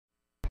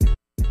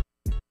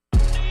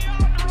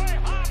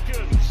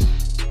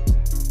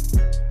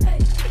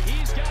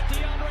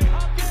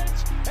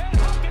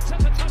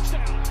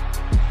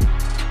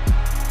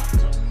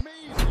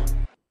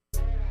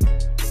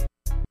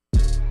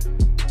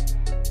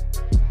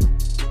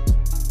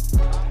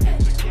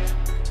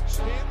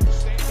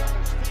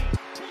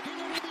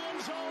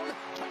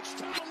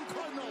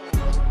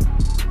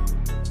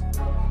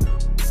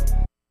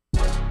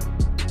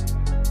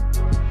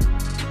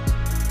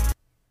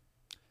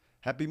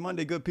Happy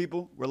Monday, good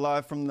people. We're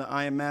live from the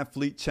I Am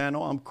Athlete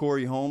channel. I'm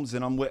Corey Holmes,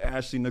 and I'm with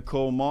Ashley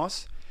Nicole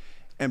Moss.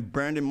 And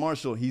Brandon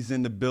Marshall, he's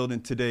in the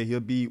building today.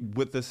 He'll be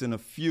with us in a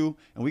few.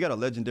 And we got a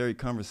legendary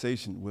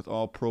conversation with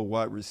all-pro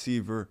wide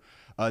receiver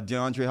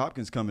Deandre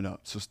Hopkins coming up.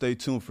 So stay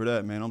tuned for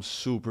that, man. I'm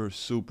super,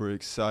 super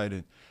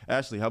excited.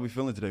 Ashley, how we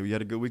feeling today? We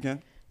had a good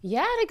weekend?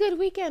 Yeah, I had a good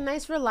weekend.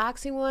 Nice,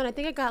 relaxing one. I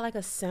think I got like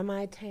a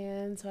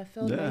semi-tan, so I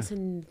feel nice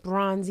and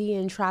bronzy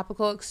and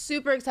tropical.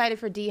 Super excited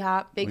for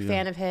D-Hop. Big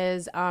fan of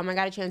his. I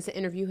got a chance to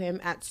interview him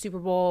at Super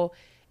Bowl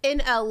in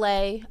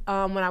L.A.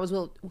 When I was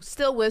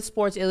still with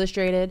Sports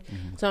Illustrated.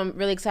 So I'm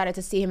really excited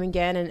to see him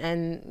again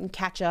and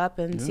catch up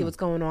and see what's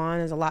going on.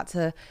 There's a lot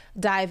to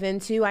dive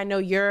into. I know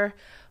you're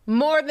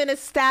more than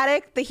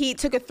ecstatic. The Heat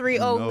took a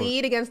 3-0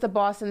 lead against the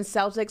Boston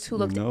Celtics, who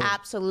looked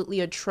absolutely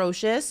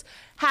atrocious.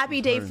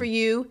 Happy day for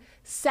you.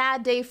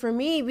 Sad day for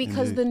me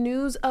because the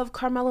news of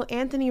Carmelo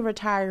Anthony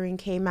retiring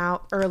came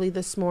out early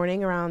this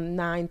morning around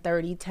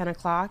 9:30, 10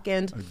 o'clock.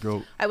 And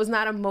I was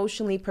not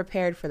emotionally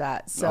prepared for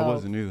that. So I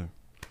wasn't either.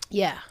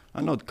 Yeah.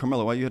 I know,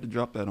 Carmelo, why you had to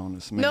drop that on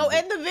us, man? No,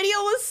 and the video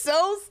was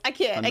so... I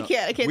can't do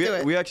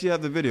it. We actually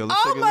have the video.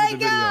 Let's take a look at the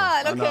video.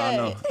 Oh, my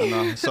God. I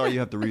know. Sorry you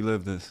have to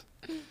relive this.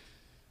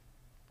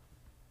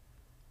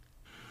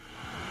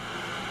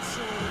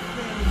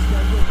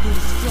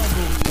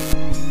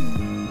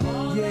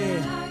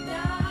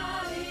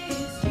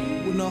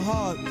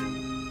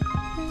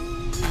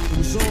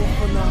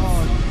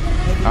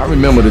 I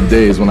remember the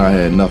days when I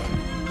had nothing,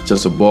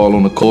 just a ball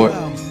on the court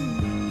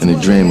and a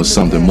dream of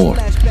something more.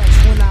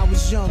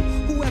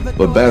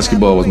 But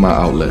basketball was my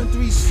outlet.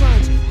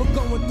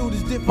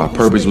 My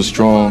purpose was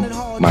strong,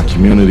 my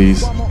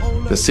communities,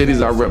 the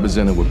cities I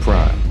represented with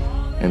pride,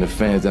 and the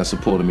fans that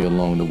supported me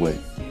along the way.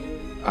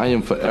 I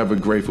am forever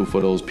grateful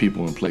for those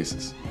people and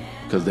places,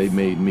 because they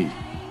made me,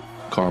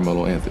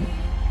 Carmelo Anthony.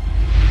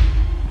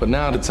 But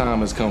now the time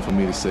has come for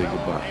me to say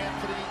goodbye.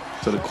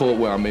 To the court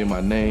where I made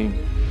my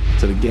name,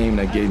 to the game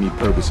that gave me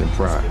purpose and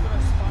pride.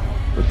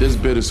 But this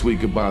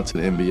bittersweet goodbye to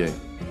the NBA,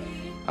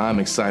 I'm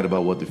excited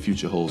about what the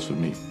future holds for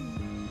me.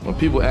 When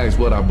people ask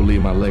what I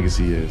believe my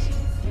legacy is,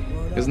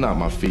 it's not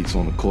my feats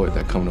on the court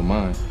that come to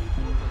mind,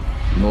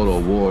 nor the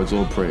awards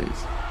or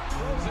praise,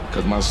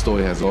 because my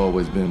story has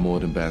always been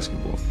more than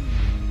basketball.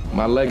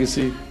 My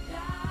legacy,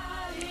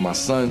 my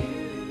son,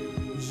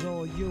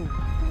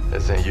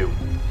 it's in you.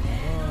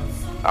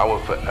 I will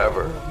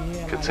forever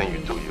continue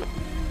through you,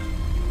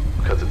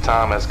 because the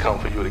time has come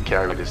for you to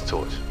carry this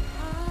torch.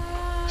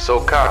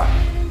 So Kai,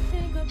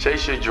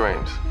 chase your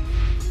dreams.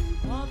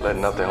 Let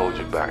nothing hold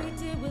you back.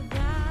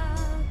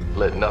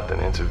 Let nothing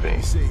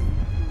intervene.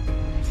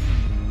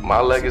 My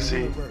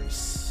legacy,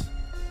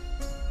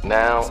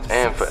 now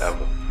and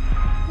forever,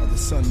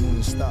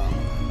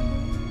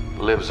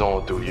 lives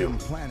on through you.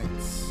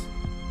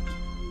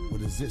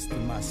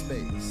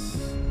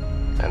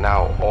 And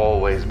I'll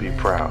always be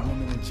proud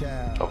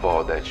of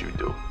all that you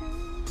do.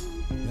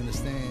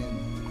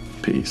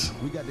 Peace.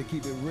 We got to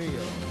keep it real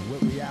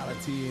with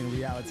reality, and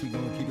reality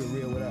gonna keep it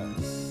real with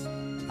us.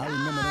 I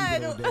remember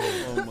them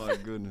days. Oh my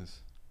goodness.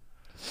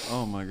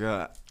 Oh my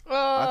God.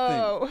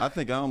 Oh. I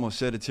think I almost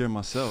shed a tear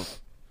myself.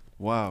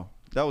 Wow.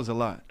 That was a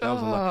lot. That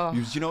was a lot.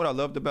 You know what I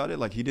loved about it?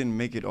 Like, he didn't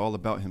make it all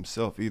about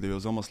himself either. It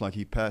was almost like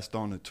he passed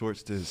on the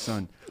torch to his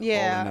son all in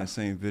that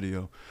same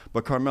video.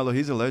 But Carmelo,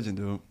 he's a legend,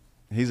 dude.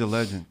 He's a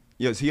legend.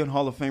 Yeah, is he a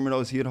Hall of Famer, though?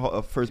 Is he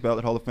a first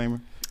ballot Hall of Famer?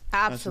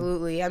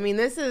 Absolutely. I mean,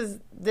 this is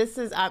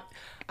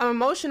I'm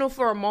emotional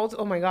for a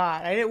oh my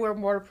God, I didn't wear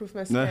waterproof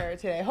mascara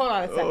today. Hold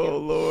on a second. Oh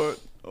Lord.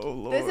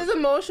 This is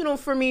emotional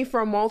for me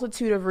for a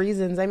multitude of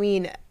reasons. I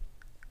mean,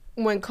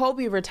 when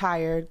Kobe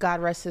retired,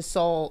 God rest his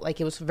soul, like,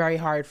 it was very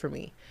hard for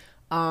me.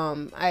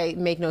 I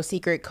make no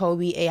secret,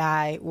 Kobe,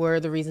 AI were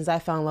the reasons I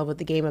fell in love with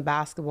the game of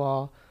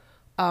basketball.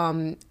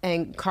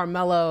 And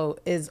Carmelo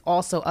is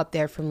also up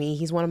there for me.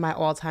 He's one of my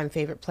all-time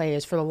favorite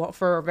players for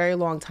a very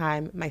long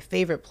time, my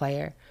favorite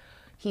player.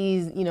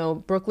 He's,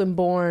 Brooklyn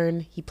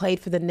born. He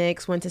played for the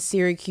Knicks, went to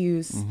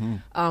Syracuse,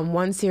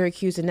 won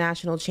Syracuse a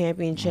national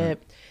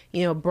championship,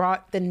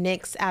 brought the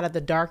Knicks out of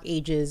the dark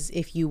ages,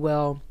 if you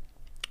will.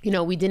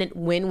 We didn't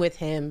win with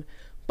him,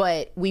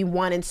 but we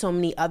won in so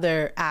many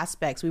other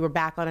aspects. We were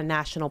back on a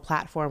national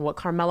platform. What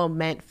Carmelo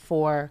meant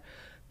for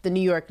the New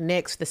York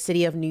Knicks, the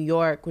city of New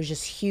York, was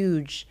just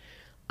huge.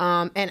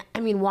 And I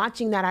mean,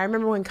 watching that, I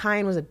remember when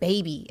Kyan was a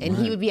baby and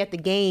he would be at the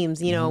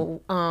games,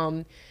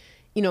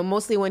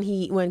 mostly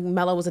when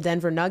Melo was a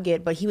Denver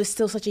Nugget, but he was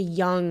still such a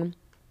young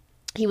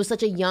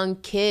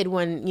kid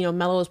when,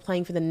 Melo was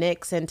playing for the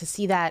Knicks, and to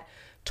see that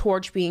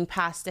torch being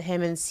passed to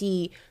him and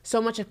see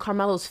so much of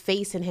Carmelo's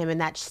face in him in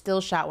that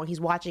still shot when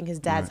he's watching his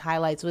dad's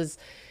highlights was,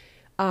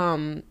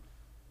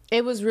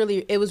 it was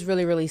really,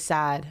 really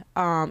sad.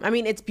 I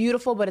mean, it's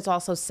beautiful, but it's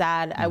also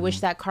sad. I wish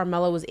that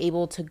Carmelo was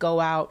able to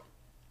go out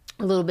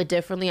a little bit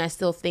differently. I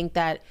still think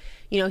that,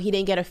 he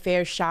didn't get a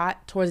fair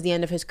shot towards the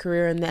end of his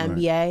career in the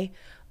NBA.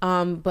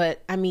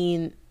 But I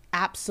mean,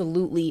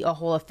 absolutely a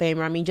Hall of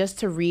Famer. I mean, just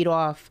to read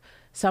off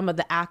some of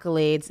the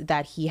accolades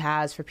that he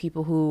has for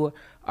people who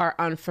are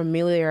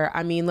unfamiliar,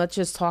 I mean, let's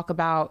just talk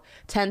about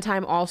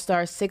 10-time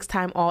All-Star,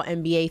 6-time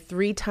All-NBA,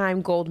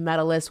 3-time gold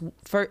medalist,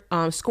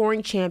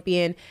 scoring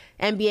champion,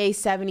 NBA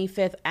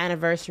 75th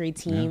anniversary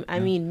team. I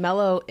mean,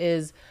 Melo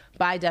is,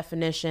 by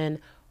definition,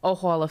 a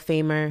Hall of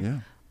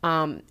Famer.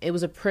 It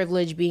was a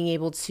privilege being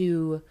able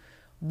to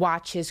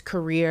watch his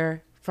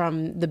career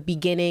from the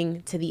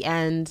beginning to the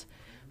end.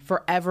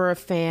 Forever a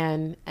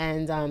fan,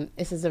 and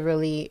this is a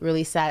really,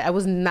 really sad. I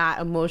was not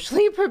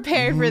emotionally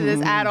prepared for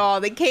this at all.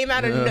 They came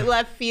out of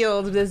left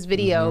field, this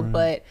video,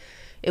 but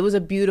it was a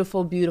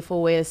beautiful,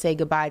 beautiful way to say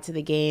goodbye to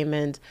the game.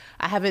 And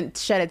I haven't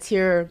shed a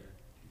tear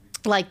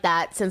like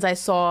that since I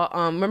saw,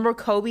 remember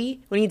Kobe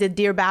when he did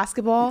Dear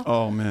Basketball?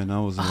 Oh man,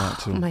 that was a lot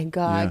too. Oh my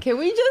God. Can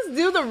we just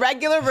do the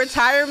regular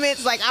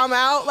retirements? Like, I'm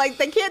out. Like,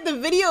 they can't, the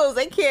videos,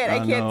 I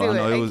can't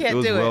do it. It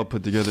was well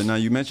put together. Now,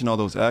 you mentioned all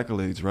those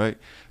accolades, right?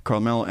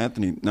 Carmelo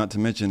Anthony, not to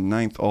mention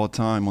 9th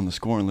all-time on the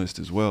scoring list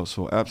as well.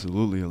 So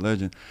absolutely a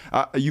legend.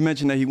 You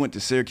mentioned that he went to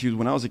Syracuse.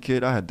 When I was a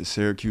kid, I had the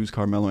Syracuse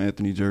Carmelo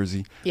Anthony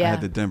jersey. I had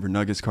the Denver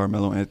Nuggets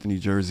Carmelo Anthony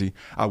jersey.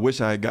 I wish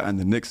I had gotten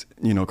the Knicks,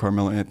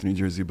 Carmelo Anthony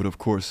jersey. But of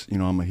course,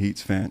 I'm a Heat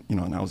fan,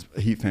 and I was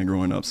a Heat fan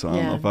growing up. So I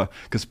don't know if I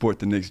could sport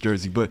the Knicks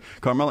jersey. But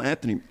Carmelo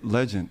Anthony,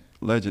 legend,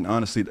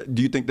 honestly.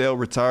 Do you think they'll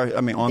retire?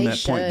 I mean, on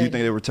that point, do you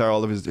think they'll retire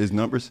all of his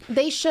numbers?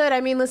 They should. I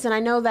mean, listen,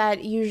 I know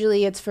that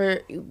usually it's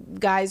for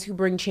guys who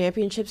bring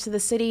championships to the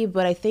city,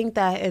 but I think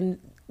that,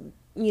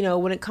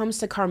 when it comes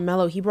to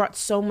Carmelo, he brought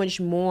so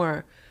much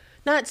more.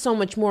 Not so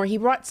much more. He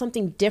brought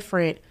something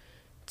different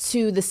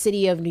to the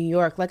city of New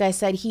York. Like I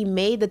said, he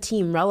made the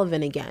team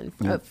relevant again.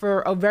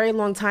 For a very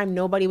long time,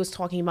 nobody was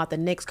talking about the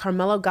Knicks.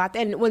 Carmelo got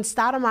that. And when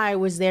Stoudemire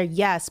was there,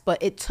 yes,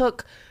 but it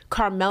took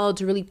Carmelo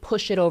to really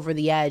push it over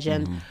the edge.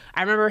 And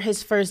I remember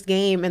his first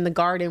game in the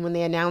Garden when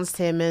they announced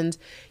him, and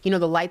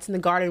the lights in the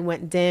Garden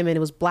went dim and it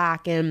was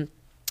black and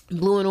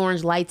blue and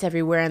orange lights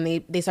everywhere,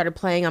 and they started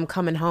playing I'm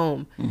Coming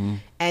Home.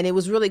 And it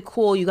was really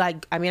cool.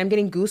 I'm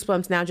getting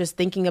goosebumps now just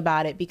thinking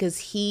about it,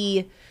 because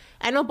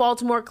I know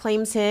Baltimore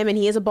claims him and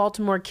he is a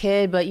Baltimore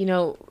kid, but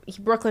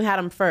Brooklyn had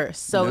him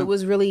first. So it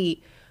was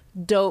really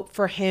dope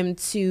for him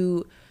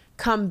to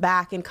come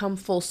back and come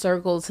full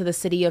circle to the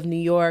city of New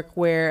York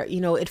where,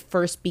 it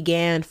first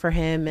began for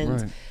him.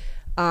 And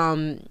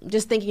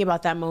just thinking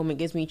about that moment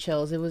gives me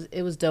chills. It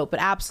was dope,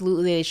 but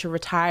absolutely they should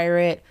retire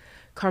it.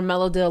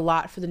 Carmelo did a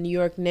lot for the New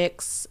York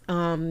Knicks.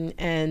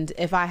 And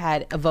if I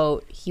had a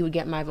vote, he would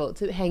get my vote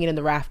to hang it in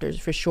the rafters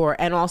for sure.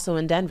 And also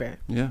in Denver.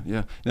 Yeah.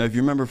 Now, if you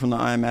remember from the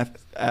I Am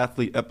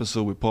Athlete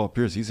episode with Paul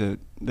Pierce, he said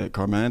that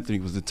Carmelo Anthony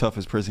was the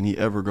toughest person he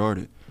ever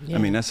guarded. I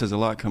mean, that says a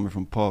lot coming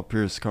from Paul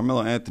Pierce.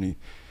 Carmelo Anthony,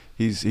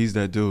 he's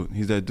that dude.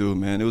 He's that dude,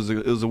 man. It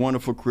was a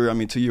wonderful career. I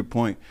mean, to your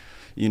point,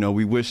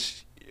 we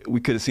wish we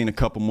could have seen a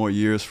couple more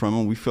years from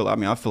him.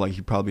 I feel like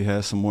he probably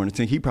has some more in the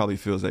tank. He probably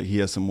feels that he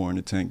has some more in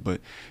the tank, but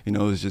it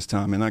was just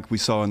time. And like we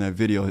saw in that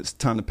video, it's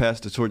time to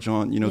pass the torch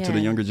on, to the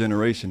younger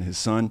generation. His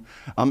son,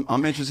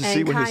 I'm interested to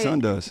see what his son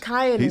does.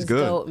 He's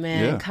good. Dope,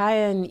 man.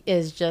 Kiyan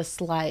is just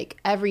like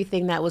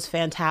everything that was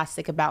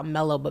fantastic about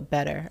Melo, but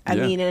better. I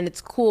mean, and it's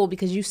cool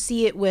because you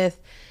see it with,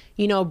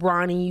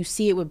 Bronny, you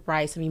see it with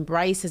Bryce. I mean,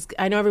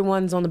 I know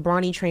everyone's on the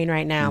Bronny train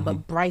right now,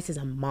 but Bryce is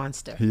a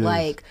monster.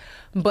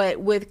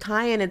 But with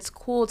Kiyan, it's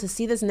cool to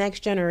see this next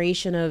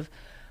generation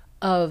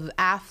of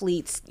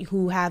athletes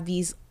who have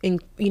these,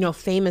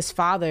 famous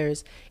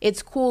fathers.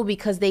 It's cool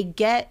because they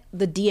get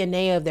the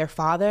DNA of their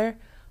father,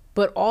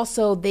 but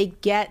also they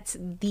get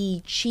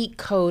the cheat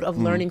code of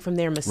learning from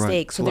their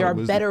mistakes. So they're a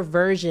better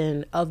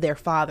version of their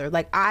father.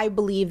 Like, I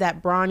believe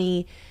that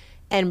Bronny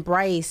and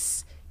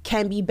Bryce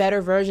can be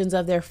better versions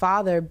of their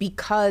father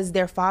because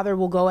their father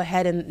will go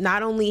ahead and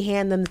not only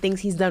hand them the things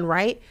he's done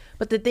right,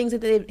 but the things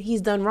that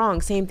he's done wrong.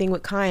 Same thing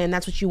with Kiyan.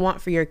 That's what you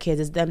want for your kids,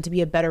 is them to be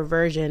a better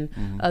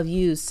version of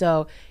you.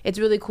 So it's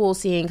really cool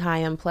seeing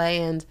Kiyan play.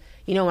 And,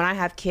 when I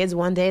have kids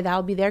one day,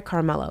 that'll be their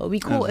Carmelo. It'll be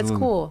cool. Absolutely. It's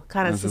cool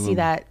kind of to see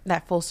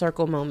that full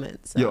circle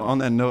moment. So. On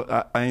that note,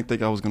 I didn't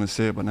think I was going to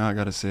say it, but now I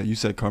got to say it. You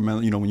said Carmelo,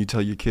 when you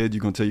tell your kids,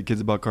 you're going to tell your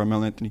kids about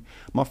Carmelo Anthony.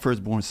 My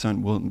firstborn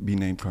son will be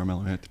named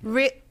Carmelo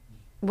Anthony.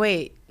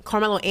 Wait.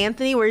 Carmelo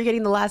Anthony? Where are you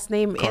getting the last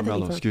name Carmelo,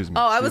 Anthony from? Excuse me.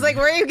 Oh, I was like,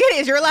 where are you getting?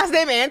 Is your last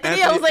name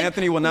Anthony? I was like,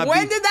 Anthony will not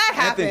when did that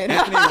happen?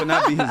 Anthony will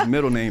not be his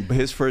middle name, but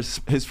his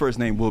first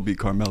name will be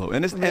Carmelo.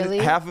 And Really?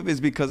 And half of it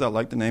is because I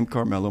like the name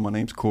Carmelo. My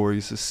name's Corey,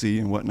 it's a C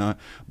and whatnot.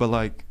 But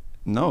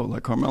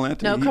Carmelo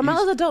Anthony. No,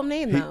 Carmelo's a dope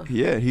name though.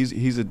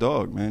 He's a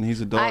dog, man.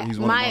 He's a dog. He's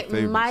one of my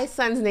favorites. My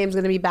son's name's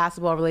going to be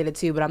basketball related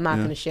too, but I'm not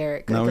going to share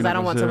it because I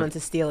don't want someone to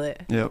steal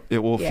it.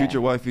 Future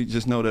wife, you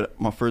just know that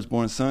my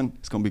firstborn son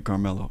is going to be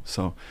Carmelo.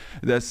 So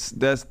that's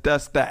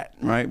that,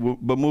 right?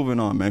 But moving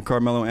on, man.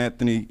 Carmelo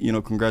Anthony,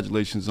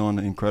 congratulations on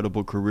an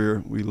incredible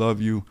career. We love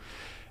you,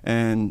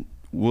 and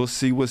we'll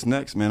see what's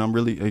next, man. I'm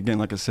really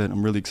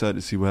excited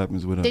to see what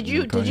happens with him. Did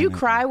you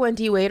cry when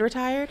D Wade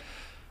retired?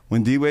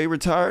 When D-Wade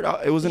retired,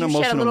 it was an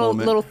emotional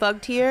moment. Little thug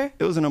tear?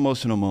 It was an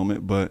emotional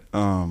moment, but... I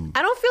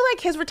don't feel like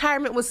his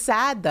retirement was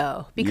sad,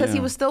 though, because he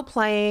was still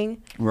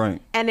playing.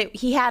 Right. And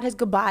he had his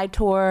goodbye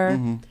tour.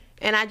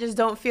 And I just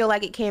don't feel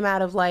like it came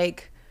out of,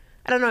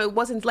 I don't know. It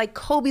wasn't like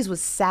Kobe's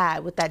was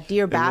sad with that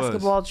Dear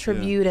Basketball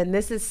tribute, and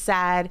this is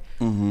sad.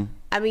 Mm-hmm.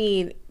 I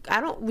mean,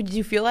 would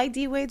you feel like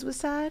D Wade's was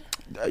sad?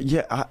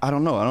 Yeah, I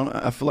don't know.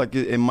 I feel like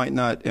it might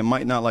not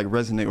like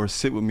resonate or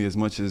sit with me as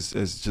much as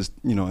just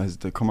as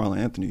the Carmelo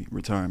Anthony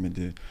retirement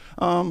did.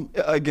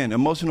 Again,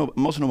 emotional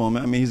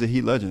moment. I mean, he's a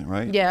Heat legend,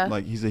 right? Yeah.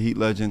 Like he's a Heat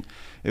legend.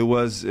 It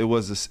was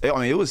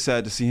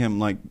sad to see him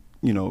like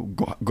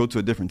go to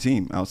a different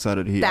team outside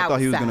of the Heat. I thought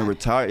he was going to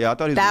retire. Yeah, I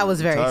thought he was that gonna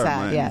was very retire,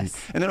 sad. man. Yes.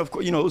 And then of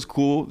course, it was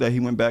cool that he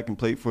went back and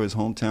played for his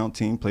hometown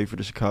team, played for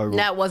the Chicago.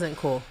 That wasn't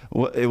cool.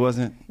 Well, it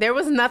wasn't. There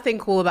was nothing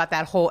cool about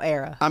that whole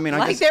era. I mean,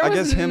 I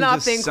guess him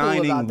just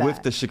signing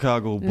with the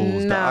Chicago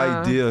Bulls. The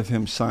idea of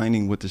him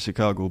signing with the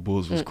Chicago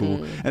Bulls was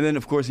cool. And then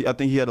of course, I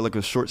think he had like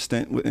a short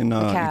stint in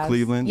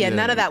Cleveland. Yeah,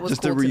 none of that was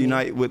just cool to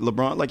reunite with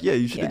LeBron. Like,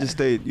 you should have just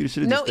stayed. You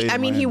should have just stayed. No, I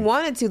mean, he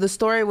wanted to. The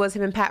story was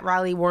him and Pat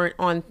Riley weren't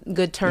on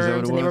good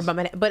terms, and they were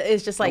bumming it. But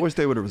it's just like I wish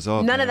they would have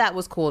resolved. None of that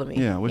was cool to me.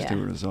 Yeah, I wish they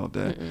would have resolved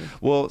that.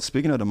 Well,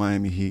 speaking of the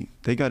Miami Heat,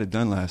 they got it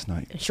done last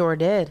night. Sure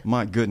did.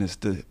 My goodness,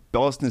 the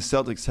Boston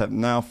Celtics have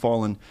now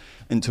fallen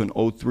into an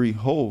 0-3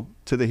 hole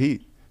to the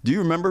Heat. Do you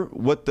remember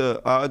what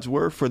the odds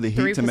were for the Heat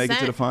 3%. to make it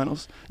to the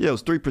finals? Yeah, it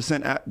was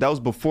 3%. That was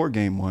before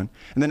Game 1.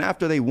 And then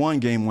after they won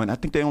Game 1, I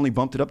think they only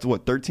bumped it up to,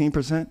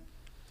 13%?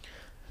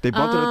 They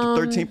bumped it up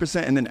to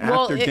 13%, and then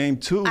after Game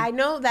 2. I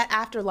know that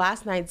after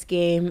last night's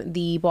game,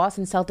 the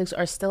Boston Celtics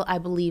are still, I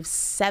believe,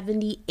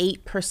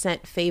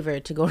 78%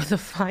 favored to go to the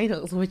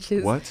finals, which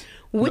is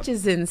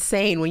is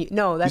insane.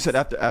 You said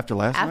after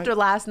last night? After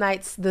last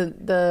night's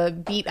I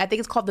think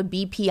it's called the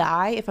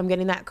BPI, if I'm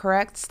getting that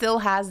correct, still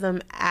has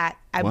them at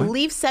I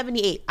believe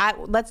 78.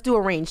 Let's do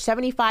a range,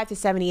 75 to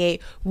 78.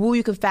 Woo,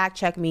 you can fact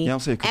check me. Yeah, I'm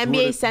saying,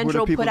 NBA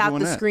Central put out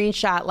the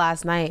screenshot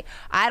last night.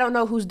 I don't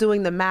know who's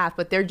doing the math,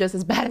 but they're just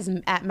as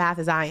bad at math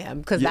as I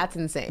am, because that's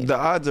insane. The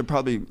odds are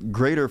probably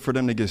greater for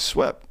them to get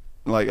swept.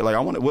 Like I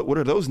want. What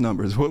are those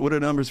numbers? What are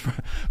numbers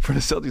for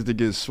the Celtics to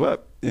get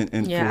swept? I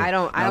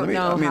don't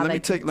know.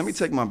 Let me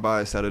take my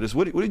bias out of this.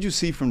 What did you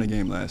see from the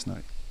game last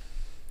night?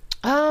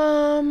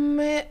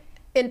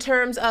 In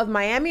terms of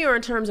Miami or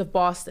in terms of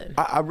Boston?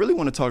 I really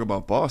want to talk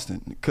about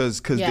Boston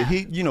because the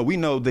Heat, we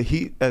know the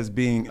Heat as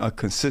being a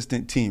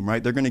consistent team,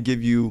 right? They're going to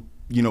give you,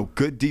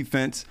 good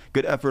defense,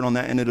 good effort on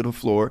that end of the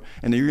floor,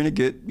 and then you're going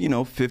to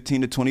get,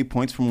 15 to 20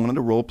 points from one of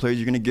the role players.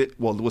 You're going to get,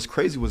 what's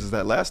crazy is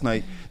that last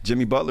night,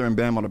 Jimmy Butler and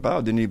Bam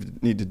Adebayo didn't even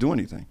need to do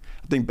anything.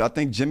 I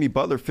think Jimmy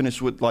Butler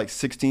finished with like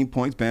 16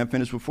 points, Bam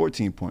finished with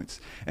 14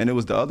 points, and it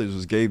was the others,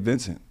 was Gabe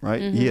Vincent,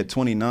 right? He had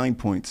 29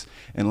 points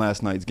in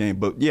last night's game.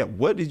 But yeah,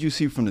 what did you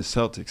see from the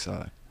Celtics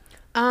side?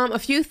 A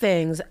few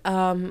things.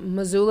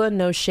 Mazzulla,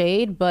 no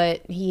shade,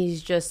 but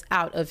he's just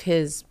out of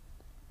his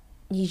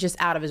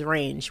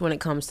range when it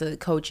comes to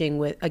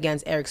coaching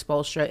against Eric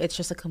Spoelstra. It's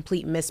just a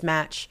complete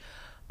mismatch.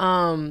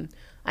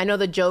 I know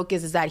the joke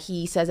is that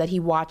he says that he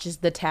watches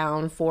The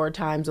Town 4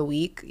 times a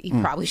week. He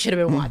probably should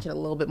have been watching a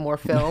little bit more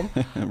film.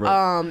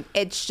 Right.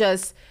 It's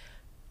just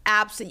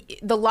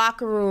the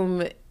locker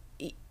room.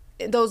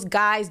 Those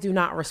guys do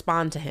not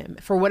respond to him.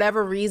 For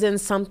whatever reason,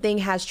 something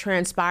has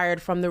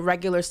transpired from the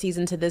regular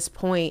season to this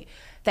point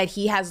that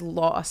he has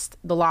lost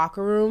the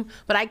locker room.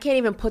 But I can't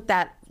even put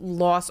that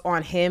loss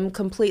on him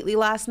completely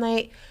last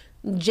night.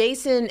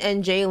 Jason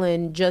and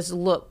Jalen just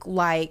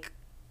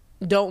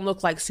don't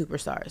look like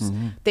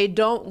superstars. They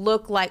don't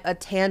look like a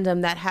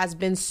tandem that has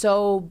been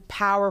so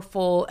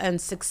powerful and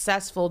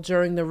successful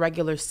during the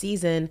regular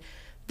season.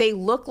 They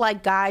look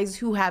like guys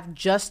who have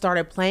just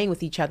started playing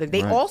with each other.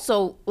 They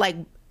also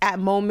at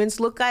moments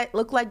look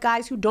like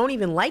guys who don't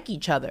even like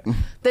each other.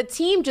 The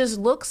team just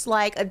looks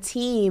like a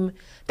team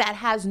that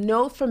has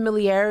no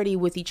familiarity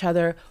with each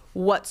other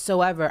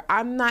whatsoever.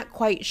 I'm not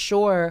quite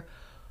sure.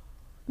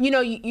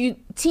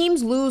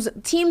 Teams lose.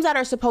 Teams that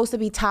are supposed to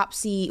be top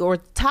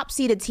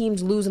seeded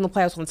teams lose in the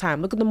playoffs all the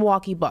time. Look at the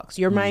Milwaukee Bucks.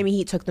 Your Miami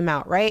Heat took them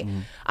out, right?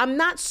 I'm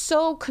not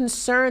so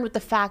concerned with the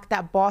fact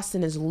that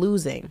Boston is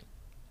losing.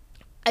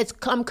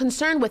 I'm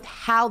concerned with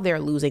how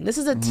they're losing. This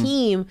is a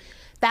team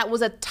that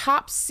was a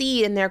top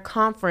seed in their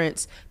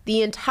conference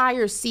the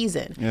entire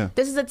season. Yeah.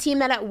 This is a team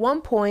that at one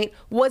point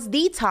was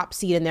the top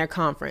seed in their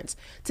conference.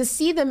 To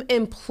see them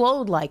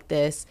implode like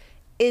this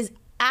is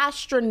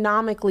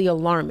astronomically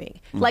alarming.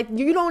 Like,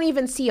 you don't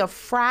even see a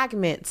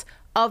fragment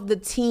of the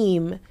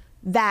team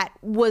that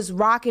was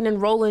rocking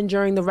and rolling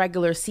during the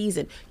regular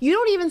season. You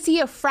don't even see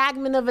a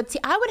fragment of a team.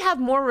 I would have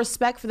more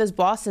respect for this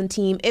Boston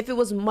team if it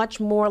was much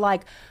more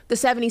like the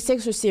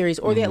 76ers series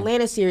or the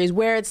Atlanta series,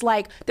 where it's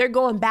like they're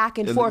going back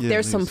and forth.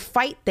 There's some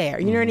fight there.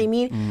 You know what I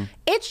mean?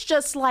 It's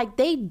just like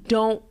they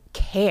don't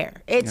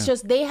care. It's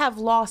just they have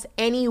lost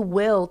any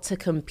will to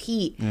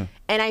compete.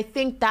 And I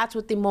think that's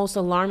what the most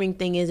alarming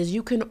thing is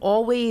you can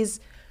always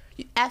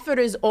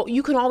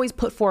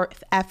put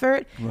forth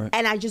effort,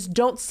 and I just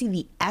don't see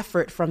the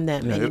effort from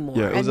them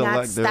anymore. And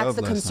that's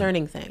the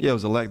concerning thing. Yeah, it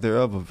was a lack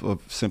thereof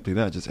of simply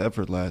that, just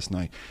effort last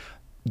night.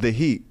 The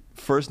Heat,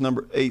 first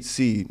number 8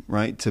 seed,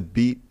 right, to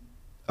beat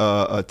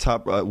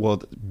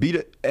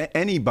beat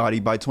anybody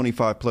by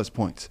 25 plus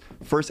points.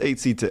 First 8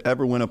 seed to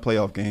ever win a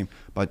playoff game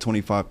by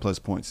 25 plus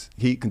points.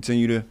 He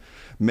continue to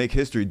make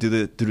history. Do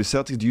the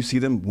Celtics? Do you see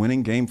them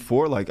winning Game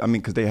 4?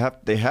 Because they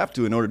have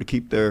to in order to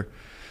keep their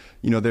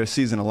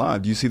season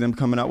alive. Do you see them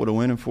coming out with a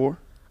win in 4?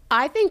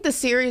 I think the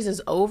series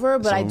is over,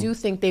 but I do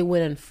think they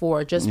win in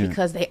 4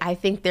 because I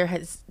think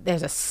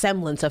there's a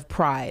semblance of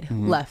pride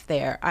left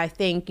there. I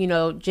think,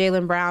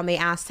 Jaylen Brown, they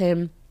asked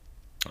him,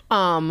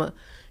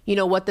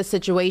 what the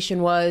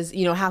situation was,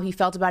 how he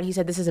felt about it. He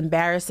said, this is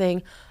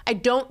embarrassing. I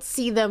don't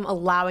see them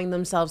allowing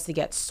themselves to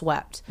get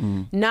swept.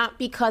 Not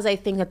because I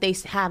think that they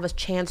have a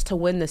chance to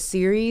win the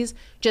series,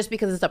 just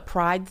because it's a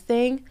pride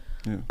thing.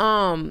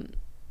 Yeah.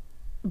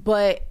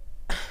 But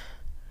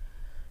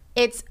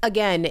it's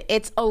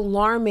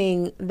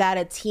alarming that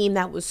a team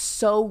that was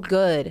so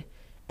good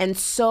and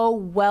so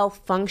well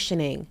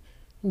functioning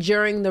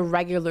during the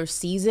regular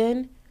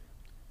season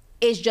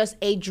is just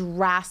a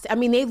drastic. I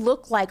mean, they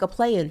look like a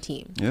play-in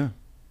team. Yeah,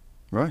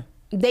 right.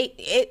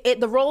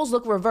 The roles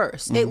look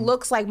reversed. It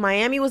looks like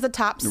Miami was the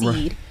top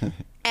seed,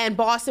 and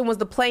Boston was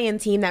the play-in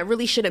team that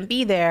really shouldn't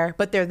be there,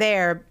 but they're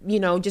there,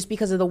 just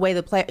because of the way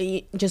the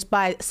play, just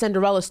by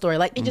Cinderella story.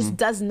 Like it just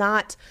does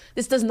not.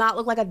 This does not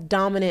look like a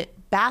dominant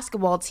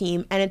basketball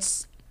team, and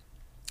it's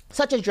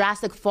such a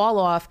drastic fall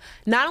off,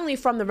 not only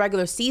from the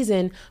regular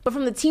season, but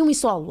from the team we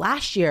saw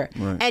last year.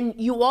 Right. And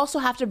you also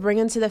have to bring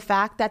into the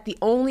fact that the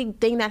only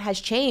thing that has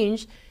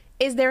changed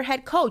is their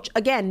head coach.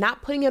 Again,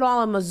 not putting it all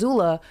on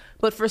Mazzulla,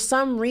 but for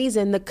some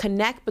reason, the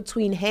connect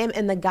between him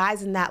and the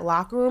guys in that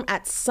locker room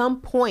at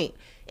some point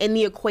in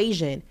the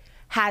equation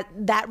had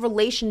that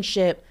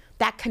relationship,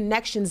 that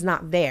connection's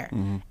not there.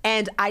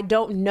 And I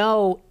don't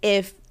know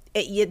if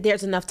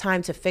there's enough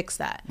time to fix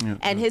that.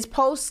 And his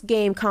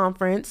post-game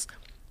conference,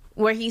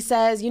 where he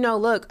says,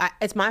 look,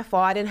 it's my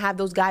fault. I didn't have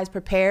those guys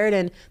prepared.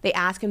 And they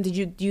asked him, do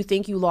you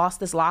think you lost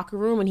this locker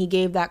room? And he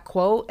gave that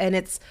quote.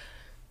 And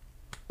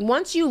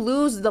once you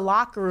lose the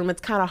locker room, it's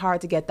kind of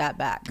hard to get that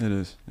back. It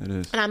is.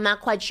 And I'm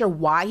not quite sure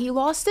why he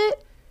lost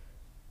it,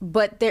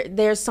 but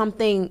there's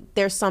something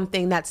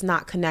that's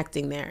not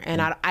connecting there.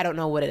 And I don't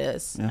know what it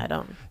is. I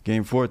don't.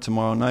 Game 4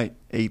 tomorrow night,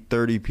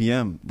 8:30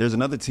 p.m. There's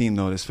another team,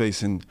 though, that's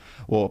facing,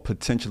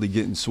 potentially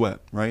getting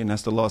swept, right? And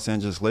that's the Los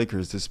Angeles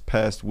Lakers. This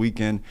past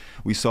weekend,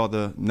 we saw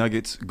the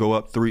Nuggets go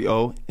up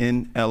 3-0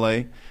 in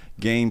L.A.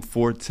 Game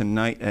 4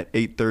 tonight at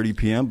 8:30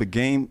 p.m. But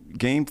game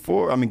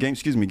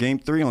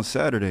 3 on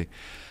Saturday,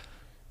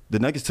 the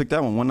Nuggets took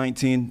that one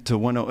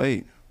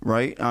 119-108,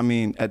 right? I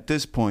mean, at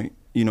this point,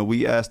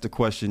 we asked the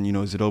question,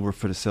 is it over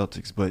for the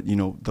Celtics? But,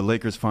 the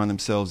Lakers find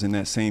themselves in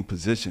that same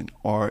position.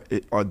 Are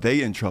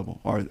they in trouble?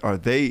 Are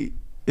they,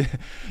 do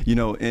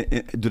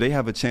they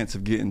have a chance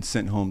of getting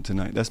sent home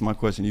tonight? That's my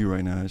question to you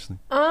right now, Ashley.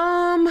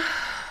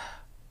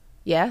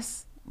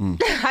 Yes.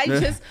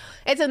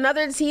 It's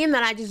another team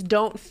that I just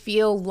don't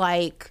feel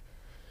like.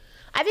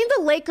 I think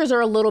the Lakers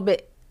are a little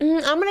bit,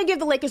 I'm going to give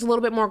the Lakers a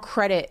little bit more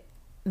credit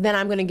than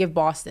I'm going to give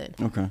Boston.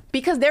 Okay.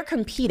 Because they're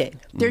competing.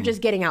 They're just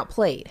getting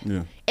outplayed.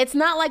 Yeah. It's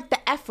not like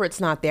the effort's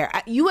not there.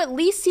 You at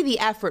least see the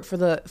effort for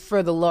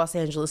the Los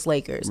Angeles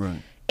Lakers. Right.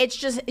 It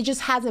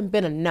just hasn't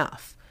been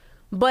enough.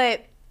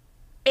 But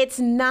it's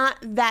not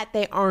that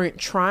they aren't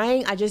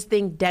trying. I just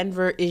think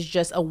Denver is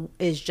just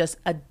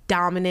a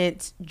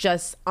dominant,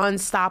 just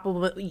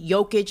unstoppable.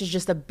 Jokic is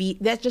just a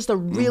beat. That's just a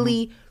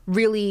really,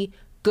 really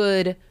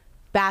good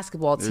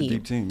basketball team.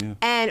 Deep team, yeah.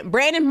 And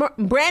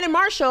Brandon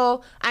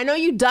Marshall, I know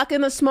you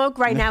ducking the smoke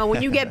right now, but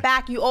when you get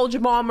back, you owe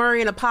Jamal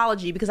Murray an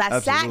apology, because I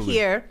sat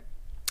here,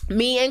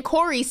 me and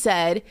Corey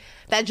said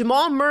that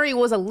Jamal Murray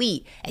was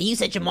elite. And you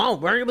said Jamal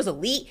Murray was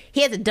elite?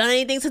 He hasn't done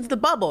anything since the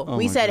bubble.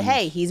 We said,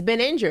 hey, he's been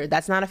injured.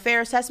 That's not a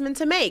fair assessment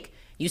to make.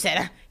 You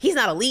said, he's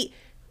not elite.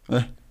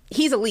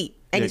 He's elite.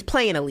 And he's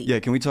playing elite. Yeah,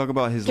 can we talk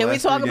about his last 3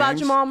 games? Can we talk about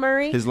Jamal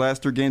Murray? His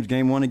last 3 games,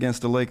 Game 1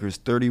 against the Lakers,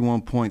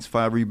 31 points,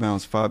 5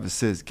 rebounds, 5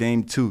 assists.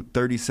 Game 2,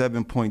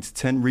 37 points,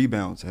 10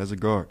 rebounds as a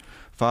guard,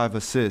 5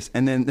 assists.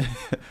 And then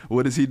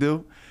what does he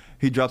do?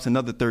 He drops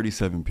another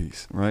 37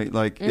 piece, right?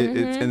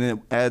 And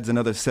then adds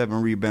another 7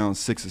 rebounds,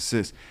 6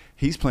 assists.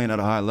 He's playing at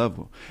a high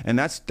level. And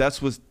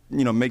that's what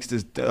makes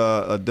this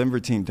a Denver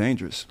team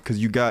dangerous, because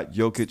you got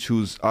Jokic,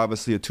 who's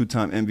obviously a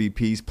 2-time MVP,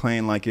 he's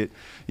playing like it,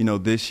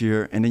 this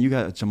year. And then you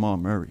got Jamal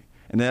Murray.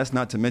 And that's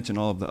not to mention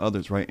all of the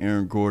others, right?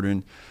 Aaron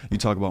Gordon. You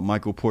talk about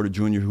Michael Porter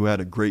Jr., who had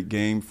a great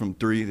game from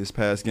 3 this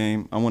past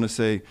game. I want to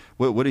say,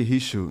 what did he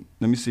shoot?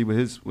 Let me see what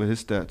his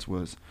stats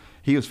was.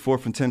 He was 4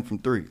 from 10 from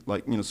 3.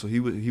 So he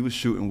was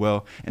shooting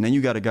well. And then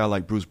you got a guy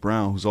like Bruce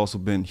Brown, who's also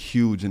been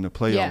huge in the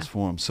playoffs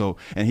for him. So,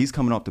 and he's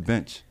coming off the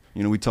bench.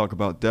 We talk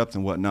about depth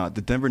and whatnot.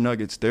 The Denver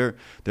Nuggets, they're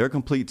a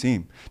complete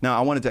team. Now,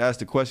 I wanted to ask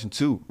the question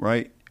too,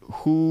 right?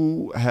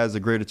 Who has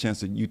a greater chance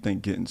that you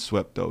think getting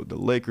swept, though, the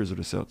Lakers or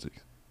the Celtics?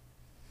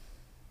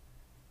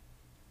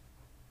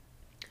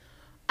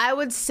 I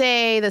would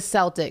say the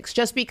Celtics,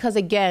 just because,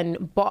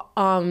 again,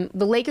 the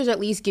Lakers at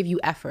least give you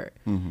effort.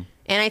 Mm-hmm.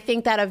 And I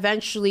think that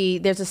eventually,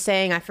 there's a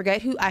saying, I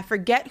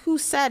forget who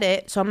said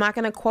it, so I'm not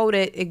going to quote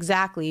it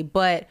exactly,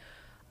 but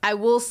I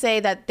will say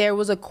that there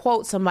was a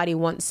quote somebody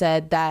once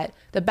said that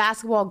the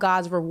basketball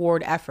gods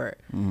reward effort.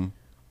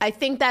 I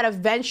think that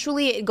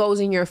eventually it goes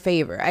in your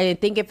favor. I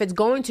think if it's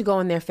going to go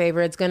in their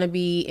favor, it's going to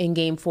be in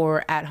Game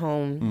 4 at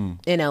home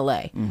in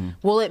LA.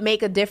 Will it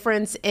make a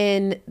difference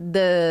in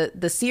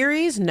the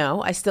series?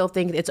 No, I still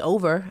think it's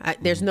over.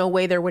 There's no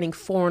way they're winning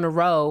 4 in a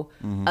row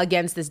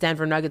against this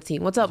Denver Nuggets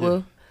team. What's up,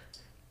 Lou?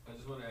 I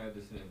just want to add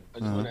this in.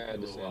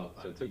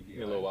 So it took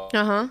me a little while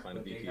Uh-huh. to find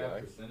the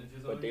BPI.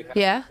 But they have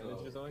Yeah.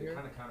 percentages on here.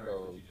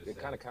 So it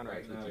kind of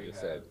counteracts what you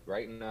just said.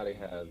 Right now they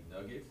have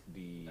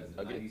the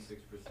Nuggets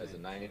as a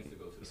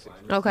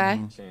 96% Okay.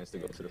 chance to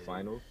go to the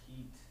finals.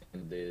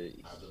 And the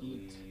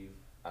Heat,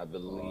 I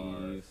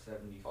believe,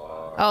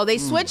 are... Oh, they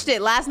switched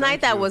it. Last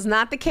night that was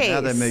not the case.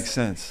 Now that makes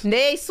sense.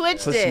 They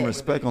switched Put some it.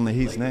 respect on the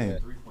Heat's name.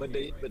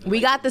 But We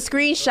got the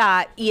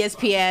screenshot,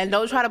 ESPN.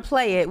 Don't try to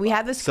play it. We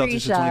have the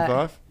Celtics are screenshot.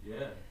 25. Yeah.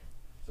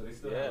 So they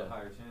still have a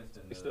higher chance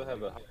than they still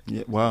have a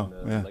Yeah, wow,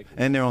 yeah,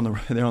 and they're on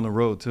the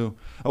road too.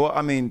 Oh, well,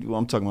 I mean,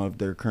 I'm talking about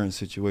their current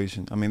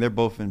situation. I mean, they're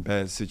both in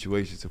bad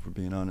situations if we're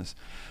being honest.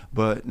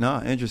 But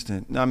nah,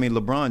 interesting. I mean,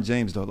 LeBron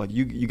James though, like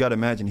you got to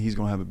imagine he's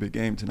gonna have a big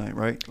game tonight,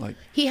 right? Like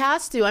He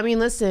has to. I mean,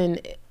 listen,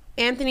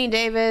 Anthony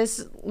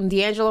Davis,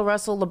 D'Angelo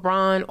Russell,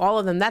 LeBron, all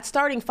of them. That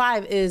starting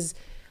 5 is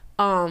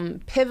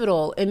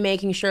pivotal in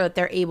making sure that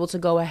they're able to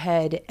go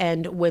ahead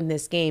and win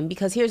this game.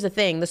 Because here's the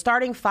thing, the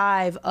starting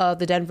 5 of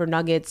the Denver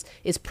Nuggets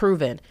is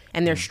proven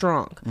and they're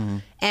strong.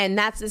 And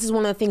this is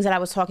one of the things that I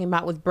was talking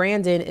about with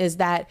Brandon, is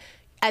that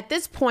at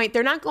this point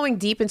they're not going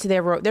deep into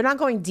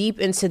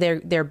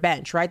their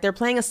bench, right? They're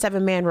playing a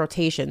 7-man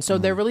rotation. So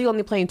they're really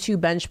only playing 2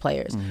 bench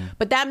players.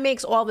 But that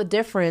makes all the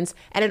difference,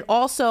 and it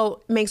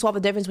also makes all the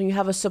difference when you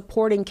have a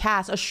supporting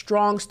cast, a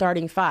strong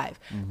starting 5.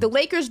 The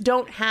Lakers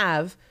don't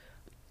have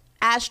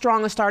as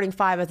strong a starting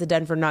 5 as the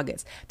Denver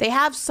Nuggets. They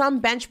have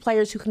some bench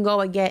players who can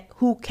go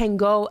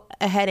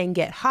ahead and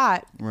get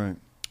hot. right.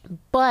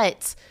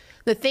 But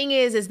the thing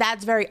is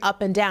that's very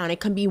up and down. It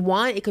can be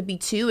 1, it could be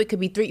 2, it could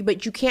be 3,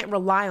 but you can't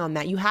rely on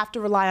that. You have to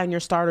rely on your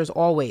starters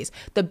always.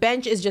 The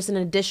bench is just an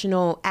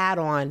additional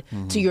add-on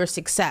to your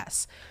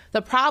success.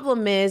 The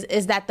problem is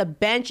that the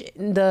bench,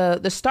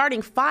 the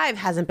starting 5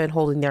 hasn't been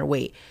holding their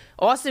weight.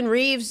 Austin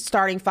Reeves'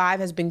 starting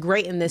 5 has been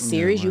great in this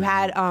series. You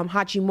had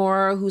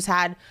Hachimura, who's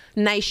had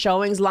nice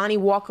showings. Lonnie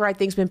Walker, I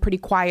think, has been pretty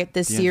quiet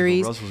this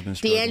series.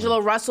 D'Angelo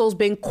Russell's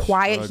been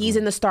quiet. He's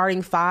in the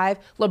starting 5.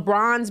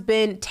 LeBron's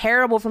been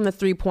terrible from the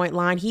three-point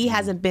line. He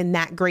hasn't been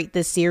that great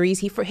this series.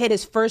 He hit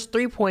his first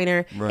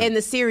three-pointer in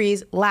the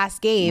series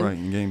last game. Right,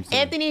 in game 6.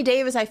 Anthony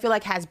Davis, I feel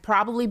like, has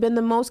probably been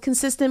the most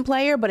consistent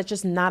player, but it's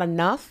just not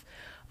enough.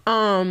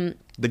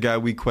 The guy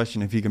we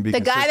question if he can be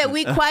consistent. The guy that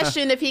we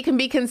question if he can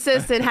be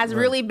consistent has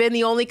really been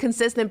the only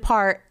consistent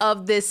part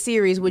of this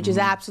series, which is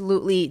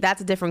absolutely,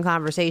 that's a different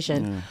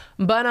conversation.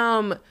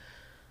 But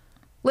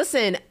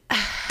listen,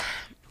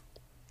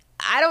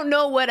 I don't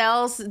know what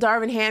else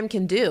Darvin Ham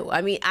can do.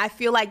 I mean, I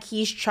feel like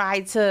he's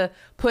tried to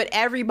put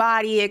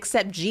everybody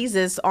except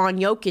Jesus on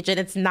Jokic, and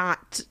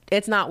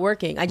it's not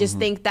working. I just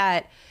think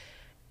that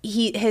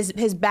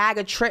his bag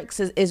of tricks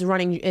is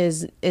running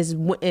is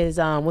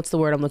what's the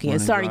word I'm looking at?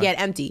 It's starting to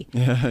get empty.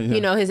 Yeah. You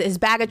know, his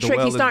bag of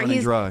tricks.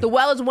 The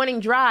well is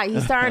running dry.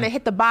 He's starting to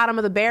hit the bottom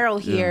of the barrel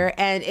here,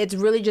 and it's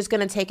really just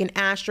going to take an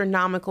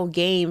astronomical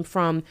game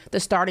from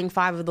the starting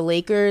 5 of the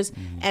Lakers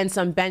and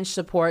some bench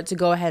support to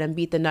go ahead and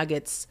beat the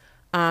Nuggets.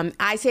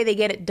 I say they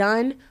get it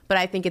done, but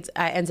I think it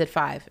ends at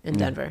 5 in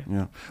Denver.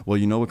 Yeah. Well,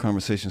 you know what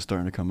conversation's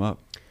starting to come up.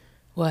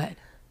 What?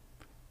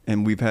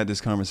 And we've had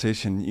this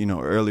conversation,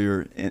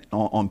 earlier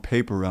on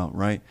paper route,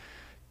 right?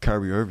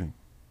 Kyrie Irving.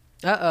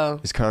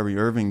 Is Kyrie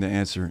Irving the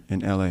answer in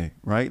LA,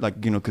 right?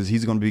 Like, because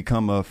he's going to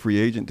become a free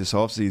agent this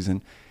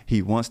offseason.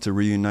 He wants to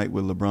reunite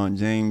with LeBron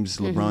James.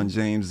 LeBron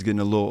James is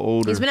getting a little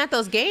older. He's been at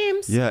those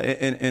games. Yeah,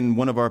 and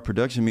one of our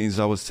production meetings,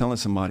 I was telling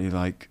somebody,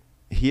 like,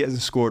 he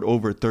hasn't scored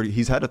over 30.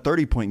 He's had a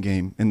 30-point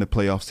game in the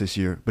playoffs this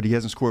year, but he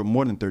hasn't scored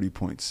more than 30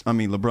 points. I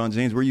mean, LeBron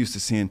James, we're used to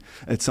seeing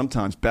at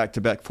sometimes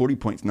back-to-back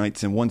 40-point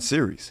nights in one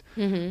series,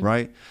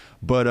 right?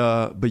 But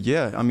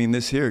yeah, I mean,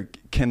 this here,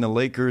 can the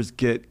Lakers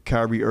get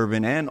Kyrie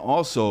Irving and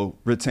also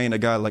retain a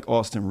guy like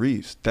Austin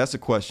Reeves? That's a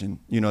question,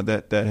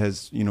 that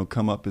has,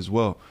 come up as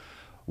well.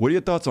 What are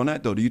your thoughts on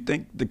that, though? Do you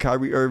think the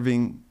Kyrie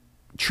Irving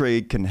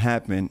trade can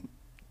happen?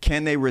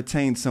 Can they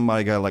retain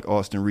somebody, guy like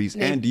Austin Reeves?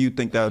 And do you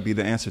think that would be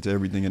the answer to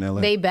everything in LA?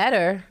 They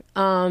better,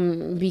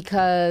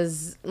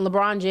 because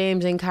LeBron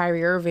James and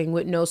Kyrie Irving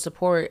with no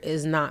support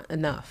is not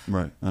enough.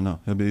 Right, I know.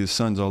 It'll be his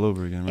sons all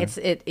over again, right?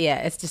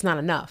 It's just not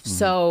enough.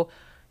 So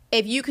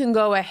if you can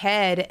go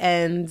ahead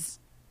and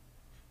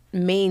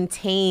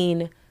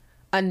maintain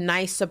a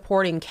nice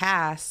supporting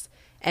cast,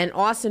 and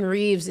Austin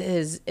Reeves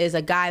is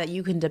a guy that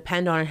you can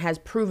depend on and has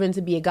proven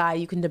to be a guy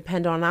you can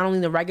depend on not only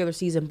in the regular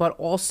season, but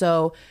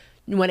also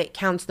when it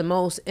counts the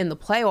most in the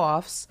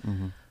playoffs.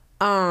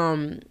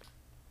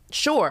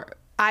 Sure,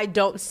 I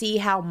don't see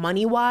how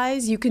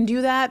money-wise you can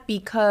do that,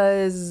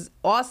 because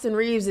Austin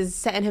Reeves is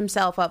setting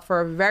himself up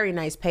for a very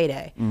nice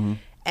payday.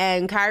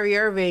 And Kyrie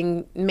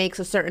Irving makes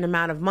a certain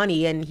amount of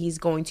money, and he's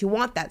going to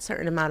want that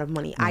certain amount of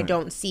money. Right. I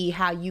don't see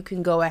how you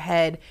can go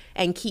ahead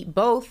and keep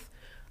both.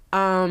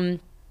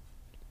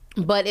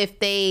 But if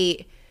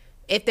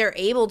they're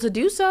able to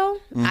do so,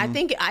 I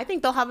think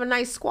they'll have a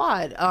nice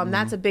squad.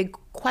 That's a big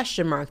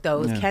question mark,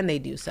 though. Is can they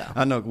do so?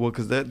 I know. Well,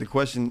 because the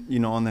question,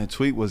 on that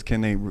tweet was,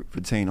 can they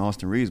retain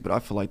Austin Reeves? But I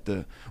feel like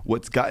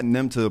what's gotten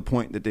them to the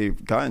point that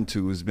they've gotten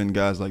to has been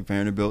guys like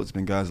Vanderbilt. It's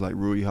been guys like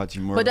Rui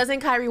Hachimura. But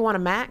doesn't Kyrie want a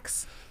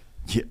max?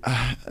 Yeah,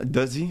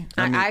 does he?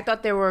 I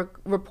thought there were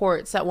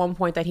reports at one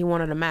point that he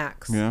wanted a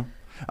max. Yeah.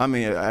 I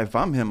mean, if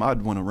I'm him,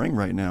 I'd want a ring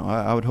right now.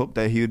 I would hope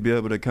that he would be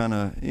able to kind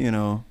of, do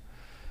you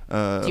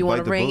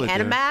want a ring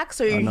and a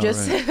max, or you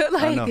just right.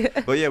 like? I know.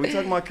 But yeah, we're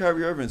talking about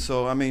Kyrie Irving.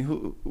 So I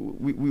mean,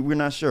 we're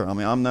not sure. I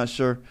mean, I'm not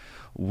sure.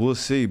 We'll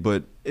see.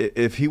 But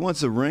if he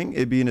wants a ring,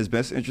 it'd be in his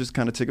best interest,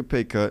 kind of take a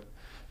pay cut,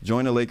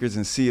 join the Lakers,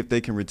 and see if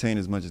they can retain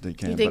as much as they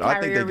can. You think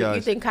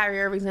you think Kyrie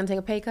Irving's gonna take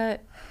a pay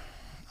cut?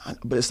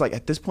 But it's like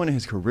at this point in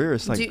his career,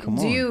 it's like, come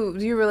on. Do you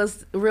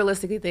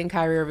realistically think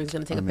Kyrie Irving's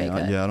going to take a pay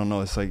cut? Yeah, I don't know.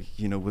 It's like,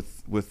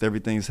 with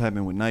everything that's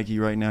happening with Nike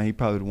right now, he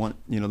probably would want,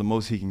 the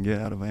most he can get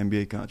out of an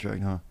NBA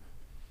contract, huh?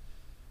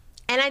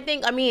 And I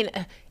mean,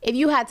 if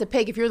you had to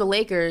pick, if you're the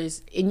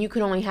Lakers and you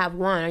could only have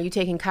one, are you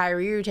taking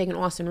Kyrie or are you taking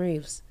Austin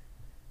Reeves?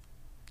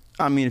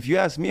 I mean, if you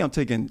ask me, I'm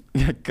taking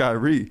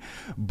Kyrie.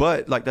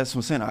 But, that's what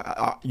I'm saying.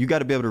 You got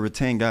to be able to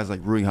retain guys like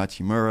Rui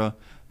Hachimura,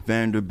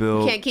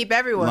 Vanderbilt. You can't keep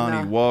everyone.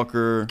 Lonnie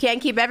Walker.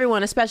 Can't keep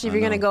everyone, especially if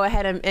you're going to go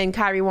ahead and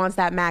Kyrie wants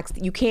that max.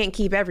 You can't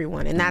keep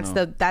everyone, and that's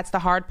the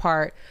hard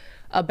part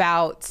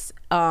about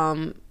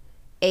trying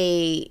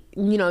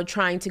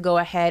to go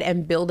ahead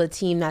and build a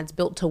team that's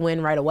built to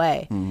win right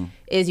away.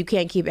 Is you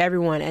can't keep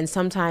everyone, and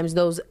sometimes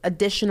those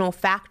additional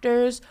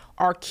factors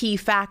are key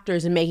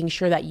factors in making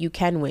sure that you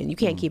can win. You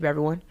can't keep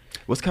everyone.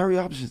 What's Kyrie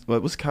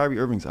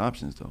Irving's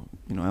options though?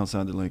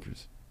 Outside the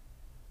Lakers.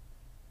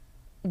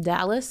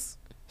 Dallas.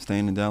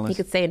 Staying in Dallas? He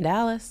could stay in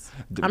Dallas.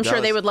 I'm sure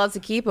they would love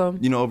to keep him.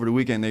 Over the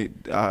weekend,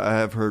 I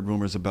have heard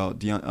rumors about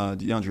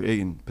DeAndre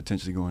Ayton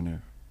potentially going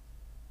there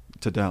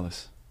to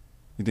Dallas.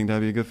 You think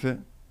that'd be a good fit?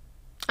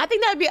 I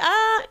think that'd be,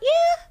 I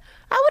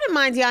wouldn't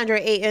mind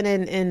DeAndre Ayton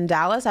in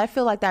Dallas. I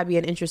feel like that'd be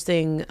an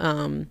interesting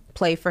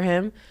play for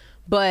him.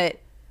 But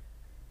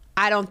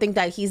I don't think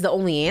that he's the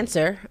only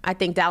answer. I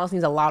think Dallas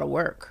needs a lot of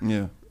work.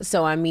 Yeah.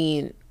 So, I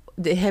mean,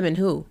 him and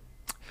who?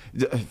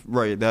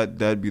 Right,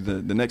 that'd be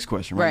the next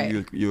question,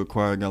 right? You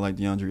acquire a guy like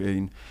DeAndre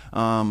Ayton.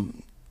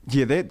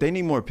 They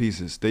need more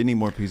pieces.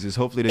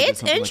 Hopefully,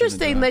 it's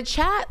interesting. The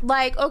chat,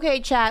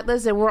 chat.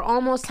 Listen, we're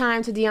almost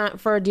time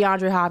for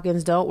DeAndre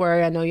Hopkins. Don't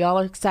worry. I know y'all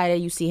are excited.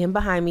 You see him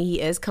behind me.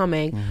 He is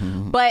coming.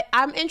 But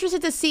I'm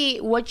interested to see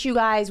what you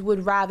guys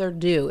would rather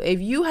do. If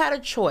you had a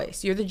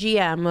choice, you're the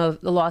GM of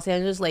the Los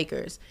Angeles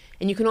Lakers,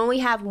 and you can only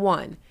have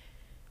one.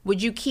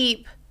 Would you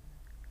keep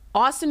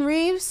Austin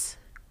Reeves?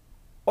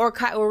 Or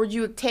would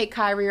you take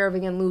Kyrie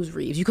Irving and lose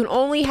Reeves? You can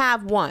only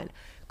have one.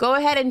 Go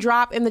ahead and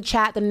drop in the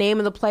chat the name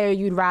of the player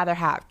you'd rather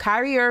have,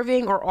 Kyrie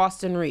Irving or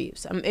Austin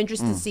Reeves. I'm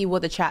interested to see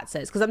what the chat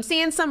says because I'm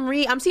seeing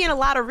I'm seeing a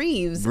lot of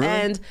Reeves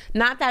and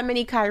not that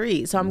many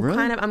Kyrie. So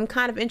I'm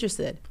kind of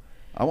interested.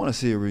 I want to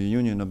see a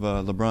reunion of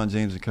LeBron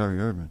James and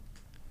Kyrie Irving.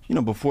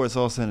 Before it's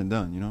all said and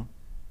done.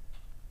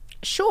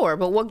 Sure,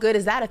 but what good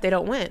is that if they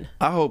don't win?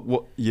 I hope.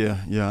 Well,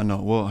 yeah, I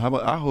know. Well,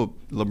 I hope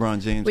LeBron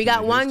James. We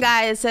got one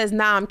guy that says,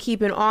 "Nah, I'm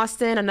keeping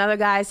Austin." Another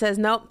guy says,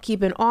 "Nope,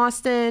 keeping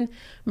Austin."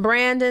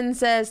 Brandon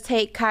says,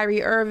 "Take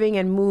Kyrie Irving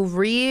and move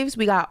Reeves."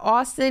 We got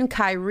Austin,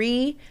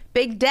 Kyrie.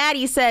 Big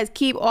Daddy says,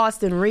 "Keep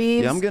Austin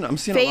Reeves." Yeah, I'm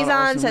seeing a lot of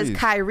Austin says, Reeves.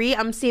 "Kyrie."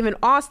 I'm seeing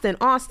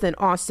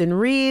Austin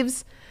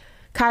Reeves.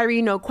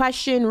 Kyrie, no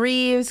question.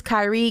 Reeves,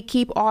 Kyrie,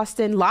 keep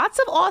Austin. Lots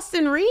of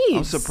Austin Reeves.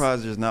 I'm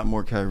surprised there's not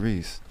more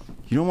Kyries.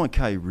 You don't want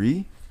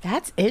Kyrie?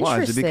 That's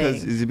interesting. Why?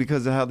 Is it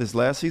because of how this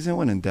last season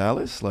went in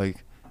Dallas?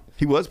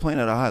 He was playing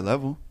at a high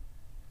level.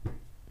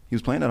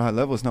 It's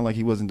not like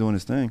he wasn't doing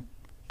his thing.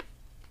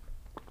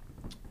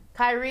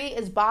 Kyrie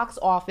is box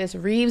office.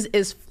 Reeves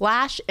is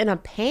flash in a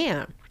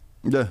pan.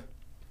 Yeah.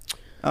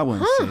 I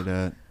wouldn't say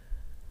that.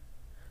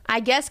 I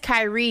guess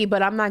Kyrie,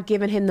 but I'm not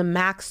giving him the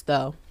max,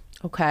 though.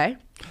 Okay.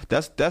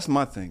 That's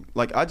my thing.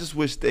 I just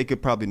wish they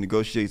could probably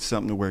negotiate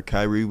something to where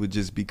Kyrie would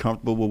just be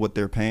comfortable with what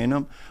they're paying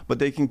him, but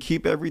they can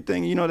keep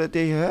everything, that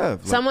they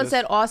have. Someone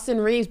said Austin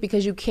Reeves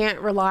because you can't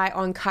rely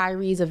on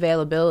Kyrie's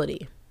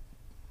availability.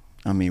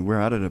 I mean, we're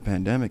out of the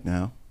pandemic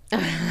now.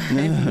 We're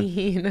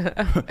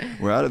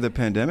out of the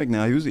pandemic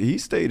now. He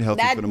stayed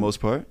healthy for the most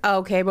part.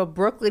 Okay, but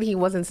Brooklyn, he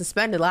wasn't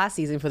suspended last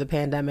season for the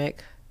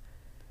pandemic.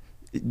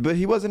 But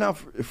he wasn't out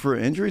for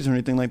injuries or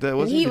anything like that,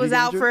 was he? He was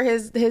out for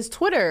his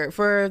Twitter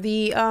for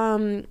the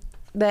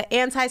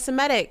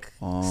anti-Semitic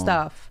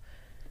stuff.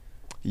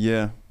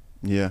 Yeah.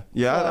 You're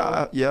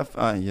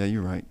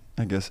right.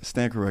 I guess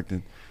stand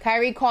corrected.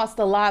 Kyrie cost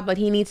a lot, but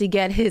he needs to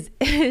get his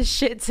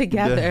shit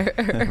together.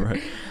 Yeah,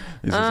 right.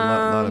 It's just a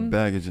lot of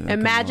baggage.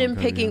 Imagine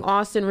picking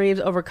Austin Reeves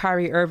over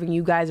Kyrie Irving.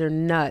 You guys are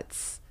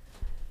nuts.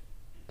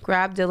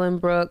 Grab Dylan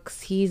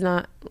Brooks. He's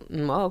not.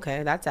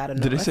 Okay, that's out of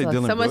nowhere. Did they say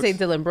Dylan Someone Brooks?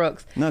 say Dylan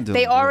Brooks. Not Dylan They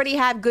Brooks. already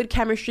have good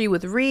chemistry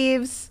with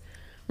Reeves.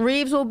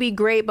 Reeves will be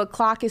great, but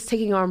clock is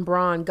ticking on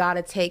Braun.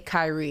 Gotta take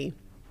Kyrie.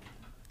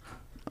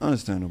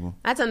 Understandable.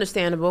 That's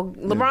understandable.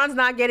 LeBron's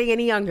not getting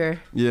any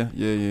younger. Yeah.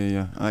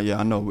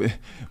 I know. We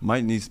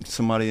might need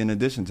somebody in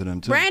addition to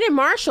them too. Brandon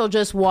Marshall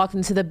just walked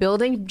into the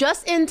building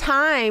just in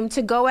time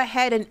to go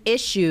ahead and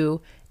issue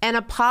an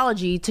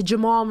apology to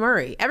Jamal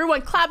Murray.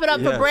 Everyone clap it up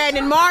for Yes.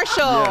 Brandon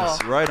Marshall.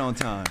 Yes, right on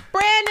time.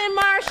 Brandon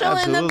Marshall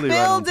Absolutely in the right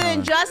on building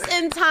time. just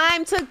in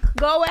time to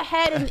go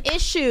ahead and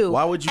issue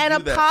Why would you an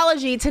do that?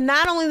 apology to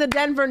not only the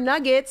Denver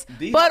Nuggets,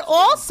 but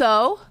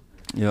also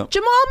Yep.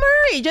 Jamal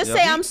Murray. Just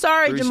say, I'm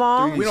sorry,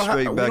 Jamal. Three We don't have-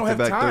 straight we don't have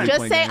back-to-back time. 30 Just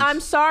point say, games. I'm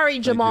sorry,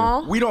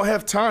 Jamal. We don't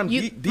have time.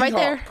 You- D- right D-Hop.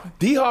 there.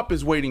 D-Hop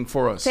is waiting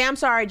for us. Say, I'm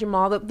sorry,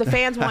 Jamal. The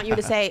fans want you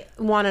to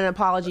want an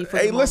apology for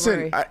Hey, Jamal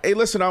listen.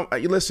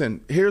 Murray.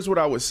 Listen. Here's what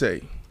I would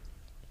say.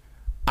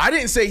 I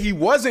didn't say he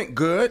wasn't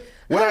good.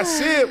 What I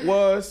said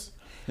was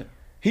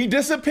he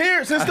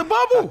disappeared since the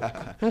bubble.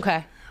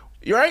 Okay.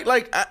 You're right.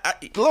 Like,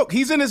 look,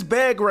 he's in his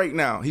bag right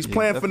now. He's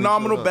playing definitely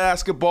phenomenal showed up.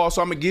 basketball.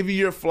 So I'm gonna give you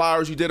your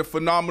flowers. You did a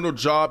phenomenal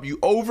job. You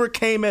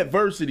overcame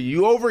adversity.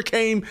 You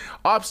overcame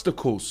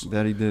obstacles.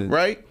 That he did.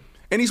 Right.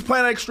 And he's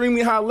playing at an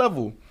extremely high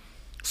level.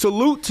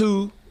 Salute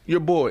to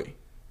your boy.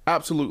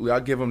 Absolutely, I'll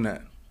give him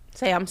that.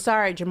 Say, I'm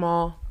sorry,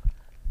 Jamal.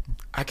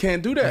 I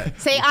can't do that.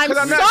 Say, I'm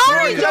 'Cause not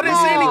sorry, I didn't say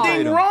Jamal.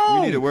 anything You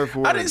wrong. need a word for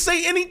I word. didn't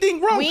say anything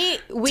wrong. We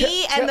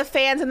Te- and the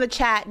fans in the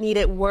chat need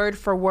it word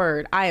for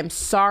word. I am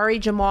sorry,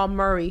 Jamal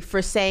Murray,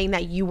 for saying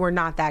that you were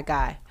not that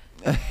guy.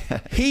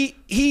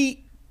 He.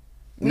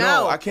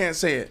 No. I can't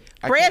say it.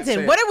 I can't say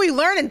Brandon, it. what did we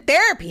learn in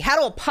therapy? How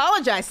to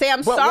apologize. Say,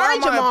 I'm But sorry, why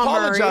am I Jamal Murray.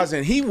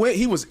 apologizing? He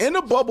was in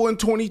the bubble in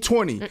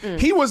 2020.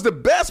 He was the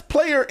best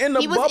player in the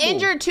He was bubble.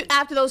 injured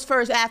after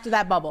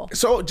that bubble.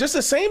 So just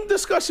the same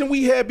discussion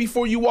we had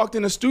before you walked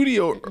in the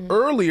studio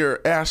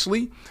earlier,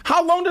 Ashley.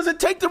 How long does it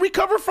take to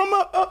recover from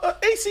a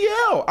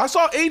ACL? I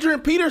saw Adrian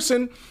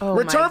Peterson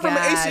return from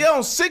an God. ACL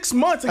in 6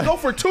 months and go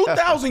for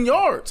 2,000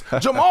 yards.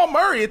 Jamal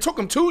Murray, it took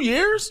him 2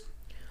 years.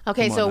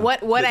 Okay, Come so on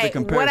what now. The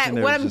comparison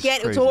there is I'm just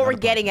getting crazy. so what we're Out of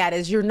getting at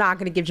is you're not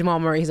going to give Jamal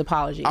Murray his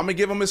apology. I'm gonna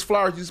give him his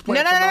flowers. He's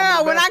playing No.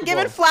 phenomenal We're not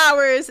giving basketball.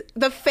 flowers.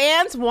 The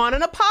fans want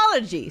an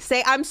apology.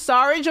 Say, I'm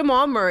sorry,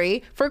 Jamal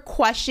Murray, for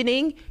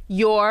questioning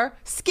your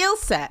skill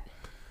set.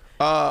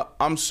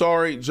 I'm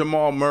sorry,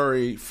 Jamal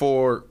Murray,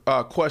 for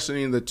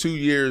questioning the 2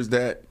 years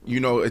that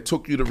it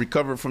took you to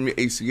recover from your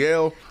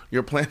ACL.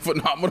 You're playing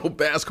phenomenal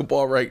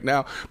basketball right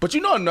now. But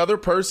another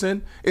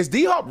person is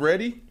D-Hop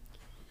ready?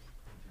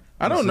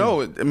 I don't know.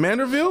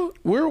 Manderville,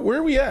 where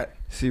are we at?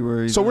 See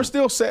where he's So we're at.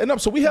 still setting up.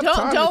 So we have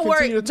time Don't to worry.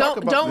 continue to talk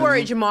about Don't this.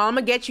 worry, Jamal. I'm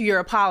gonna get you your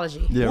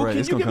apology. Yeah, Well, right. can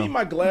It's you gonna give me come.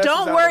 my glasses?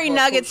 Don't out worry, of,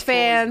 Nuggets Coach Troy's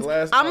fans.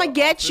 glass I'm gonna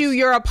get office? you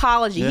your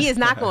apology. He Yeah. is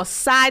not gonna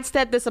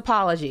sidestep this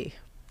apology.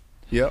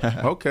 Yep.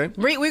 Okay.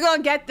 We're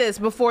gonna get this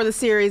before the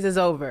series is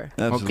over.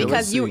 Absolutely.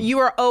 Because Let's see. you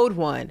are owed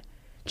one.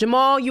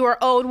 Jamal, you are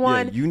owed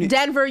one. you need-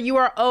 Denver, you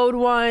are owed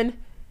one.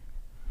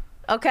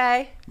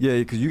 Okay? Yeah,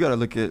 because you got to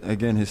look at,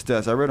 again, his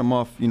stats. I read them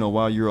off,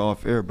 while you were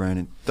off air,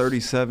 Brandon.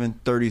 37,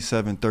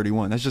 37,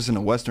 31. That's just in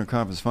the Western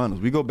Conference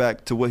Finals. We go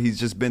back to what he's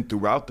just been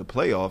throughout the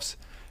playoffs,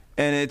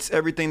 and it's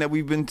everything that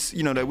we've been,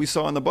 that we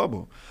saw in the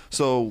bubble.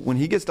 So when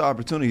he gets the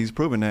opportunity, he's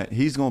proven that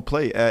he's going to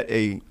play at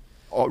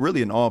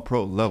really an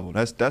all-pro level.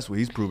 That's what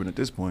he's proven at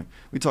this point.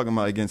 We're talking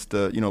about against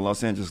the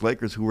Los Angeles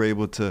Lakers, who were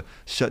able to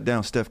shut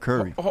down Steph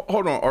Curry.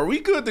 Hold on. Are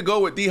we good to go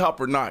with D-Hop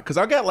or not? Because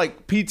I got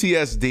like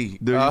PTSD.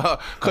 Do you?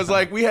 Because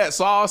we had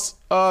Sauce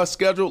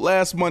scheduled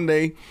last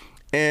Monday,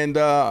 and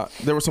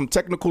there were some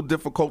technical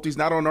difficulties,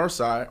 not on our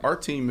side. Our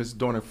team is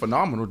doing a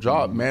phenomenal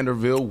job.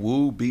 Manderville,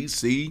 Wu,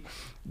 BC,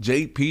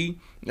 JP,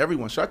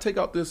 everyone. Should I take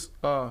out this?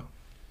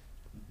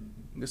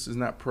 This is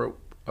not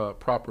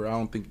proper. I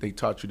don't think they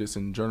taught you this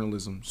in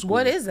journalism school.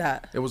 What is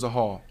that? It was a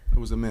hall. It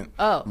was a mint.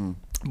 Oh.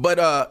 But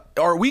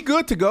are we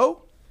good to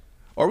go?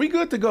 Are we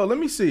good to go? Let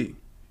me see.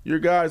 Your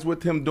guys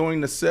with him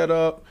doing the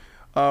setup.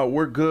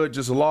 We're good.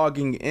 Just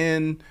logging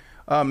in.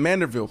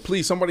 Manderville,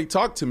 please, somebody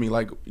talk to me.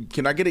 Like,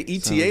 can I get an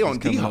ETA on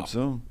It's coming up D-Hop?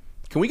 soon.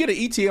 Can we get an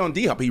ETA on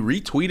D-Hop? He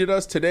retweeted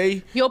us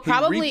today. You'll He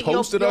probably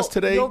reposted us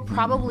today. You'll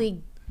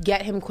probably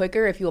get him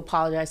quicker if you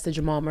apologize to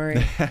Jamal Murray.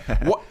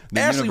 What? The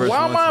Ashley, universe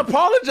why am I wants it.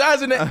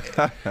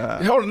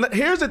 apologizing? Hold on.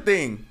 Here's the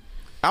thing.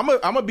 I'm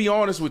gonna be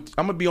honest with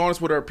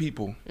our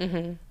people.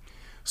 Mm-hmm.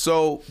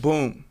 So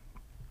boom,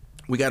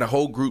 we got a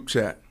whole group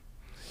chat,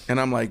 and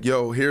I'm like,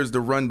 yo, here's the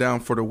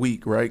rundown for the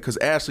week, right? Because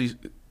Ashley,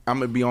 I'm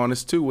gonna be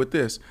honest too with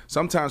this.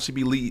 Sometimes she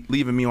be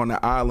leaving me on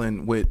the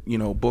island with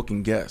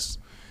booking guests.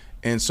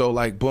 And so,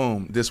 like,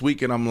 boom, this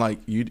weekend I'm like,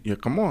 you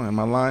come on, am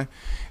I lying?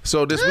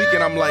 So this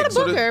weekend I'm like, not a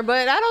booker,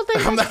 but I don't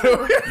think I'm that's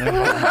not.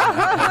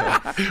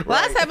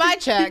 last time I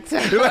checked.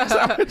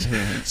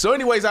 So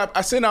anyways,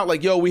 I sent out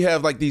like, yo, we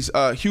have like these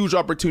huge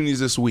opportunities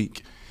this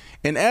week.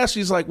 And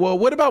Ashley's like, well,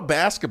 what about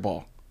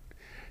basketball?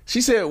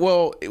 She said,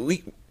 well,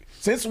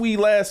 since we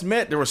last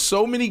met, there were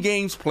so many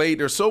games played.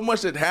 There's so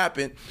much that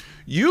happened.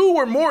 you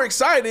were more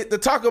excited to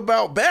talk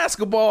about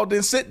basketball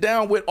than sit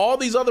down with all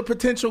these other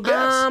potential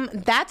guests.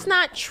 That's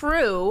not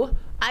true.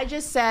 I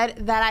just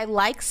said that I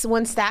like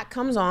when Stat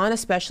comes on,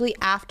 especially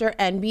after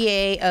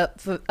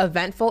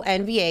eventful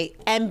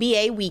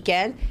NBA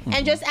weekend,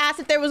 and just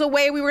asked if there was a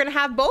way we were going to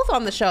have both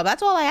on the show.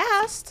 That's all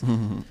I asked.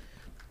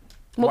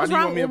 What was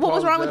wrong with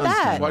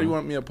that? Why do you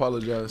want me to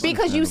apologize?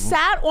 Because you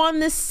sat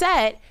on this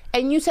set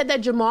and you said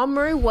that Jamal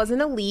Murray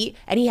wasn't elite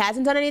and he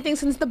hasn't done anything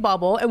since the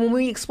bubble. And when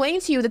we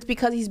explained to you that's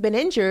because he's been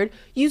injured,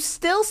 you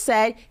still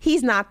said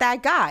he's not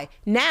that guy.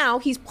 Now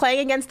he's playing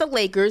against the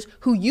Lakers,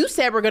 who you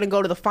said were going to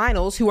go to the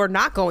finals, who are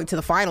not going to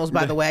the finals,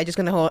 by the way. I'm just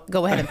going to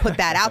go ahead and put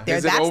that out there.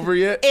 Is it over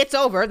yet? It's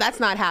over.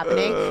 That's not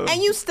happening.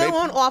 And you still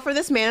won't offer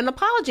this man an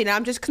apology. Now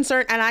I'm just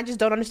concerned, and I just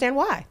don't understand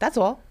why. That's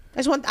all.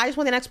 I just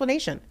want an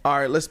explanation. All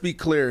right, let's be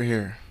clear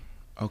here.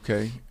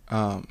 Okay.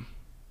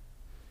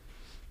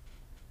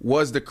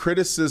 Was the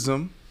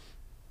criticism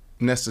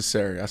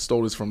necessary? I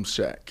stole this from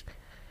Shaq.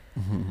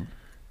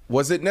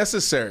 Was it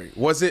necessary?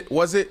 Was it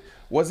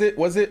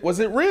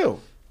real?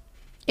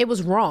 It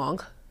was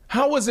wrong.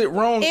 How was it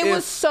wrong? It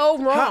was so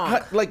wrong.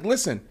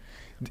 Listen,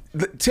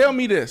 tell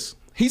me this.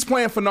 He's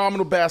playing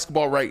phenomenal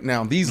basketball right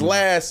now. The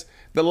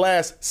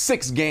last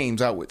 6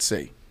 games, I would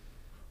say.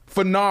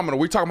 Phenomenal.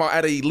 We're talking about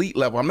at an elite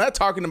level. I'm not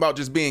talking about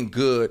just being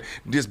good,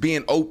 just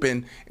being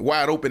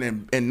wide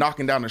open and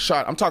knocking down a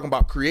shot. I'm talking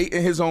about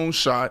creating his own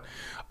shot,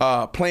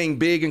 playing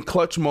big in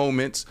clutch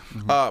moments,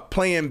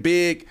 playing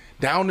big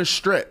down the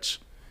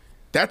stretch.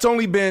 That's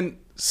only been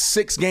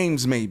 6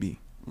 games maybe,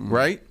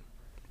 right?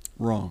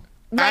 Wrong.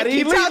 At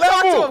elite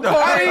level.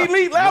 At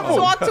elite level.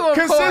 Talk to him,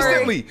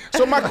 consistently.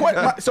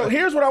 Corey. So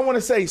here's what I want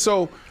to say.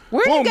 So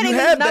where are you getting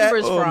these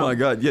numbers from? Oh my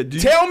God! Yeah.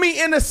 Tell me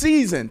in a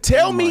season.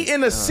 Tell me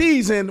in a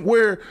season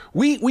where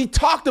we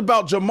talked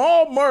about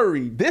Jamal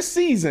Murray this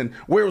season,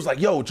 where it was like,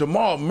 yo,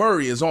 Jamal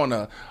Murray is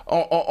on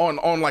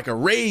like a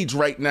rage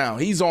right now.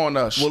 He's on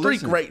a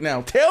streak right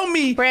now. Tell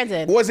me,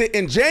 Brandon, was it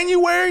in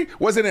January?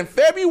 Was it in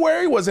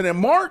February? Was it in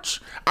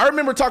March? I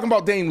remember talking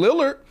about Dame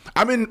Lillard.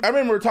 I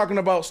remember talking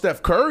about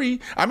Steph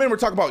Curry. I remember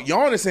talking about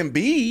Giannis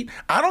Embiid.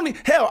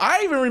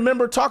 I even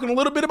remember talking a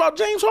little bit about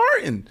James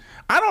Harden.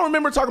 I don't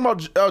remember talking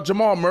about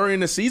Jamal Murray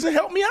in the season.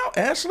 Help me out,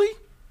 Ashley.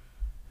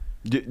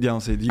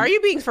 Are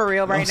you being for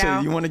real right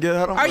now? You want to get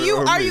out on? Are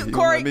you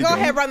Corey? Go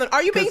ahead, run.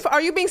 Are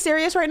you being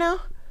serious right now?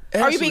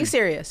 Ashley. Are you being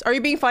serious? Are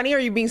you being funny? Or are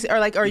you being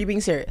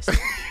serious?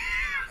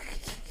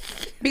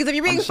 Because if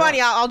you're being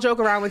funny, I'll joke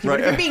around with you.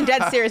 But if you're being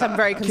dead serious, I'm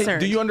very concerned.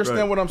 Do you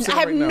understand what I'm saying?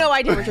 I have right now? no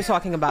idea what you're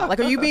talking about. Like,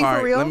 are you being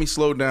for real? Let me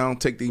slow down,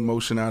 take the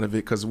emotion out of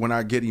it, because when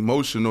I get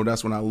emotional,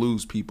 that's when I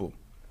lose people.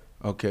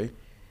 Okay.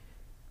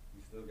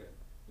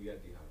 We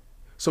got D-Hop.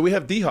 So we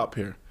have D-Hop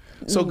here.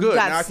 So good.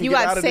 Now I can get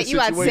out of this situation. You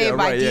got saved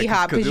by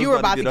D-Hop because you were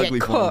about to get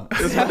cooked.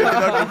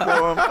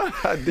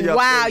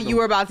 Wow, you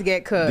were about to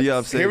get cooked.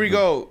 Here we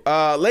go.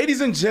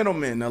 Ladies and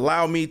gentlemen,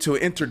 allow me to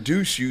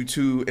introduce you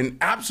to an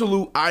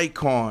absolute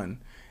icon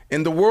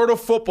in the world of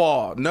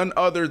football, none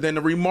other than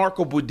the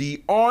remarkable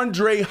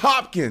Deandre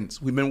Hopkins.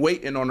 We've been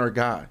waiting on our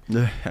guy.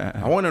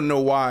 I want to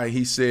know why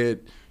he said,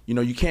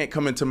 you can't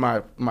come into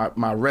my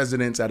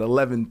residence at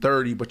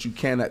 11:30, but you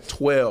can at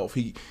 12.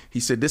 He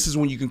said, this is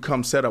when you can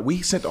come set up.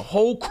 We sent the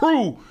whole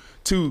crew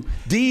to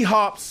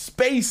D-Hop's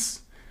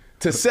space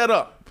to set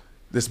up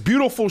this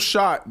beautiful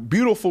shot,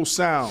 beautiful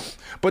sound.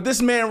 But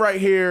this man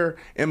right here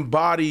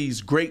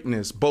embodies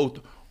greatness, both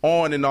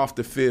on and off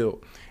the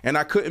field. And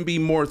I couldn't be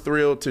more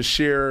thrilled to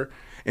share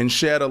and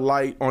shed a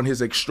light on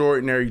his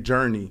extraordinary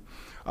journey.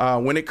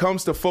 When it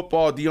comes to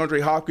football,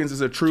 Deandre Hopkins is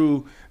a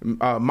true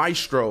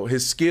maestro.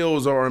 His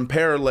skills are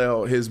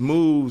unparalleled. His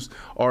moves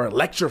are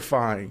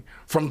electrifying,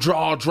 from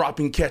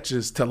jaw-dropping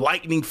catches to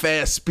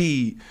lightning-fast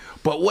speed.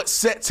 But what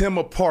sets him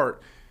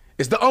apart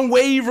is the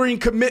unwavering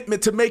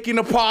commitment to making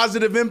a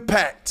positive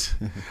impact.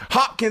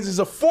 Hopkins is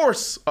a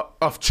force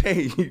of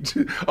change,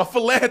 a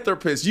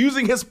philanthropist,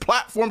 using his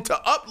platform to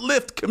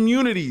uplift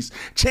communities,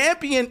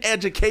 champion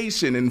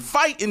education, and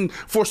fighting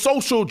for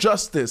social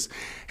justice.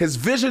 He's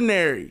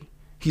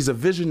a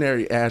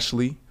visionary,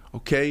 Ashley,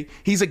 okay?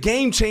 He's a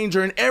game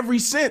changer in every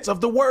sense of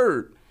the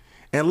word.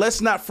 And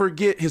let's not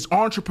forget his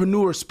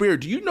entrepreneur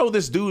spirit. Do you know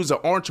this dude is an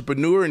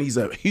entrepreneur and he's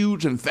a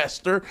huge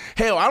investor?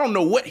 Hell, I don't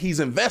know what he's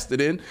invested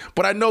in,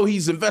 but I know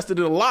he's invested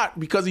in a lot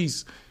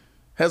because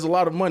has a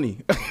lot of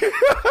money.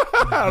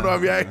 I don't know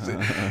if you actually.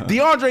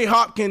 Deandre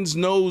Hopkins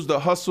knows the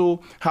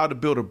hustle, how to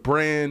build a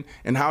brand,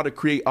 and how to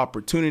create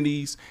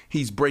opportunities.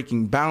 He's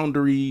breaking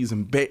boundaries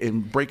and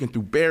breaking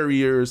through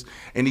barriers,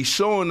 and he's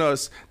showing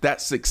us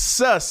that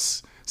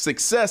success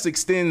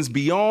extends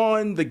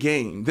beyond the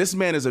game. This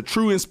man is a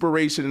true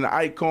inspiration and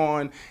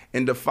icon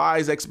and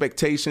defies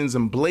expectations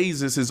and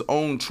blazes his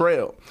own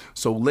trail.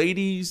 So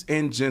ladies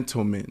and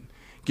gentlemen,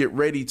 get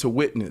ready to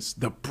witness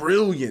the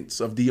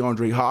brilliance of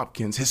DeAndre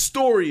Hopkins. His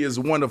story is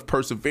one of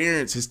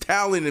perseverance, his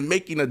talent in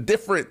making a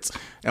difference.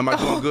 Am I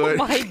doing good?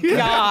 Oh, my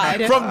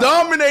God. From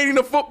dominating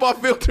the football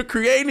field to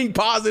creating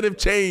positive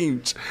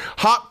change,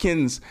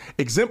 Hopkins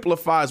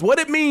exemplifies what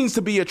it means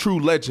to be a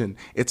true legend.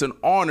 It's an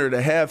honor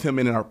to have him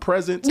in our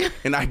presence,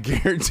 and I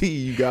guarantee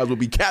you guys will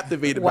be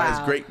captivated by his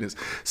greatness.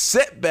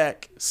 Sit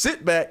back,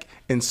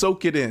 and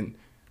soak it in.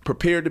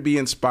 Prepare to be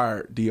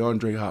inspired,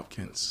 DeAndre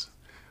Hopkins.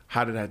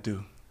 How did I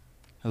do?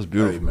 That was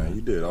beautiful, hey, man.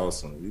 You did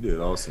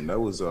awesome. That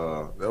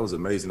was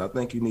amazing. I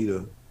think you need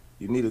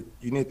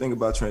to think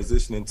about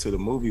transitioning to the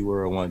movie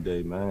world one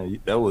day, man.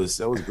 That was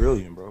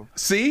brilliant, bro.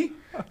 See,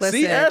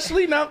 Listen,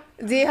 Ashley, now.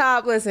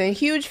 D-Hop, listen,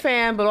 huge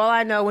fan, but all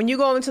I know, when you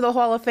go into the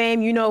Hall of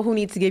Fame, you know who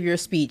needs to give your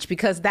speech,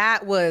 because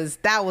that was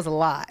a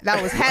lot.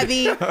 That was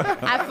heavy.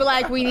 I feel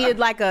like we needed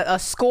like a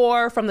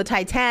score from the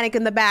Titanic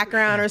in the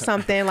background or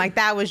something. Like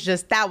that was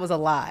a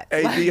lot.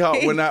 Hey,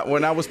 D-Hop,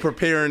 when I was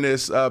preparing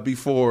this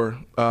before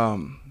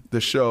the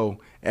show,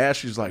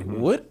 Ashley's like,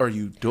 "What are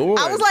you doing?"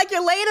 I was like,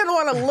 "You're laying it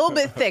on a little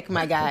bit thick,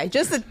 my guy.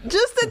 Just a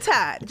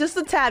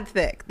tad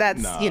thick."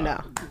 That's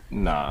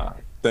Nah.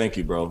 Thank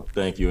you, bro.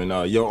 Thank you,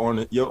 and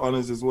your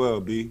honors as well,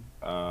 B.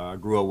 I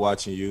grew up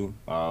watching you.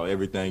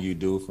 Everything you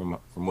do from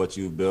what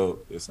you've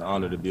built. It's an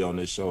honor to be on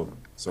this show.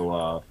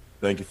 So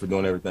thank you for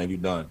doing everything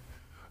you've done.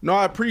 No,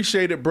 I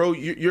appreciate it, bro.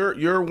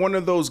 You're one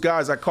of those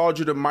guys. I called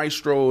you the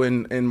maestro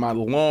in my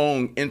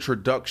long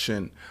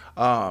introduction.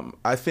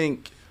 I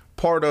think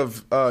part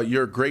of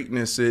your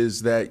greatness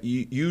is that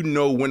you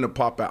know when to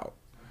pop out.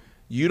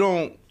 You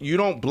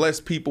don't bless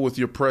people with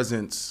your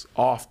presence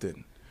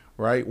often,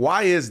 right?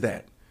 Why is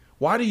that?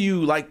 Why do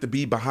you like to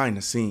be behind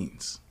the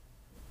scenes?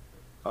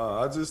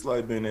 I just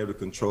like being able to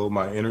control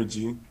my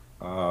energy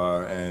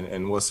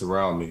and what's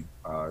around me.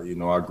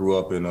 I grew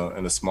up in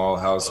a small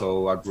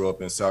household. I grew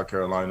up in South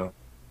Carolina.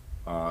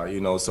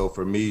 So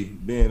for me,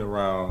 being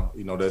around,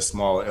 that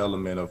small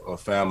element of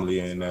family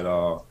and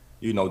that,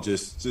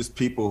 just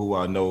people who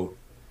I know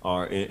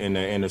are in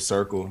the inner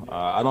circle.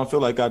 I don't feel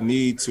like I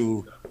need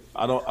to.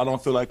 I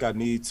don't feel like I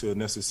need to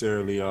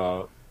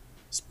necessarily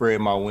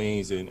spread my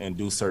wings and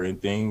do certain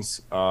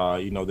things,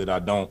 that I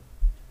don't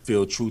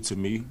feel true to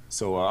me.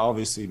 So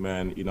obviously,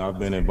 man, I've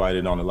been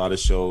invited on a lot of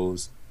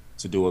shows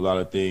to do a lot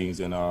of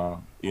things. And,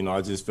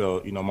 I just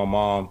felt, my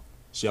mom,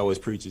 she always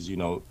preaches,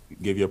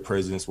 give your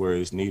presence where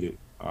it's needed,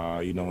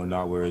 and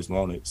not where it's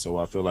wanted. So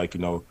I feel like,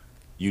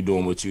 you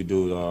doing what you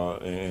do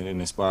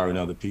and inspiring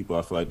other people,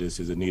 I feel like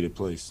this is a needed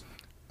place.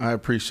 I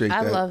appreciate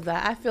that. I love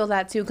that. I feel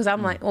that too, because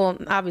I'm like, well,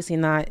 obviously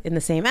not in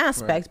the same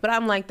aspect, but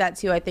I'm like that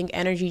too. I think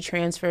energy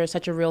transfer is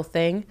such a real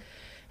thing.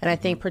 And I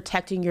think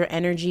protecting your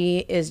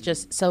energy is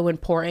just so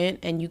important.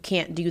 And you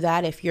can't do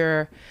that if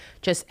you're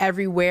just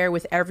everywhere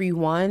with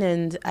everyone.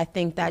 And I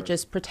think that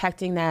just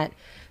protecting that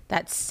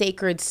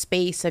sacred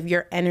space of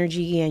your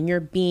energy and your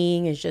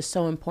being is just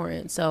so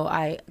important. So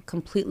I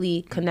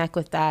completely connect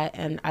with that.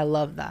 And I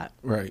love that.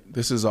 Right.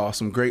 This is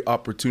awesome. Great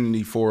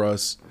opportunity for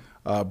us.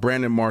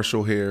 Brandon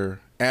Marshall here.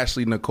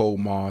 Ashley Nicole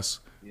Moss,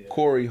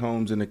 Corey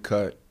Holmes in the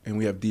cut, and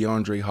we have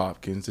DeAndre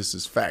Hopkins. This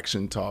is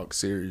Faction Talk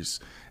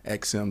Series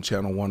XM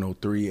Channel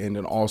 103, and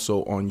then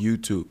also on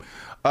YouTube.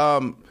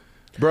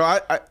 Bro,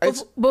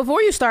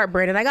 before you start,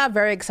 Brandon, I got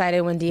very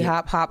excited when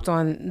D-Hop hopped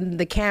on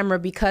the camera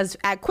because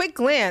at quick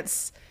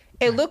glance,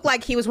 it looked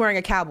like he was wearing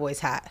a Cowboys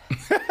hat.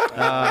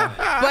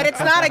 But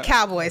it's not a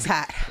Cowboys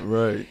hat.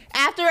 Right.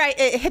 After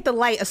it hit the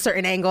light a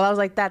certain angle, I was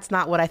like, that's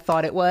not what I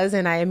thought it was.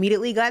 And I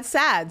immediately got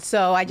sad.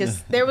 So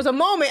there was a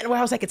moment where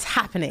I was like, it's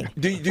happening.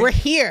 We're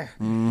here.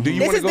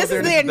 This is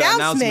the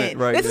announcement.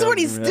 Right? This is what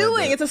he's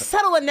doing. It's a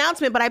subtle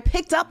announcement, but I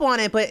picked up on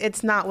it, but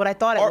it's not what I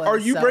thought it was. Are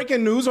you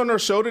breaking news on our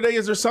show today?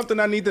 Is there something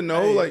I need to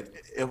know? Hey,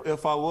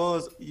 if I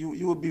was,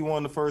 you would be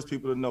one of the first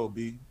people to know,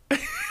 B.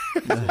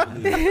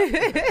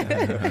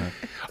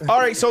 All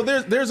right, so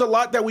there's a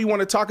lot that we want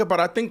to talk about.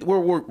 I think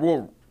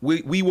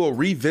we will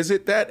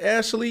revisit that,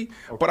 Ashley.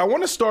 Okay. But I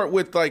want to start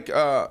with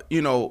OTAs.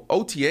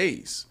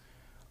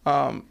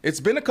 It's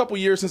been a couple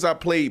years since I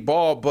played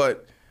ball,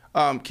 but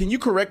can you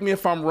correct me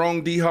if I'm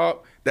wrong,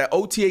 D-Hop, that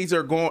OTAs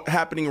are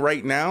happening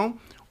right now?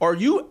 Are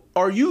you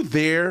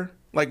there?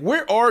 Like,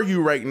 where are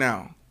you right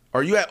now?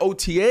 Are you at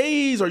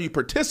OTAs? Are you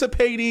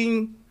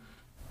participating?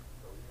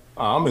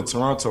 I'm in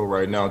Toronto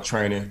right now,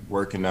 training,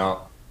 working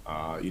out.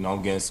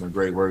 I'm getting some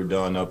great work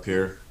done up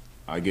here.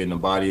 Getting the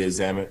body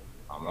examined.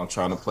 I'm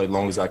trying to play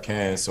long as I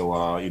can. So,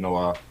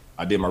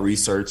 I did my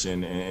research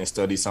and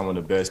studied some of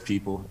the best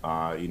people,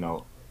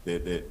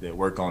 that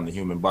work on the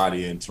human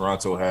body. And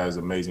Toronto has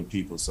amazing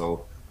people.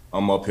 So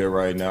I'm up here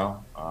right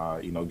now,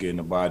 getting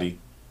the body,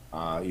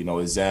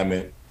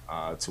 examined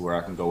to where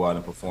I can go out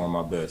and perform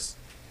my best.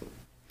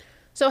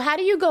 So how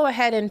do you go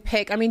ahead and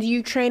pick? I mean, do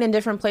you train in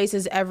different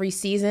places every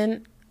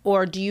season?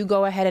 Or do you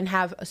go ahead and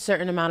have a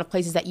certain amount of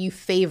places that you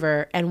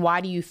favor, and why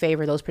do you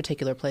favor those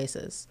particular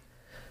places?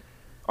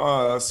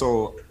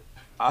 So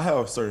I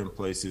have certain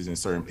places and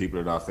certain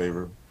people that I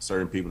favor,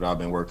 certain people that I've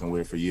been working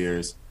with for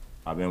years.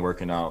 I've been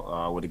working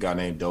out with a guy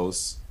named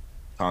Dose,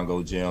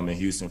 Congo Gym in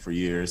Houston for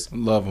years.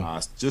 Love him.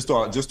 Just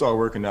started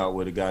working out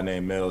with a guy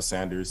named Mel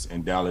Sanders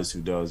in Dallas who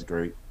does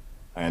great.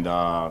 And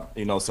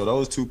so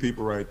those two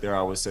people right there,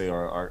 I would say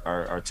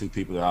are two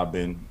people that I've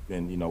been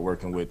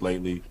working with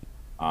lately.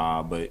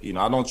 But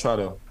I don't try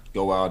to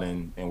go out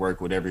and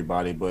work with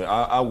everybody, but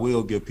I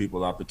will give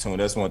people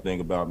opportunity. That's one thing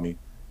about me.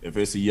 If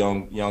it's a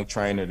young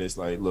trainer that's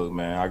like, look,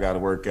 man, I got to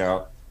work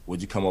out.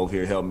 Would you come over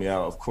here and help me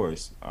out? Of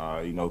course,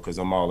 because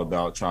I'm all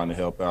about trying to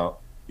help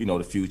out,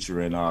 the future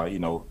and,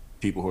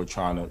 people who are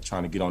trying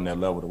to get on that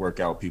level to work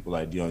out people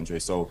like Deandre.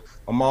 So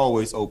I'm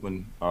always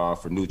open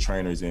for new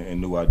trainers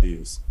and new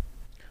ideas.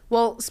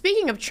 Well,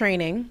 speaking of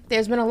training,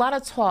 there's been a lot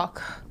of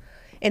talk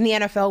in the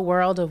NFL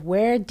world of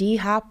where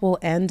D-Hop will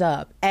end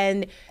up.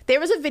 And there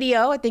was a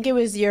video, I think it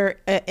was your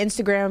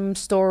Instagram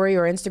story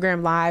or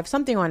Instagram Live,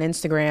 something on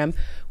Instagram,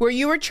 where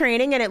you were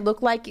training and it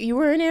looked like you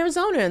were in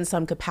Arizona in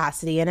some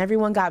capacity and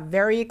everyone got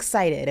very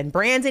excited. And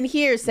Brandon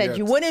here said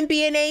you wouldn't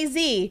be in AZ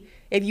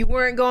if you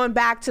weren't going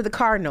back to the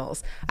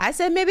Cardinals. I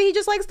said maybe he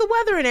just likes the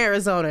weather in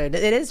Arizona. It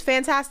is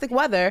fantastic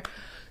weather.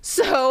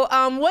 So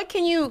what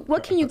can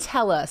you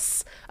tell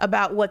us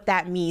about what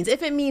that means,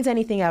 if it means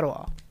anything at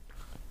all?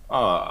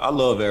 I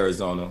love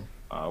Arizona.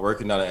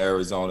 Working out in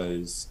Arizona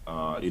is,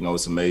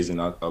 it's amazing.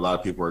 A lot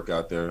of people work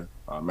out there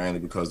mainly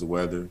because of the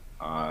weather,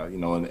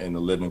 and the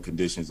living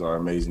conditions are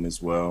amazing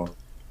as well.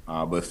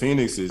 But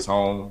Phoenix is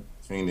home.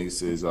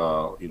 Phoenix is,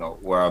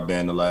 where I've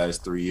been the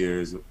last 3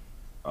 years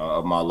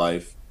of my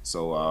life.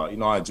 So,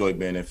 I enjoy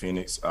being in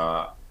Phoenix.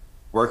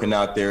 Working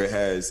out there, it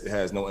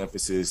has no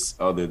emphasis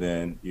other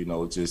than,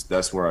 just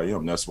that's where I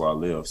am. That's where I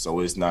live. So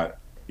it's not,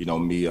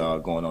 me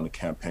going on a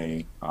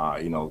campaign,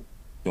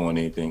 doing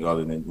anything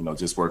other than,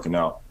 just working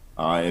out.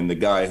 And the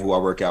guy who I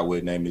work out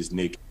with, name is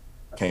Nick.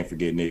 I can't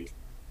forget Nick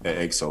at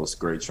Exos,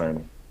 great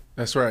trainer.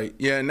 That's right.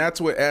 Yeah, and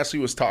that's what Ashley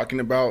was talking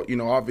about.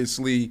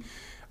 Obviously,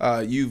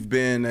 you've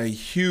been a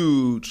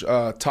huge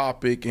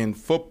topic in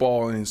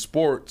football and in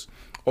sports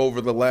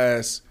over the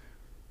last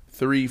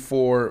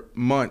 3-4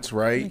 months,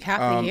 right? Like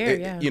half a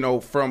year, yeah.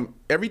 From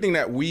everything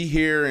that we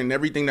hear and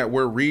everything that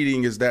we're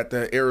reading is that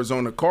the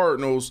Arizona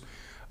Cardinals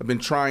have been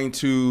trying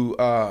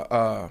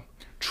to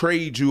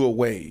trade you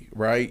away,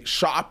 right?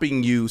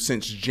 Shopping you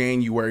since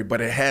January, but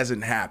it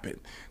hasn't happened.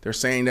 They're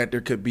saying that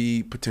there could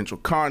be potential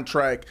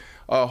contract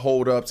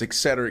holdups, et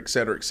cetera, et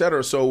cetera, et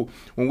cetera. So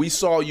when we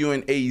saw you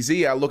in AZ,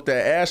 I looked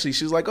at Ashley.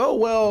 She's like, oh,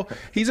 well,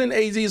 he's in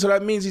AZ, so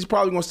that means he's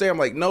probably going to stay. I'm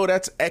like, no,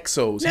 that's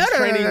Exos. He's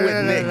training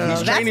with Nick.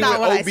 He's training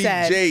with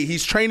OBJ.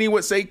 He's training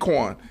with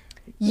Saquon.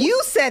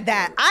 You said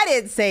that. I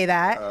didn't say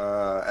that.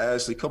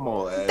 Ashley, come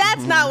on, Ashley.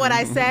 That's not what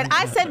I said.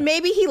 I said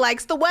maybe he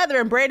likes the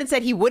weather, and Brandon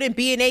said he wouldn't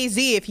be in AZ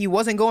if he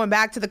wasn't going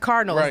back to the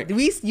Cardinals. Right.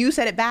 You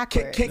said it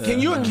backwards. Can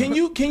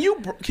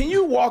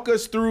you walk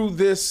us through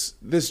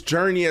this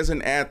journey as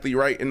an athlete,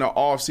 right, in the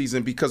off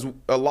season? Because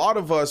a lot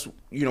of us,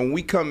 when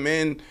we come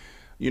in,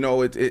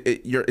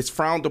 it's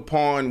frowned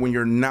upon when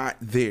you're not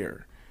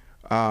there,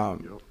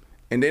 and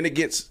then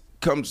it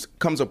comes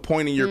a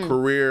point in your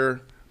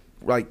career,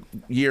 like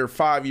year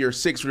 5, year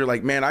 6, where you're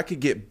like, man, I could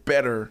get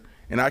better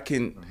and I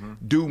can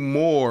do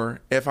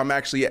more if I'm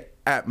actually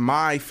at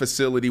my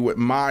facility with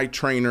my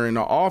trainer in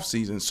the off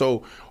season.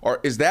 So,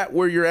 is that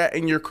where you're at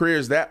in your career?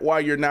 Is that why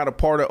you're not a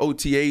part of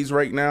OTAs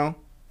right now?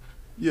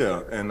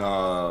 Yeah, and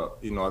I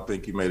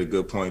think you made a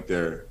good point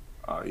there.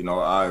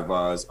 I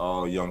advise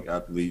all young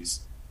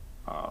athletes.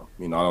 I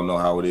don't know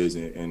how it is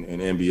in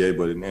NBA,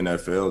 but in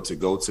NFL, to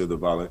go to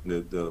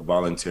the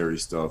voluntary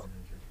stuff.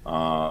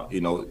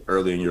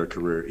 Early in your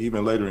career,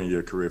 even later in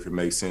your career, if it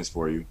makes sense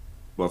for you.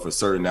 But for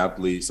certain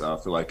athletes, I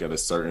feel like at a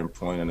certain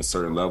point and a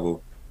certain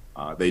level,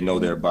 they know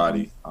their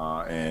body,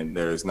 and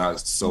there's not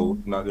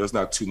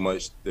too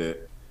much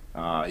that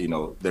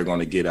they're going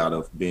to get out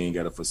of being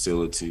at a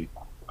facility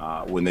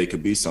when they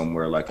could be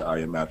somewhere like an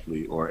IM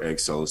athlete or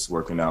Exos,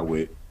 working out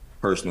with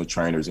personal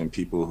trainers and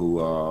people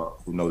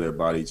who know their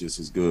body just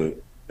as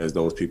good as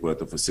those people at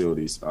the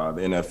facilities. The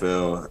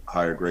NFL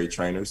hire great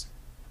trainers,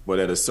 but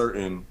at a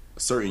certain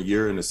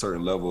year and a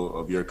certain level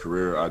of your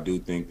career, I do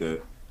think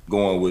that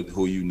going with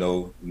who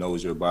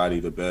knows your body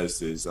the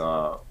best is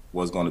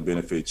what's going to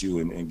benefit you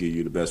and give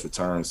you the best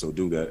return. So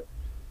do that.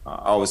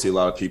 I always see a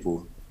lot of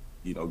people,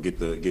 get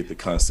the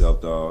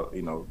concept,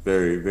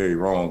 very, very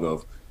wrong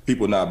of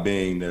people not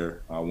being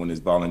there when it's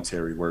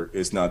voluntary work.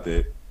 It's not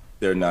that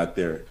they're not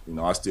there.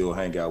 I still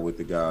hang out with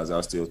the guys.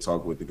 I still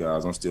talk with the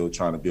guys. I'm still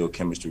trying to build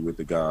chemistry with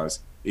the guys,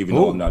 even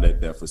though I'm not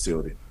at that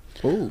facility.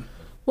 Ooh.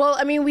 Well,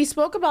 I mean, we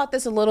spoke about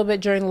this a little bit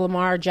during the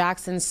Lamar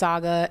Jackson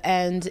saga,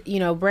 and,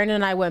 Brandon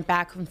and I went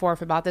back and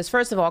forth about this.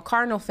 First of all,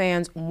 Cardinal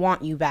fans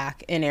want you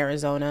back in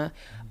Arizona.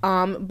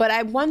 But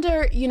I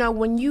wonder,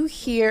 when you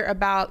hear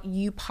about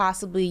you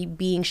possibly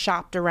being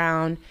shopped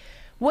around,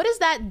 what does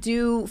that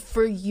do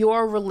for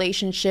your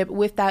relationship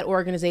with that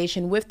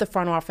organization, with the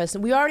front office?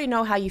 We already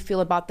know how you feel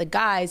about the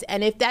guys.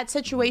 And if that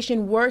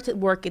situation were to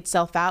work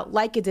itself out,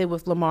 like it did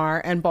with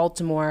Lamar and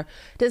Baltimore,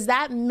 does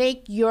that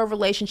make your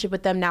relationship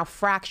with them now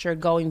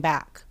fractured going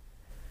back?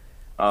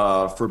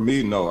 For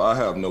me, no. I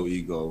have no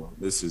ego.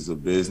 This is a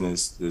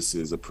business. This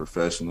is a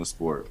professional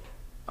sport.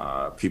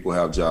 People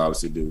have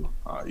jobs to do.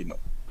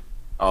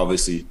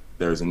 Obviously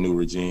there's a new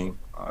regime.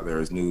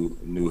 There's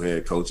new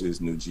head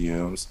coaches, new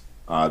GMs.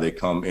 They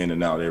come in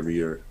and out every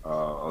year,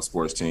 a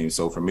sports team.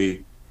 So for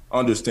me,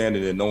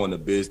 understanding and knowing the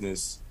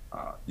business,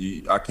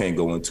 I can't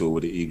go into it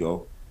with an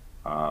ego.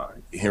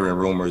 Hearing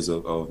rumors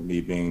of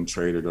me being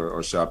traded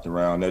or shopped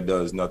around, that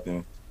does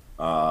nothing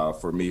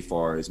for me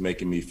far as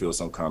making me feel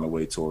some kind of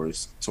way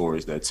towards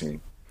that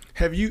team.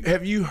 Have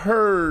you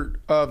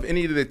heard of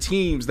any of the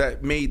teams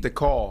that made the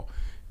call?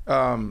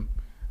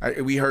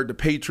 We heard the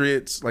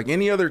Patriots, like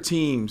any other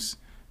teams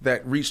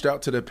that reached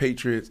out to the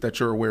Patriots that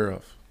you're aware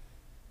of?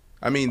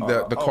 I mean,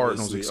 the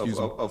Cardinals, excuse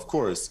me. Of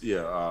course,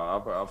 yeah.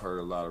 I've heard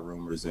a lot of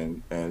rumors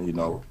and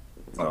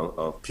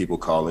of people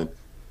calling.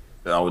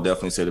 I would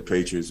definitely say the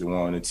Patriots are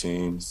one of the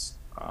teams.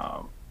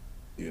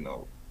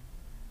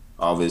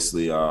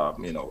 Obviously,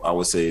 I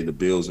would say the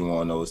Bills are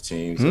one of those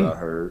teams that I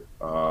heard.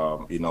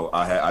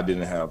 I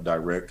didn't have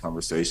direct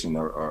conversation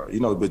or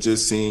but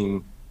just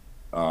seeing,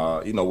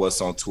 what's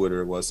on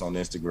Twitter, what's on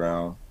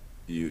Instagram,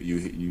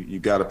 you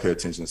got to pay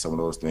attention to some of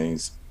those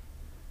things.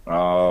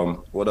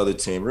 What other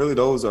team? Really,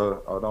 those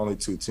are the only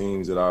two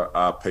teams that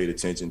I paid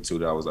attention to.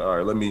 That I was like, all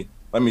right,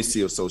 let me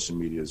see if social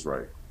media is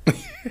right.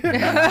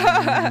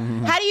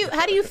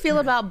 How do you feel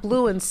about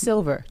blue and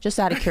silver? Just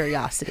out of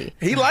curiosity.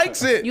 He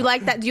likes it. You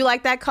like that? Do you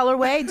like that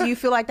colorway? Do you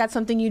feel like that's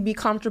something you'd be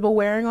comfortable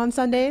wearing on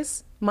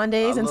Sundays,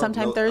 Mondays, and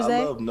sometime Thursday?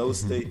 I love no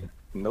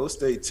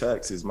state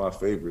tax is my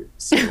favorite.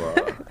 So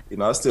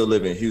I still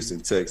live in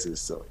Houston,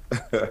 Texas. So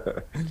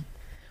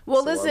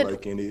well, so listen. I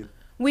like any.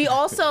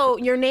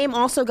 Your name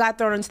also got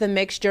thrown into the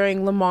mix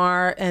during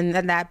Lamar and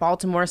that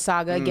Baltimore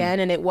saga again,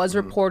 and it was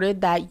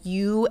reported that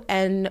you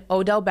and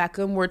Odell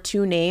Beckham were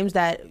two names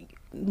that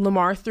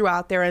Lamar threw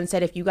out there and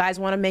said, if you guys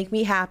want to make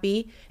me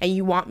happy and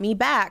you want me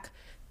back,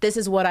 this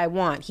is what I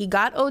want. He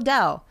got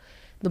Odell.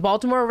 The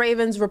Baltimore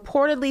Ravens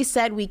reportedly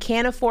said, we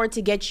can't afford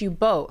to get you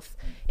both.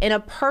 In a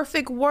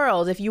perfect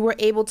world, if you were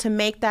able to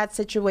make that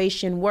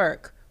situation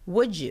work,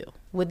 would you?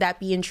 Would that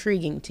be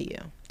intriguing to you?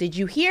 Did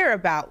you hear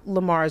about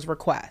Lamar's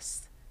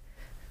request?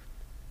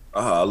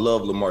 I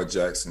love Lamar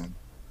Jackson.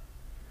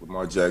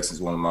 Lamar Jackson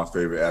is one of my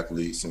favorite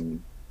athletes,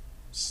 and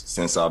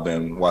since I've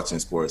been watching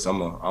sports,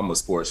 I'm a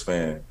sports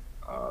fan.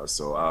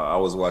 So I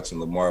was watching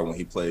Lamar when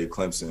he played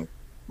Clemson,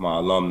 my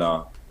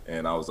alumni,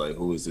 and I was like,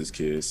 who is this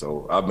kid?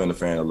 So I've been a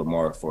fan of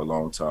Lamar for a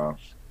long time.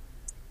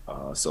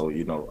 So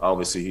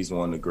obviously he's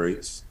one of the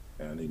greats,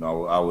 and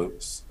I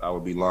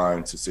would be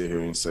lying to sit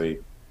here and say,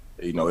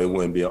 it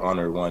wouldn't be an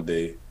honor one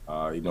day,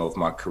 if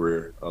my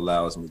career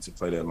allows me to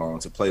play that long,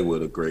 to play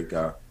with a great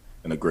guy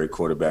and a great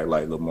quarterback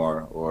like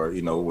Lamar. Or,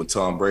 with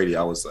Tom Brady,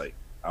 I was like,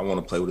 I want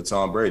to play with a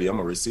Tom Brady. I'm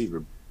a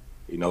receiver.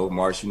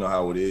 Marsh, you know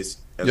how it is.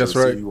 As That's a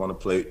receiver,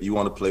 right. You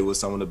want to play with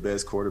some of the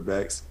best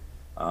quarterbacks,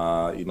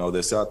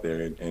 that's out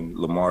there. And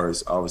Lamar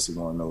is obviously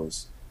one of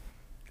those.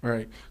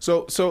 Right.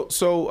 So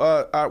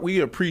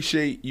we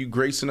appreciate you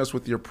gracing us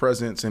with your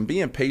presence and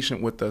being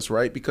patient with us,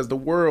 right? Because the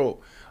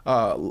world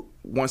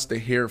wants to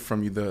hear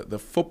from you. The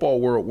football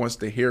world wants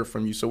to hear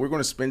from you. So we're going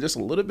to spend just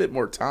a little bit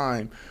more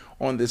time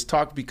on this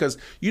talk because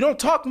you don't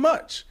talk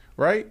much,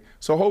 right?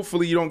 So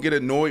hopefully you don't get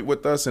annoyed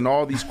with us and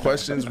all these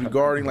questions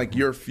regarding like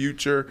your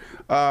future.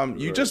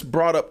 You just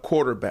brought up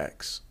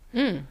quarterbacks.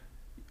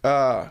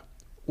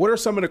 What are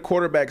some of the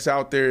quarterbacks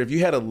out there? If you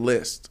had a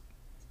list,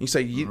 you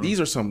say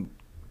these are some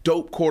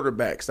dope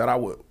quarterbacks that I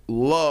would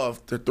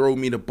love to throw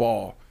me the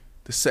ball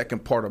the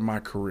second part of my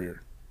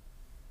career.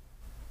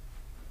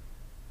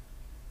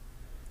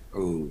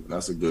 Oh,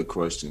 that's a good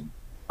question.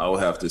 I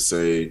would have to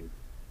say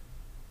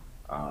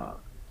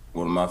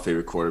one of my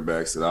favorite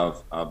quarterbacks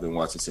that I've been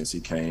watching since he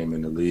came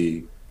in the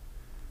league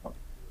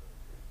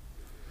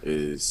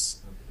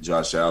is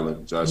Josh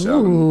Allen. Josh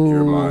Allen, he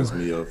reminds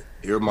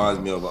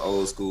me of an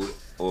old school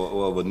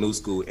or of a new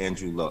school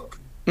Andrew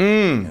Luck.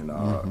 And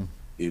I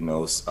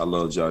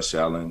love Josh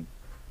Allen,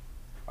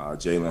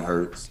 Jalen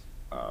Hurts.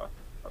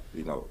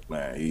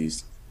 Man,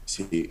 he's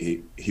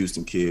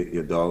Houston kid,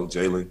 your dog,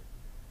 Jalen.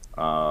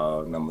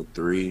 Number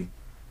 3,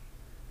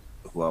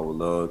 who I would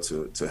love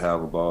to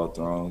have a ball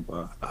thrown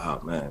by.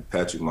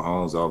 Patrick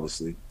Mahomes,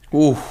 obviously.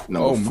 Ooh,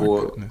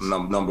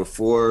 Number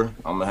 4,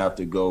 I'm gonna have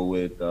to go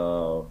with.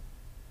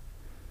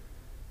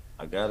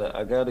 I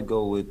gotta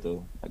go with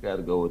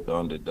the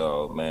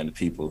underdog, man. The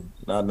people,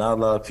 not a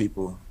lot of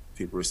people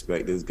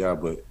respect this guy,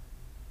 but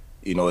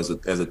as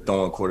a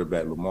throwing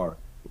quarterback, Lamar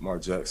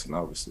Jackson,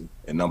 obviously.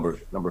 And number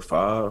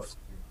 5.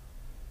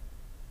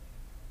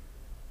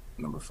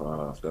 Number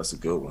 5, that's a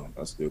good one.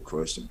 That's a good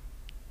question.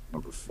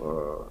 Number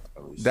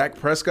 5. Dak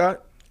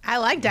Prescott? I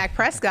like Dak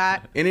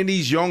Prescott. Any of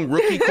these young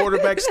rookie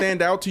quarterbacks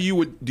stand out to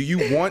you? Do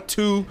you want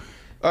to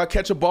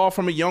catch a ball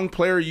from a young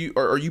player?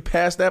 Are you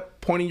past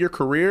that point in your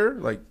career?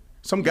 Like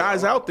some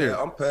guys out there.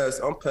 Yeah, I'm past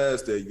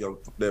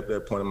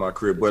that point in my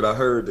career. But I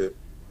heard that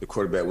the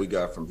quarterback we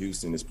got from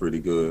Houston is pretty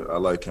good. I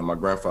like him. My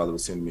grandfather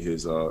was sending me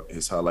his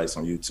highlights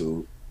on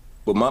YouTube.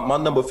 But my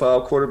number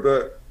 5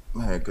 quarterback,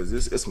 man, because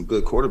it's some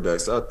good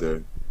quarterbacks out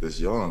there that's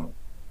young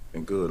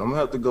and good. I'm gonna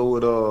have to go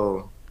with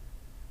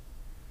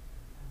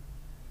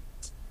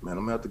Man,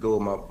 I'm gonna have to go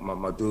with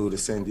my dude to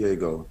San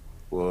Diego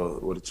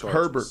or the Chargers.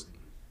 Herbert.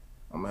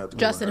 I'm gonna have to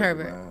Justin go with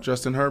Herbert. Man.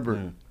 Justin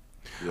Herbert.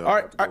 Yeah, All right, I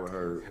have to go with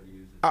Herbert.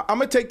 I'm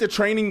going to take the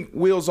training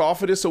wheels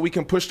off of this so we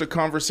can push the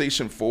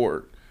conversation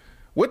forward.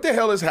 What the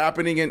hell is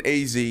happening in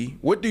AZ?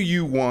 What do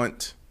you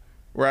want,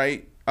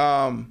 right?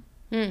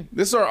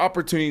 This is our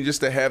opportunity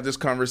just to have this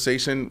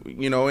conversation,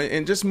 you know,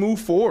 and just move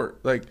forward.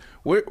 Like,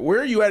 where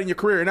are you at in your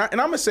career? And I'm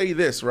going to say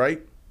this,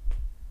 right?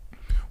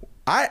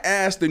 I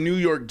asked the New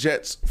York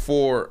Jets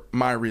for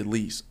my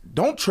release.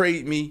 Don't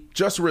trade me,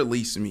 just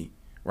release me,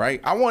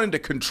 right? I wanted to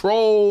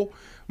control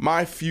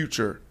my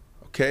future,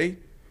 okay?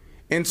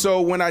 And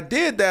so when I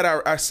did that,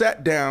 I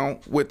sat down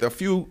with a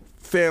few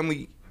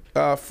family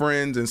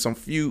friends and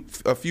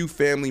a few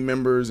family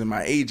members and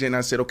my agent.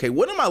 I said, okay,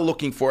 what am I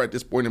looking for at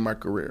this point in my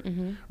career,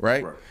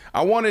 right?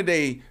 I wanted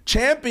a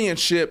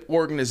championship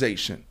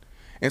organization.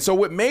 And so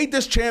what made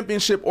this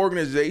championship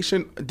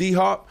organization,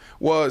 D-Hop,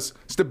 was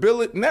a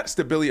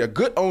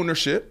good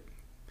ownership,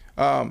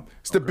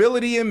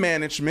 stability in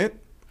management,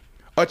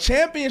 a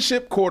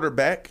championship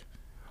quarterback,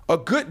 a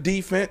good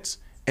defense,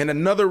 and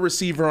another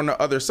receiver on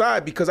the other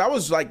side, because I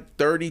was like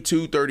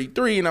 32,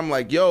 33, and I'm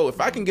like, yo,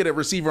 if I can get a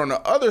receiver on the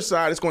other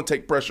side, it's going to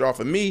take pressure off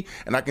of me,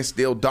 and I can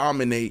still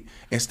dominate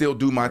and still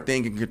do my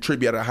thing and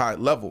contribute at a high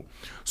level.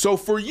 So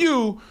for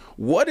you,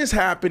 what is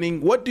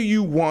happening? What do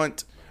you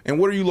want, and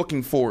what are you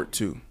looking forward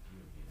to?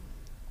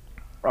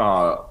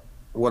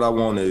 What I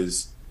want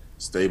is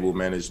stable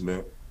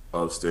management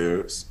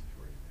upstairs.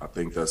 I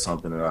think that's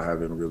something that I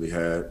haven't really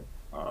had,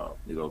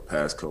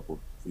 past couple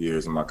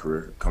years in my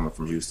career, coming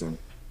from Houston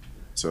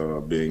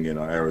to being in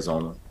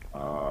Arizona.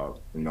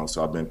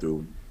 So I've been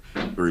through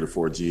 3 to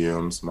 4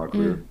 GMs in my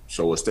career.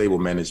 So a stable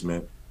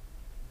management,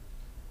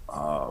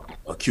 a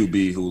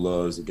QB who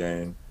loves the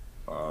game,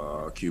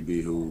 a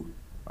QB who,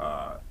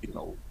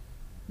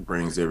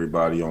 brings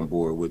everybody on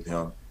board with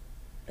him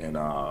and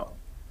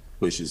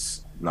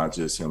pushes not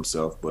just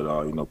himself, but,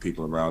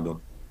 people around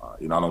him. I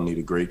don't need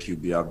a great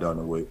QB. I've done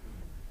it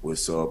with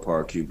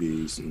subpar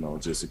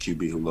QBs, just a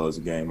QB who loves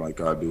the game like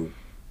I do.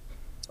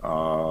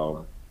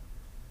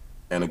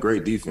 And a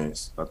great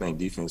defense. I think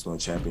defense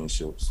wins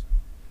championships.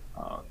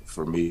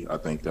 For me, I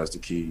think that's the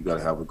key. You got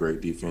to have a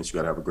great defense. You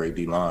got to have a great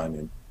D-line.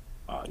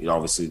 And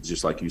obviously,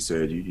 just like you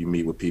said, you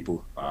meet with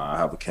people. I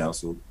have a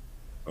council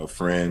of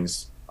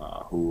friends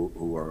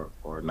who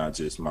are not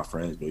just my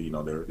friends, but,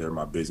 they're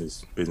my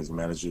business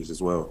managers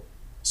as well.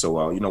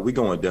 So, we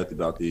go in depth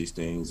about these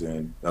things,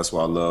 and that's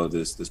why I love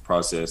this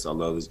process. I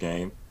love this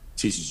game. It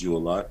teaches you a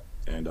lot.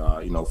 And,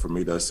 for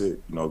me, that's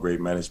it. Great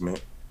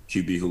management,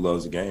 QB who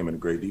loves the game, and a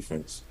great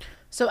defense.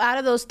 So out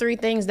of those 3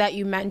 things that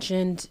you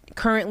mentioned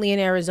currently in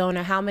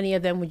Arizona, how many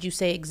of them would you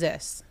say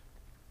exist?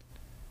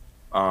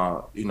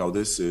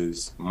 This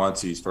is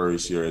Monty's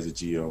first year as a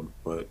GM.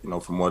 But,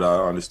 from what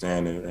I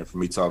understand and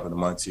from me talking to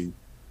Monty,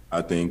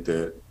 I think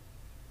that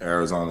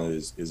Arizona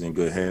is in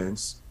good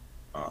hands.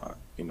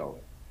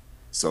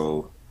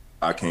 So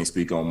I can't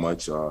speak on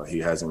much. He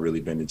hasn't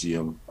really been the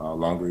GM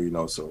longer,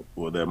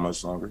 that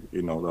much longer,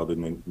 other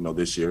than,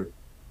 this year.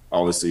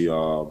 Obviously,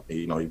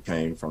 he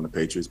came from the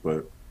Patriots,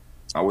 but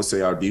I would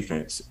say our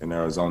defense in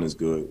Arizona is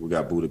good. We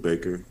got Budda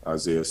Baker,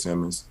 Isaiah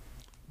Simmons.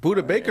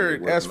 Budda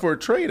Baker asked for a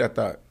trade, I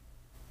thought.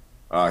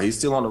 He's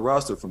still on the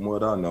roster from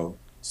what I know.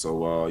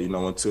 So,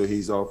 until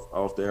he's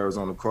off the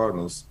Arizona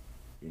Cardinals,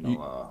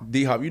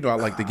 D-Hop, I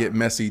like to get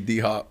messy,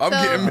 D-Hop. I'm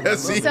getting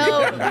messy.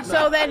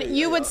 So then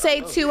you would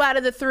say 2 out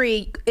of the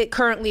 3 it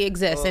currently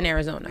exists in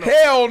Arizona.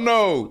 Hell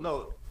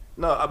no.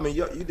 No, I mean,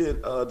 you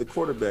did the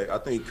quarterback. I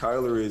think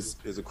Kyler is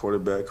a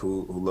quarterback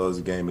who loves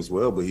the game as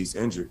well, but he's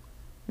injured.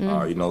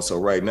 So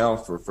right now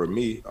for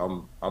me,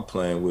 I'm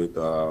playing with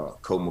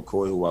Colt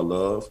McCoy, who I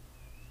love,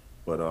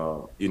 but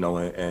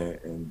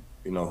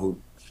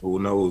who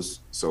knows?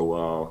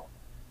 So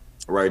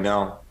right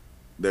now,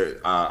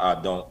 I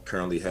don't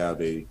currently have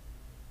a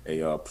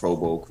Pro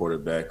Bowl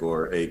quarterback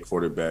or a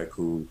quarterback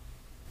who,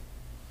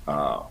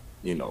 I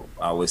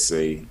would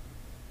say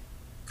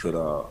could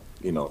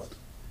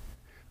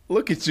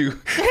Look at you.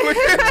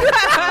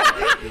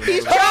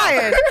 He's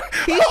trying.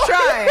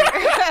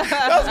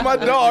 That's my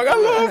dog. I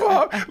love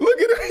him.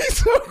 Look at him. He's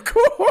so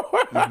cool.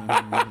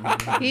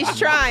 He's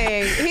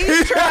trying.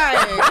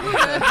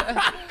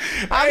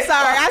 I'm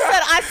sorry.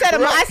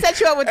 I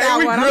set you up with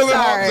that one. I'm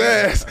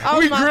sorry.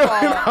 Oh, my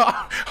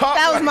God.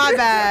 That was my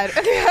bad.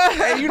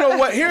 And you know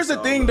what? Here's the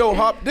thing, though,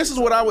 Hop. This is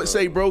what I would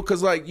say, bro,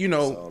 because,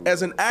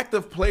 as an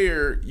active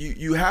player,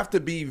 you have to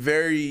be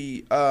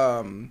very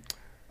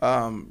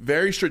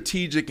very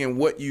strategic in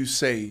what you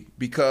say,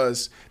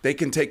 because they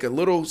can take a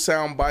little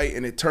sound bite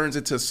and it turns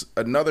into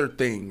another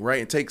thing,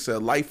 right? It takes a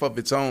life of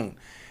its own.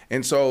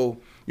 And so,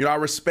 I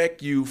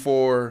respect you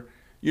for,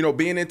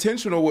 being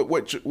intentional with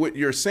what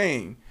you're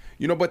saying,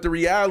 but the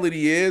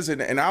reality is,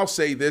 and I'll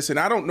say this, and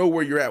I don't know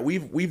where you're at.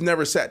 We've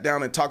never sat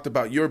down and talked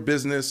about your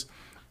business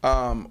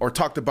or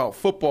talked about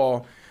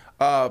football.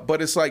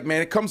 But it's like,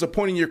 man, it comes a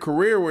point in your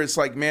career where it's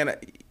like, man,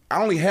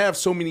 I only have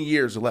so many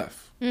years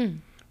left.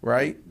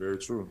 right? Very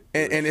true.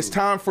 And it's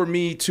time for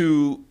me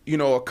to,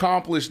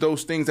 accomplish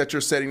those things that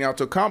you're setting out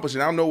to accomplish.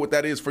 And I don't know what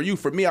that is for you.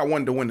 For me, I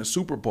wanted to win the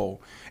Super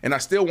Bowl, and I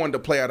still wanted to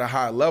play at a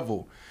high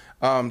level.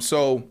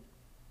 So,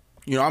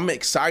 I'm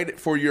excited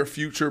for your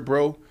future,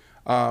 bro.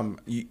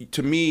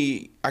 To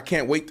me, I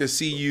can't wait to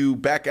see you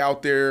back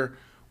out there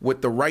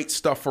with the right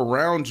stuff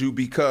around you,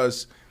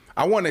 because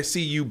I want to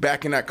see you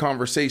back in that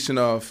conversation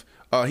of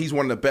he's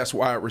one of the best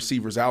wide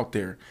receivers out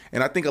there.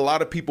 And I think a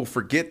lot of people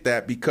forget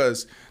that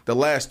because the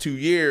last 2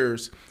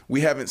 years,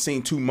 we haven't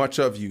seen too much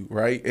of you,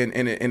 right?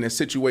 And the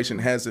situation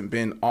hasn't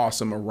been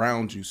awesome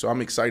around you. So I'm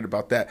excited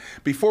about that.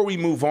 Before we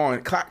move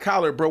on,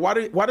 Kyler, bro,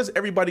 why does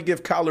everybody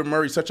give Kyler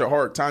Murray such a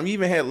hard time? You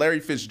even had Larry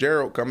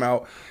Fitzgerald come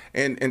out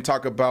and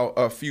talk about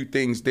a few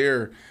things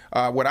there.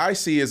 What I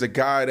see is a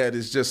guy that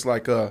is just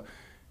like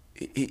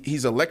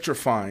he's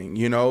electrifying,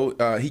 he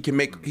can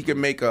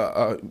make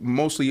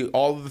mostly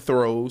all of the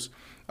throws.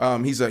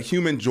 He's a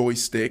human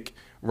joystick,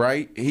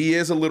 right? He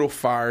is a little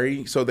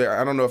fiery, so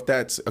I don't know if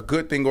that's a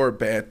good thing or a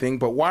bad thing,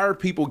 but why are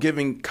people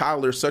giving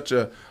Kyler such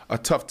a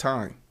tough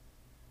time?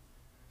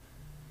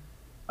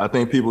 I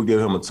think people give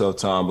him a tough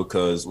time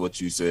because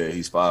what you said,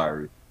 he's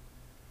fiery.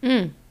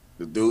 The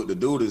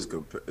dude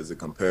is a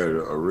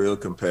competitor, a real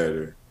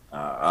competitor.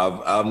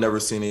 I've never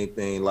seen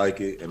anything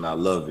like it, and I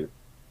love it.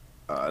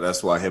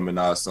 That's why him and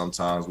I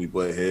sometimes we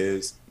butt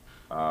heads,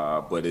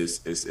 but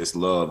it's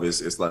love.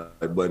 It's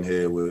like butting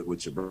head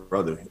with your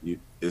brother.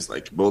 It's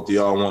like both of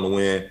y'all want to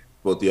win,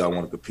 both of y'all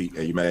want to compete,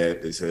 and you're mad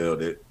as hell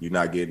that you're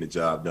not getting the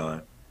job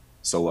done.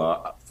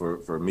 So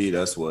for me,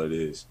 that's what it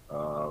is,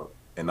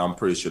 and I'm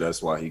pretty sure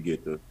that's why he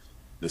get the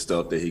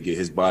stuff that he get,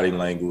 his body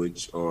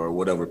language or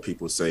whatever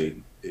people say,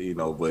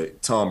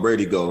 But Tom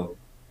Brady go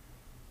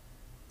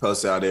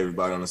cuss out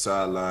everybody on the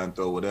sideline,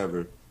 throw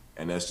whatever.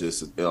 And that's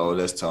just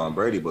that's Tom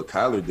Brady, but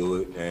Kyler do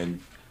it, and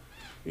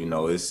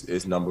it's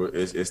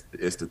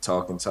the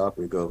talking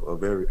topic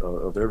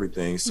of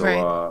everything. So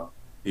right.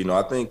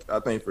 I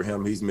think for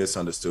him he's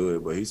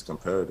misunderstood, but he's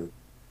competitive.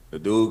 The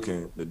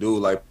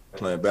dude like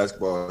playing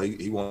basketball.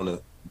 He want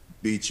to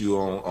beat you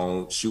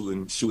on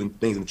shooting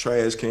things in the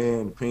trash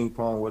can, ping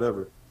pong,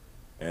 whatever.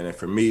 And then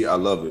for me, I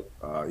love it.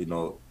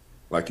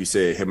 Like you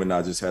said, him and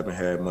I just haven't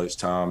had much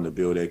time to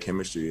build that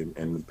chemistry.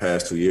 In the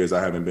past 2 years,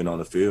 I haven't been on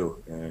the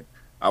field, and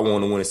I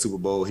want to win a Super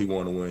Bowl. He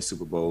want to win a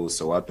Super Bowl.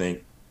 So I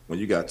think when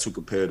you got two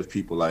competitive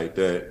people like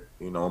that,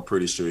 I'm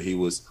pretty sure he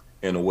was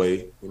in a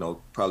way,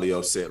 probably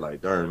upset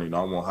like, darn,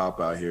 I won't hop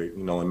out here,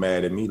 and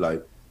mad at me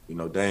like,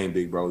 dang,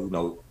 big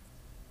bro,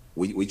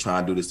 we try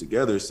and do this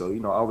together. So,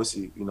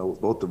 obviously,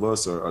 both of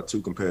us are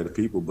two competitive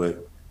people,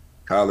 but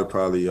Kyler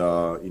probably,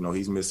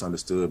 he's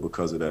misunderstood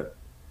because of that,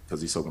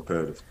 because he's so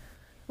competitive.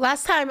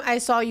 Last time I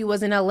saw you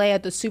was in LA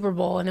at the Super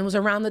Bowl, and it was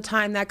around the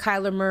time that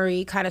Kyler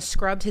Murray kind of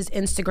scrubbed his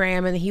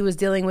Instagram and he was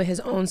dealing with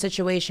his own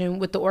situation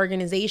with the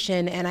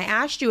organization. And I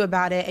asked you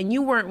about it, and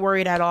you weren't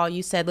worried at all.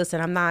 You said, listen,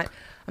 I'm not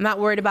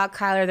worried about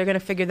Kyler. They're going to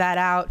figure that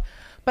out.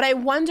 But I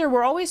wonder,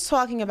 we're always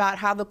talking about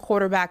how the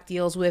quarterback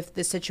deals with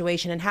this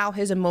situation and how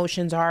his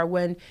emotions are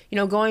when,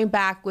 going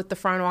back with the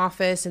front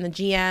office and the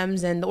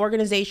GMs and the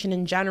organization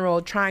in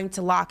general, trying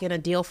to lock in a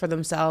deal for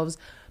themselves.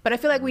 But I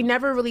feel like we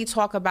never really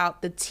talk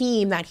about the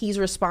team that he's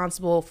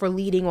responsible for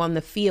leading on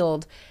the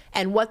field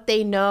and what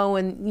they know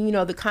and,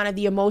 the kind of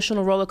the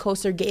emotional roller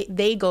coaster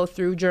they go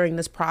through during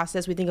this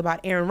process. We think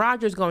about Aaron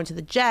Rodgers going to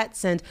the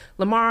Jets and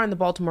Lamar and the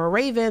Baltimore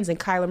Ravens and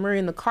Kyler Murray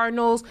and the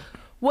Cardinals.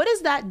 What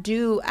does that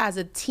do as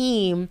a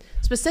team,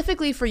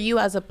 specifically for you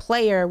as a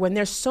player, when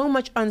there's so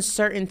much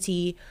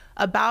uncertainty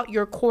about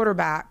your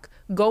quarterback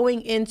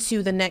going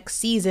into the next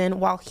season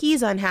while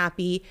he's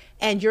unhappy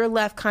and you're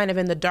left kind of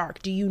in the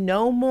dark? Do you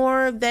know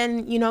more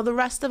than, the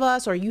rest of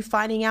us? Or are you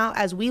finding out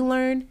as we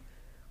learn?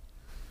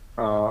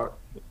 I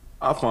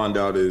find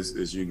out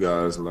as you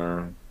guys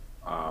learn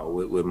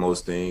with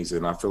most things.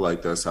 And I feel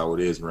like that's how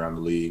it is around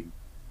the league.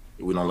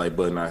 We don't like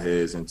butting our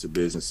heads into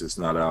business. It's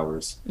not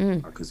ours,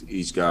 because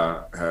each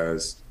guy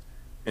has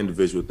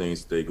individual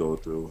things that they go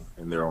through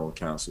in their own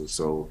counsel.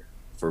 So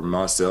for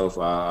myself,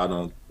 I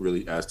don't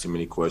really ask too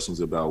many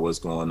questions about what's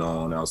going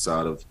on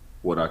outside of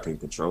what I can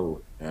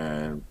control.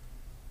 And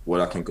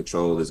what I can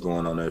control is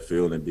going on that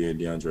field and being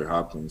Deandre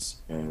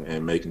Hopkins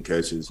and making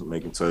catches,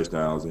 making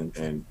touchdowns,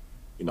 and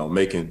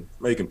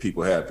making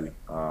people happy.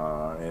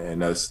 And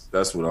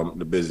that's what I'm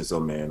the business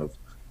I'm in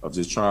of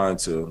just trying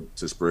to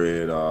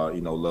spread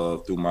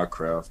love through my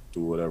craft,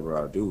 through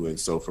whatever I do. And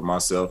so for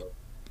myself,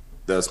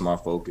 that's my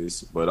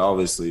focus. But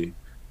obviously,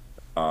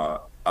 I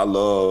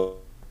love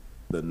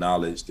the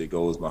knowledge that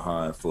goes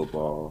behind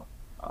football,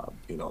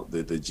 the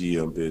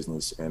GM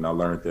business. And I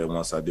learned that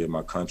once I did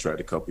my contract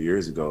a couple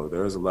years ago.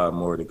 There's a lot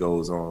more that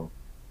goes on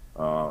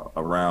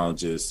around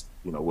just,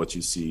 what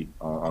you see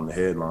on the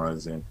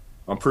headlines. And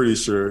I'm pretty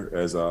sure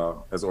as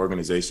an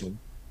organization,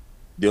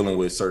 dealing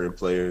with certain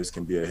players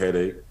can be a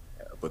headache,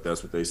 but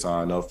that's what they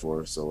sign up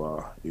for.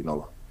 So,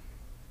 you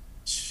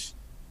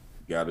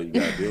gotta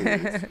deal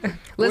with it.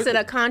 Listen,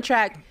 a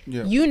contract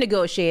you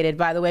negotiated,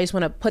 by the way. I just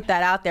want to put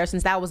that out there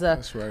since that was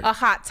a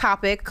hot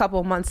topic a couple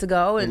of months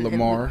ago.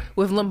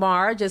 With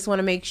Lamar. Just want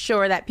to make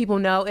sure that people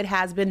know it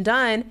has been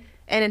done,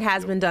 and it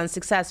has been done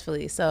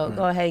successfully. So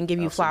go ahead and give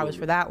you flowers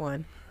for that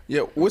one.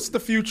 Yeah, what's the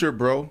future,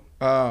 bro?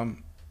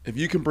 If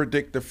you can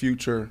predict the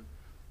future,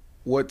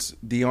 what's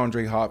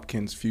DeAndre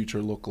Hopkins'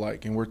 future look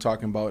like? And we're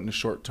talking about in the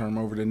short term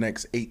over the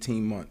next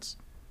 18 months.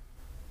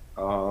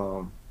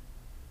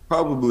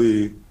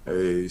 Probably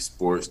a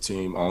sports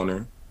team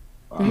owner.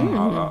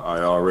 I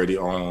already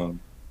own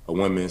a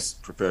women's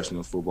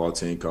professional football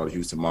team called the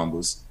Houston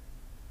Mambas.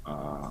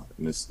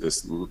 And it's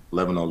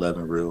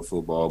 11-on-11 real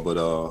football, but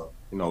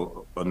you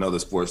know, another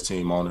sports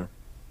team owner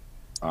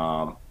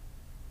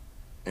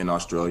in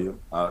Australia.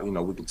 You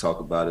know, we can talk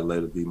about it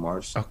later, B.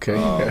 Marsh.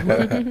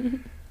 Okay.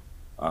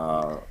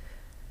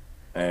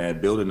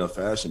 And building a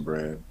fashion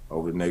brand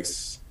over the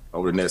next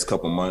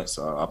couple months.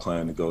 I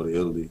plan to go to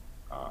Italy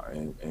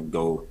and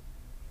go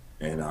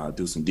and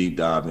do some deep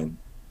diving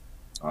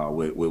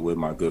with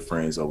my good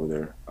friends over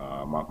there.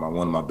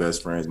 One of my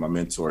best friends, my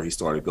mentor, he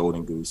started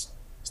Golden Goose.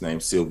 His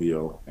name's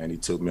Silvio, and he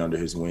took me under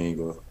his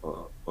wing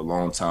a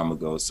long time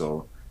ago.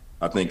 So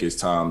I think it's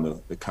time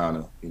to kind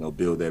of, you know,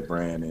 build that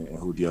brand and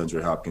who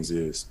DeAndre Hopkins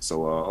is.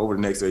 So over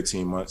the next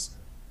 18 months,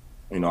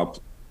 you know,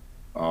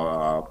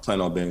 I plan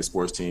on being a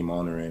sports team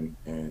owner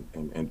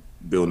and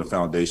building a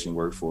foundation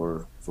work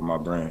for my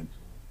brand.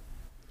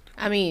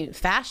 I mean,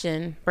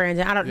 fashion,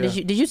 Brandon.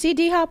 Did you see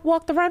D-Hop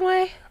walk the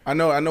runway? I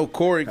know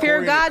Corey. Fear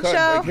of God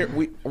show. Like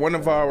here, one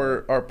of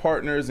our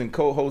partners and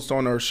co-hosts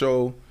on our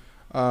show,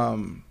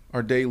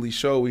 our daily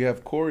show. We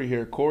have Corey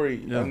here.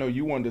 Corey, I know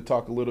you wanted to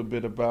talk a little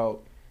bit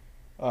about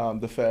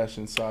the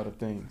fashion side of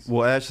things.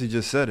 Well, Ashley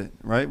just said it,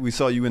 right? We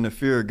saw you in the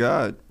Fear of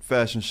God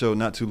fashion show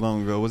not too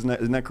long ago.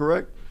 Isn't that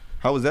correct?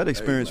 How was that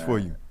experience for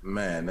you?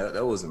 Man,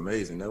 that was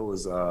amazing. That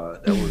was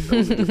a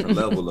different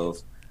level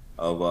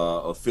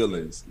of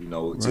feelings. You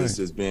know,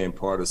 just being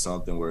part of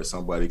something where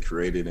somebody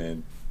created,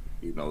 and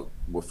you know,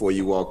 before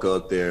you walk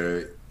up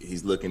there,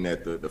 he's looking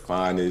at the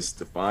finest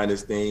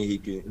thing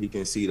he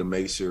can see to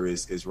make sure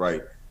it's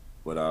right.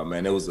 But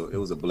man, it was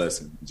a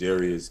blessing.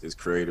 Jerry is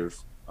creative.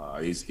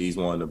 He's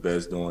one of the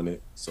best doing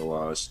it.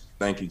 So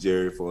thank you,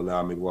 Jerry, for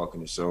allowing me to walk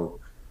in the show.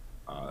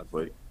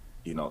 But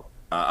you know,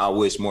 I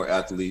wish more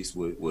athletes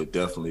would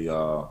definitely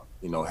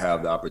you know,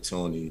 have the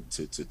opportunity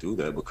to do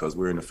that, because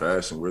we're in the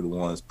fashion. We're the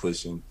ones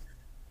pushing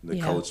the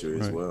culture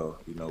as well.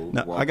 You know,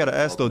 now, I gotta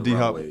ask though,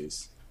 D-Hop.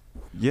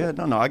 Yeah,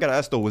 no. I gotta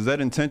ask though, was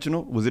that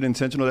intentional? Was it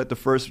intentional that the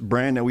first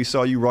brand that we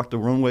saw you rock the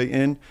runway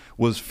in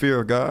was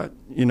Fear of God?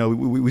 You know,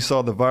 we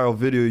saw the viral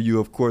video of you,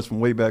 of course,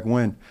 from way back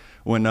when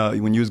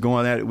you was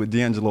going at it with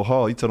D'Angelo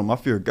Hall. He told him, "I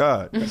fear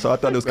God." So I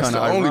thought it was kind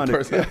of ironic. Only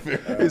person I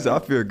fear. He said, "I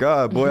fear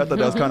God, boy." I thought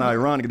that was kind of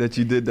ironic that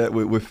you did that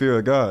with Fear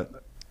of God.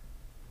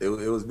 It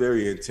was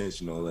very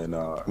intentional, and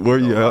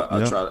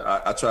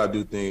I try to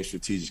do things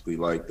strategically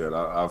like that.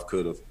 I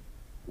could have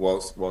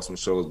walked some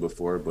shows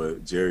before,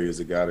 but Jerry is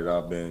a guy that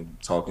I've been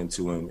talking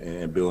to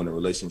and building a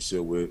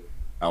relationship with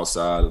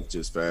outside of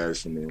just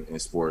fashion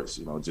and sports.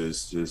 You know,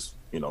 just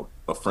you know,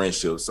 a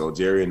friendship. So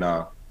Jerry and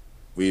I,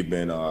 we've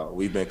been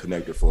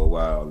connected for a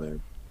while,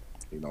 and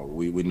you know,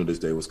 we knew this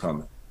day was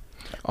coming.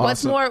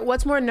 Awesome.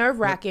 What's more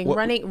nerve-wracking,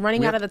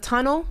 running out of the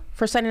tunnel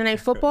for Sunday Night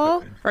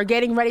Football, or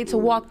getting ready to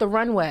walk the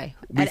runway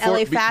at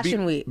LA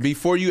Fashion Week?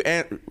 Before you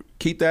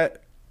keep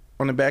that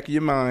on the back of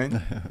your mind,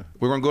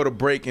 we're gonna go to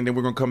break, and then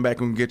we're gonna come back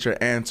and get your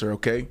answer.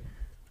 Okay?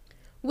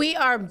 We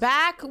are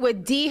back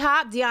with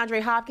D-Hop,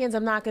 DeAndre Hopkins.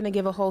 I'm not going to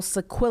give a whole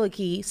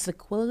sequilicky.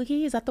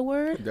 Sequilicky, is that the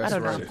word? That's I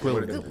don't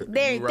right. know.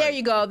 There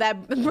you go,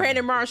 that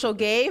Brandon Marshall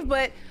gave.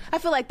 But I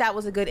feel like that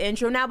was a good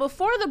intro. Now,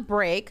 before the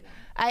break,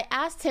 I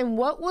asked him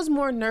what was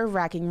more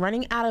nerve-wracking,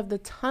 running out of the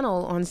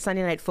tunnel on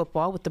Sunday Night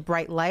Football with the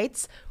bright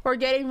lights, or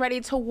getting ready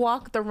to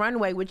walk the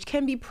runway, which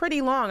can be pretty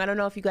long. I don't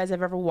know if you guys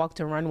have ever walked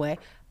a runway.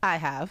 I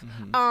have.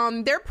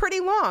 Mm-hmm. They're pretty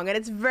long, and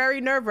it's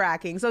very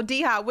nerve-wracking. So,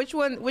 D-Hop, which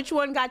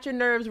one got your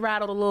nerves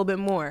rattled a little bit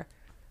more?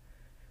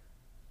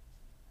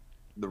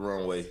 The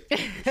runway.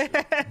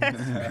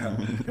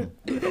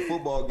 The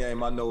football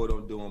game, I know what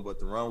I'm doing, but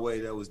the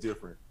runway, that was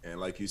different. And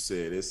like you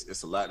said,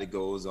 it's a lot that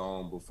goes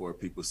on before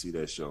people see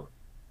that show.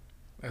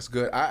 That's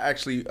good. I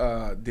actually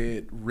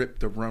did Rip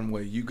the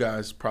Runway. You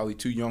guys probably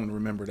too young to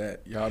remember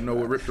that. Y'all know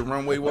what Rip the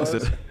Runway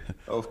was?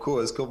 Of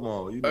course. Come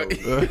on. You know.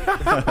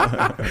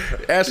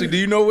 Ashley, do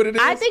you know what it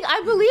is?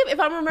 I believe, if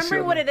I'm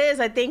remembering what it is,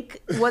 I think,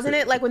 wasn't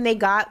it like when they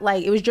got,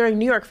 like, it was during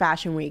New York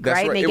Fashion Week, That's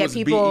right? right. And they get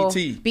people.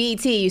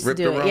 BET used to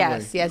do it.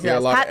 Yes. Yeah,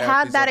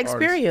 how'd that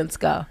experience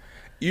go?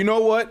 You know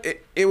what?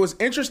 It was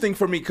interesting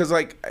for me because,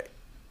 like,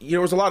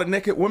 there was a lot of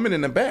naked women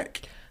in the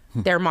back.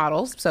 They're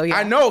models, so yeah.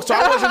 I know, so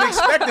I wasn't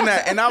expecting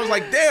that, and I was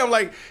like, "Damn!"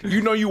 Like,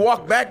 you know, you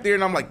walk back there,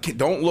 and I'm like,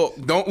 "Don't look."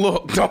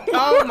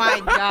 Oh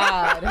my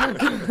God,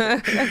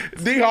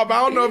 D-Hop,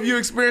 I don't know if you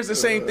experienced the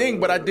same thing,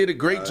 but I did a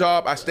great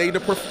job. I stayed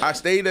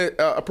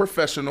a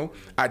professional.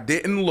 I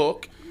didn't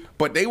look,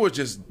 but they were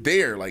just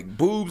there, like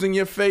boobs in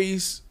your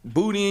face,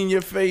 booty in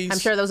your face. I'm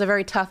sure that was a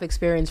very tough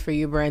experience for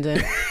you, Brandon.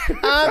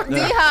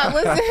 D-Hop,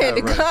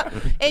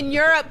 listen, in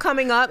Europe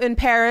coming up, in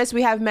Paris,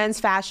 we have Men's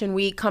Fashion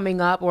Week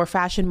coming up, or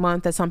Fashion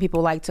Month, as some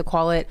people like to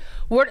call it.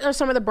 What are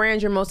some of the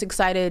brands you're most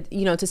excited,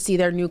 to see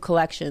their new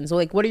collections?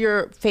 Like, what are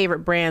your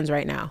favorite brands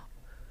right now?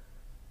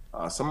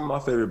 Some of my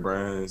favorite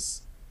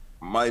brands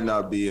might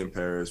not be in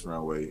Paris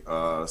runway.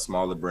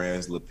 Smaller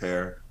brands, Le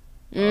Pair,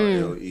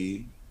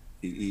 L-E-P-E-R-E.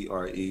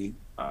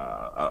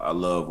 I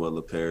love what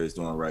Le Pair is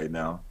doing right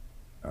now.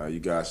 You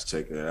guys should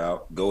check that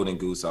out. Golden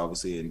Goose,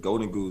 obviously, and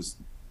Golden Goose,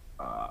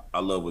 I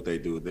love what they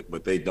do,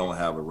 but they don't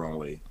have a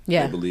runway.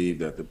 Yeah. They believe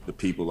that the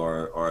people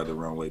are the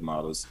runway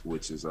models,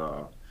 which is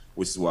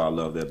why I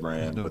love that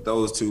brand. But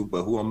those two,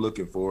 but who I'm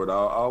looking forward, I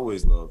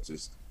always love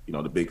just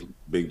the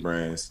big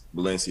brands.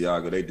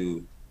 Balenciaga, they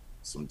do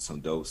some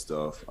dope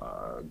stuff.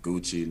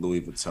 Gucci,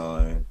 Louis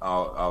Vuitton,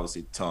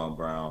 obviously Tom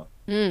Brown.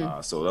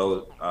 So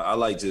those, I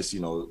like just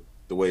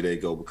the way they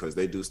go, because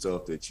they do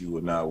stuff that you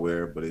would not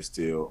wear, but it's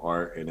still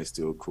art and it's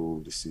still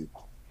cool to see.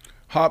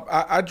 Hop,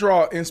 I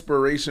draw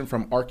inspiration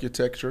from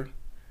architecture.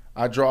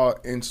 I draw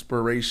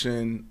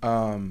inspiration,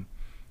 from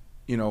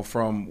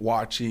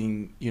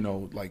watching,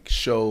 like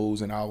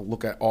shows, and I'll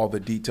look at all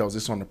the details.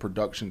 It's on the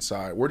production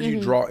side. Where do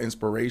you draw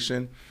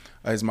inspiration?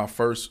 Is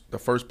the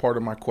first part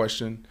of my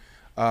question.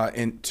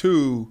 And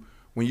two,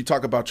 when you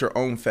talk about your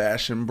own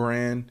fashion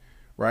brand,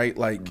 right?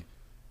 Like,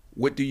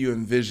 what do you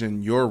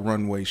envision your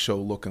runway show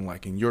looking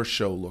like and your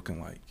show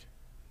looking like?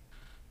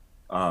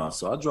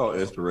 So I draw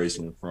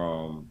inspiration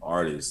from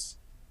artists,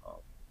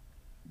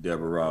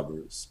 Deborah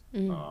Roberts,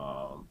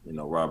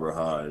 Robert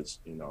Hodge,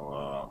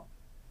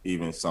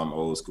 even some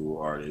old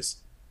school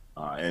artists.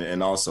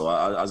 And also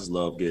I just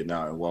love getting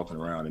out and walking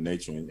around in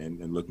nature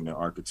and looking at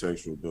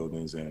architectural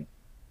buildings and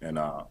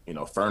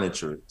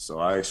furniture. So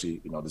I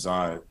actually,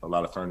 designed a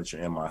lot of furniture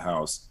in my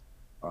house.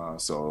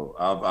 So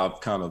I've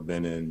kind of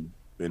been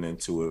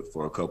into it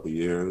for a couple of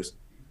years.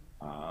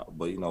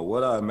 But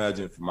what I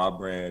imagine for my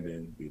brand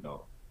and,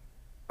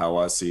 how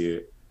I see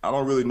it, I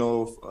don't really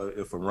know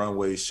if a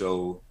runway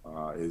show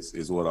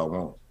is what I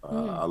want.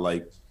 I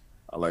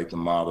like the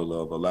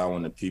model of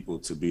allowing the people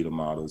to be the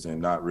models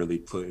and not really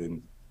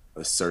putting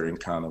a certain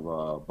kind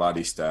of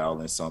body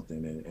style in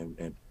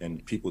something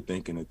and people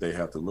thinking that they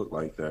have to look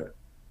like that.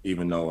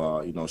 Even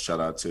though, shout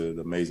out to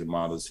the amazing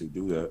models who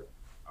do that.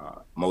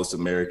 Most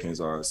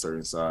Americans are a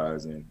certain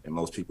size, and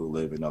most people who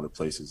live in other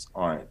places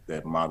aren't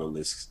that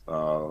modelless,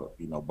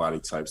 body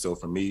type. So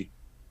for me,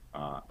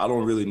 I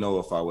don't really know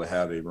if I would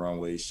have a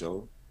runway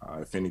show.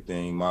 If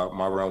anything,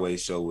 my runway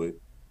show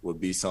would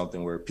be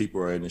something where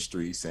people are in the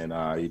streets and,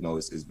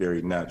 it's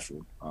very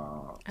natural.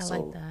 I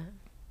like that.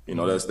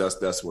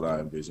 That's what I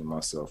envision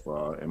myself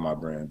and my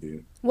brand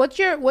being. What's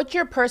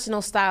your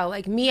personal style?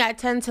 Like me, I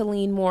tend to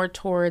lean more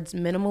towards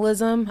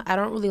minimalism. I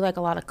don't really like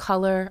a lot of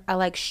color. I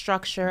like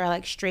structure. I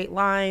like straight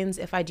lines.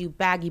 If I do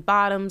baggy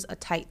bottoms, a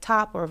tight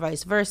top, or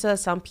vice versa.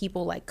 Some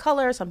people like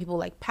color. Some people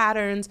like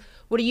patterns.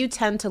 What do you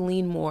tend to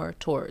lean more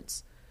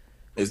towards?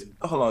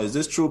 Hold on, is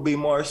this true, B.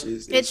 Marsh?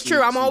 It's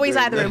true. I'm always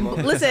either in,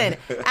 listen,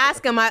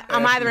 ask him.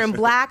 I'm either in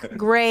black,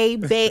 gray,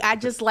 beige.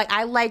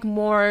 I like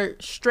more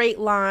straight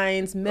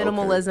lines,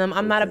 minimalism.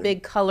 I'm not a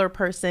big color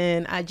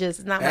person. It's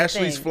not my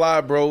Ashley's thing.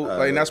 fly,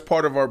 bro. And that's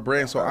part of our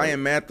brand. So I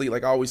am athlete.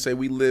 Like I always say,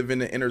 we live in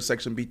the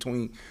intersection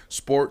between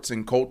sports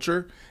and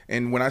culture.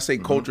 And when I say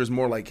culture, it's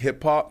more like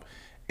hip hop.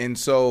 And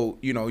so,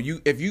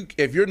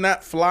 if you're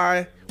not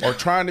fly or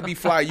trying to be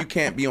fly, you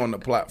can't be on the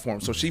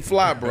platform. So she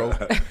fly, bro.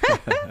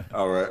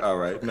 All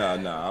right.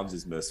 Nah, I'm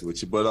just messing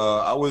with you. But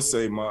I would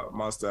say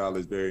my style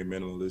is very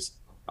minimalist.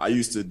 I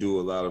used to do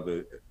a lot of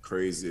the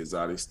crazy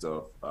exotic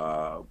stuff,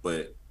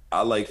 but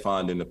I like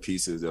finding the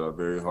pieces that are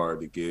very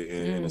hard to get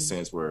in a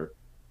sense where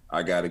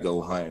I got to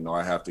go hunting or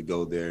I have to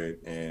go there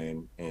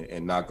and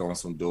knock on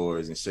some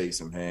doors and shake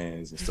some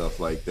hands and stuff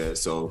like that.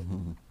 So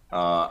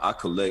I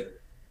collect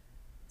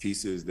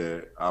pieces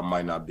that I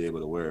might not be able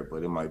to wear,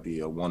 but it might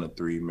be a 1 of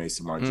 3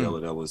 Mason Margiela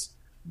that was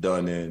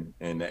done in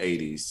the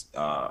 80s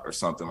or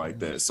something like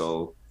that.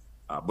 So,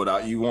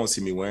 but you won't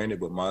see me wearing it,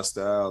 but my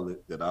style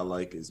that I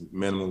like is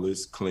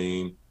minimalist,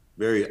 clean,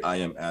 very I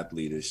am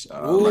athlete-ish. I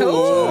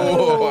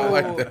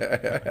like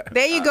that.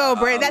 There you go,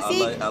 Brandon.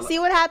 See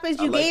what happens?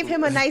 You gave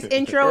him a nice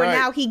intro, and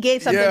now he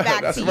gave something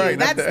back to you.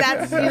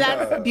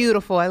 That's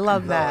beautiful. I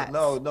love that.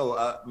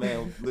 No,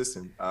 man.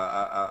 Listen,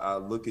 I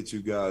look at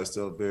you guys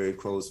still very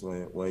close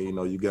when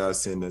you guys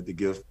send the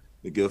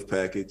gift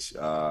package.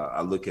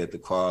 I look at the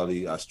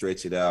quality. I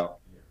stretch it out.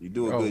 You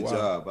do a good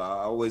job.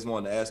 I always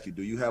wanted to ask you,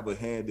 do you have a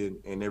hand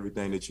in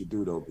everything that you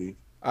do, though, B?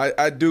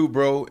 I do,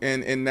 bro,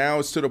 and now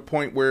it's to the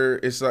point where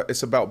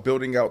it's about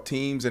building out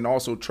teams and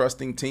also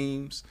trusting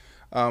teams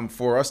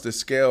for us to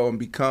scale and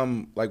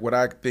become like what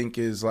I think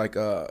is like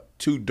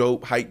two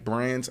dope hype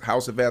brands,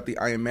 House of Athlete,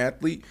 I Am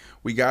Athlete.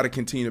 We got to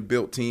continue to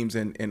build teams,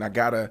 and I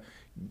got to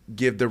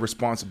give the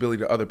responsibility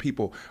to other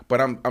people.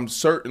 But I'm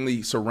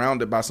certainly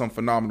surrounded by some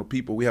phenomenal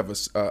people. We have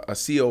a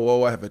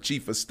COO, I have a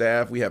chief of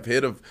staff, we have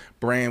head of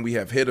brand, we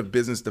have head of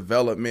business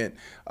development,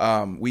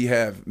 we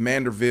have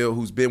Manderville,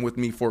 who's been with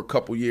me for a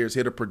couple years,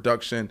 head of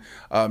production.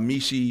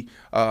 Mishi,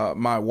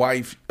 my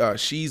wife,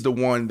 she's the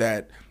one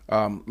that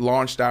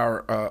launched our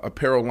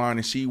apparel line,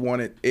 and she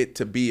wanted it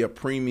to be a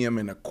premium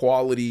and a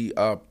quality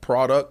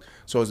product.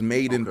 So it's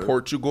made in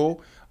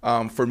Portugal.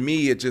 For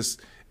me, it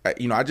just,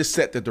 I just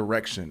set the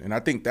direction, and I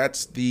think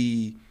that's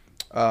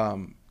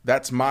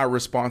that's my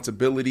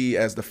responsibility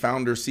as the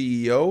founder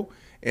CEO,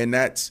 and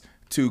that's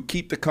to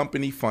keep the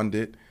company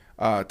funded,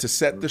 to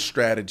set the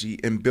strategy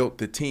and build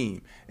the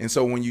team. And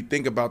so when you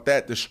think about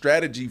that, the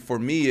strategy for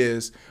me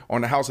is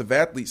on the House of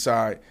Athlete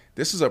side,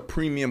 this is a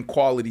premium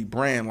quality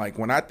brand. Like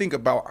when I think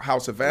about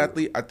House of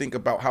Athlete, I think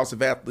about House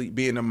of Athlete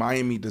being a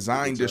Miami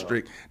design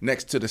district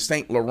next to the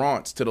St.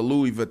 Laurents, to the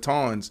Louis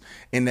Vuittons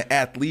in the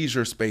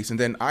athleisure space. And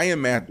then I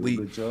Am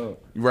Athlete,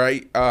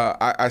 right?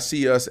 I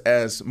see us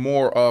as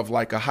more of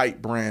like a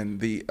hype brand,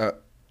 the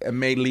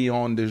Aimé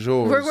Leon de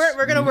Jours.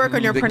 We're going to work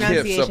on your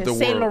pronunciation.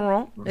 Saint world.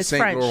 Laurent. It's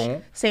Saint French.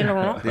 Laurent. Saint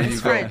Laurent. There you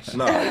It's go. French.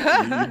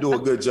 No, you do a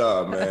good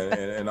job, man.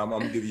 And I'm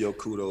going to give you your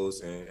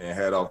kudos and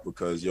hat off,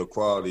 because your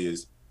quality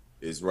is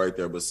right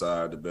there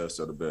beside the best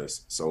of the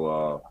best. So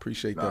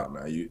appreciate that,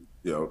 man. You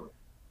know,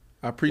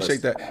 I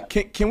appreciate that.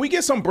 Can we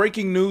get some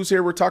breaking news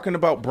here? We're talking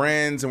about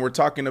brands and we're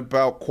talking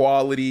about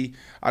quality.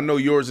 I know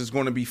yours is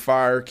going to be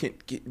fire.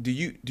 Do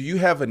you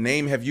have a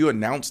name? Have you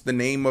announced the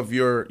name of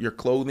your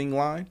clothing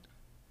line?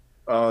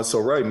 So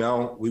right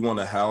now we want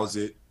to house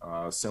it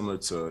similar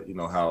to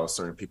how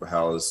certain people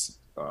house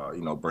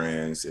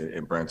brands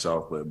and branch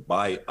off, but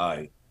by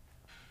eye.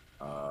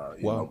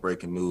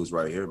 Breaking news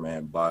right here,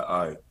 man. By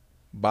eye.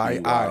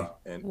 By eye.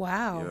 And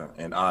wow. Yeah,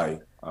 and eye.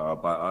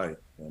 By eye.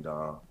 And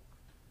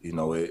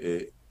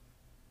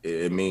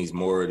it means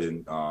more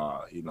than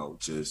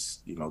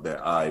just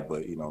that eye,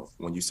 but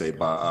when you say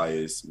by eye,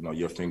 is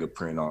your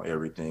fingerprint on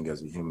everything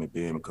as a human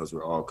being, because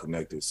we're all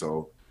connected.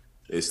 So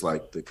it's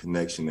like the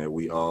connection that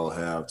we all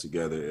have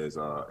together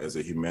as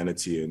a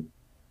humanity, and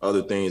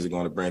other things are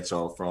going to branch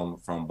off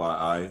from by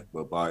eye,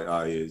 but by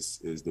eye is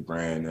the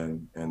brand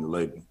and the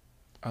label.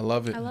 I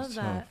love it. I love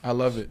that. I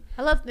love it.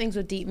 I love things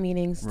with deep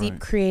meanings, deep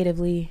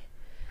creatively.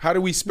 How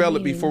do we spell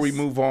it before we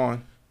move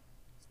on?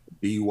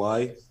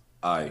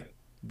 B-Y-I.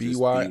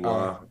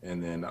 B-Y-I.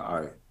 And then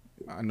I.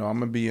 I know I'm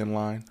going to be in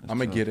line. I'm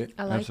going to get it.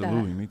 I like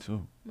Absolutely, that. me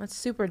too. That's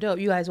super dope.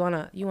 You guys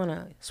wanna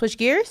switch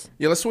gears?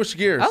 Yeah, let's switch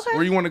gears. Okay.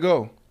 Where you want to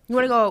go? We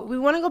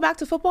want to go back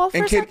to football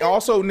for a second?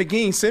 Also,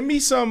 Nagin, send me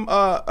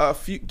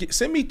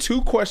send me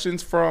 2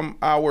 questions from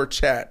our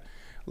chat.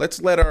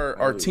 Let's let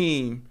our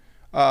team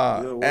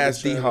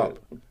ask D-Hop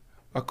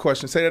a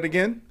question. Say that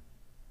again.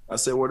 I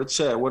said, what the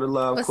chat? What a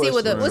live Let's question.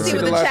 Let's see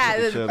what the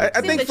chat.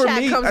 I think for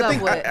me,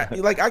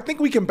 I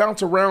think we can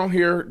bounce around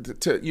here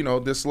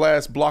to this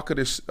last block of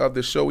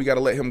this show. We got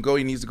to let him go.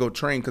 He needs to go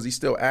train because he's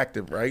still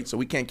active, right? So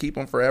we can't keep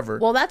him forever.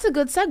 Well, that's a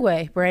good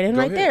segue, Brandon,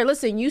 right there.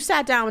 Listen, you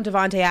sat down with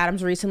Davante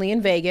Adams recently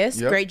in Vegas.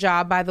 Yep. Great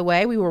job, by the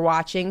way. We were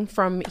watching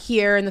from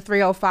here in the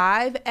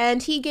 305,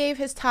 and he gave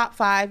his top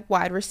 5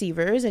 wide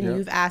receivers, and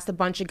you've asked a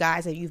bunch of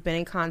guys that you've been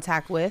in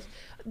contact with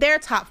their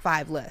top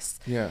 5 lists.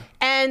 Yeah.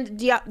 And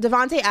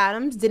Davante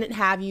Adams didn't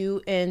have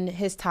you in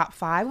his top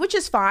 5, which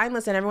is fine.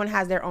 Listen, everyone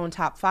has their own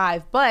top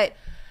 5, but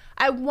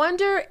I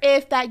wonder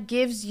if that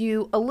gives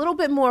you a little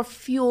bit more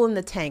fuel in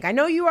the tank. I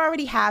know you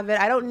already have it.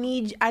 I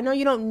know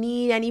you don't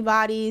need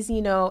anybody's,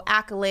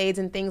 accolades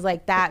and things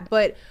like that,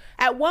 but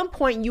at one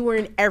point you were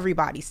in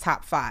everybody's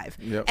top 5.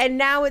 Yep. And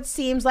now it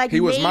seems like he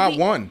was my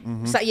one.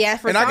 Mm-hmm. So, yeah,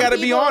 for and some I gotta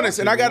people, be honest.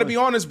 And I gotta be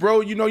honest,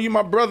 bro. You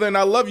my brother, and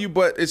I love you,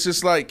 but it's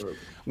just like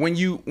when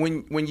you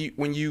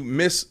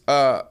miss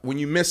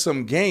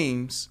some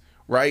games,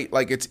 right?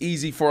 Like it's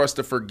easy for us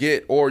to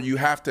forget, or you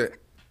have to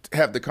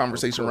have the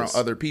conversation around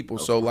other people.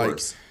 So like,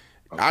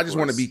 I just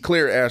want to be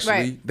clear,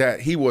 Ashley,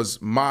 that he was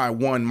my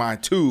 1, my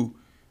 2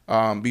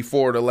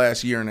 before the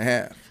last year and a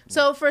half.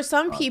 So for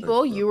some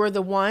people, you were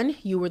the 1,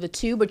 you were the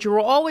 2, but you were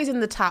always in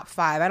the top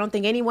 5. I don't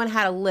think anyone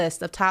had a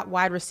list of top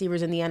wide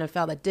receivers in the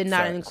NFL that did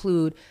not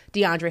include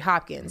Deandre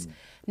Hopkins.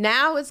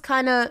 Now it's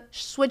kind of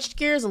switched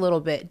gears a little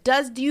bit.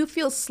 Do you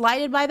feel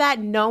slighted by that,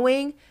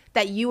 knowing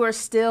that you are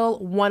still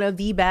one of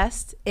the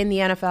best in the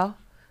NFL?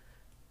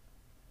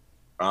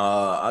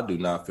 I do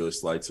not feel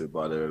slighted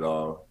by that at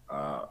all.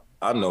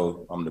 I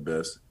know I'm the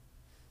best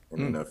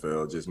in the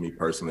NFL. Just me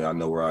personally, I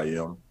know where I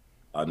am.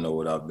 I know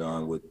what I've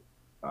done with,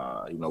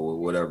 with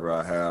whatever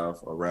I have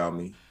around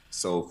me.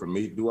 So for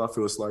me, do I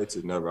feel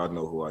slighted? Never. I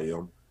know who I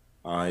am.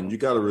 And you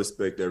got to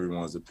respect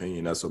everyone's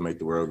opinion. That's what makes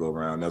the world go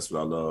around. That's what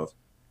I love.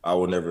 I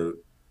will never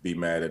be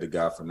mad at a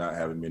guy for not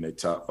having me in their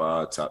top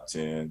 5, top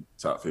 10,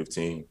 top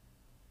 15.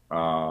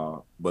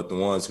 But the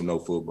ones who know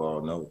football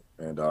know.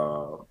 And,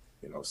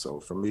 so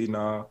for me,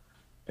 nah.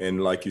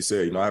 And like you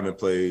said, I haven't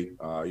played,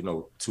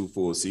 2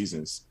 full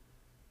seasons,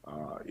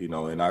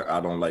 and I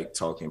don't like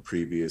talking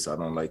previous. I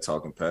don't like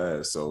talking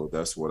past. So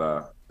that's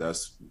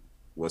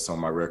what's on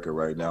my record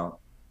right now.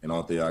 And the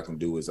only thing I can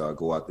do is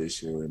go out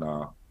this year and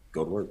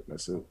go to work.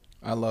 That's it.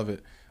 I love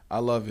it. I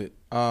love it.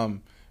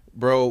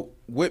 Bro,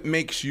 what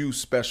makes you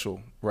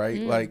special, right?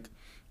 Like,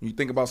 you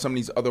think about some of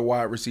these other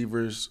wide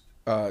receivers,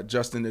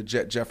 Justin the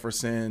Jet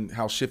Jefferson,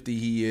 how shifty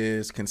he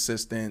is,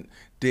 consistent.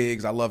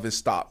 Diggs, I love his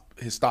stop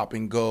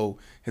and go,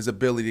 his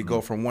ability to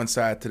go from one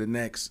side to the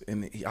next,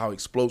 and how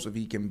explosive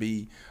he can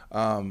be.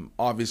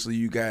 Obviously,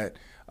 you got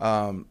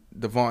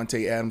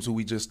Devontae Adams, who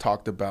we just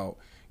talked about.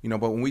 But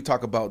when we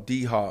talk about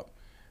D-Hop,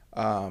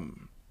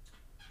 I'm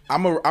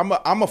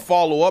a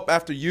follow up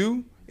after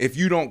you if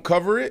you don't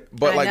cover it.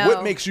 But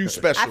what makes you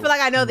special? I feel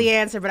like I know the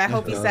answer, but I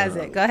hope he says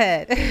it. Go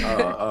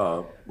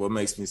ahead. What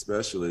makes me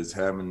special is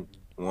having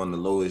one of the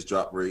lowest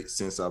drop rates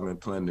since I've been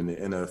playing in the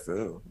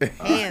NFL.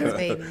 Hands,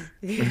 baby.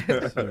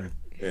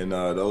 And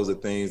those are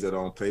things that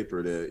on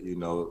paper that,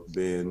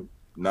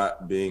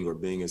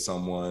 being in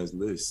someone's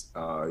list,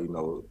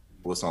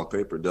 what's on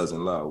paper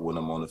doesn't lie when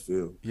I'm on the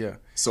field. Yeah.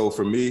 So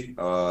for me,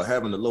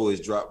 having the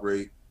lowest drop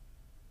rate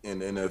in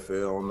the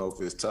NFL, I don't know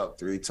if it's top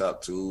 3,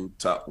 top 2,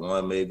 top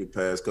 1, maybe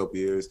past couple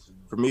years.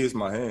 For me, it's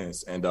my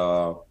hands. And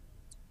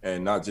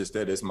not just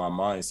that, it's my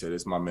mindset,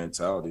 it's my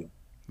mentality.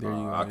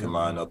 I can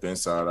line up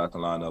inside, I can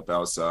line up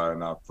outside,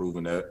 and I've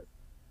proven that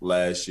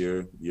last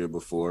year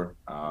before.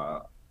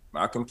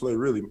 I can play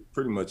really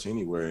pretty much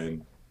anywhere,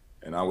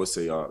 and I would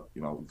say,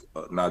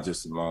 not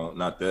just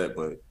not that,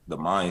 but the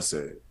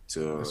mindset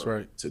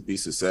to be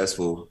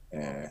successful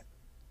and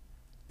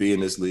be in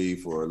this league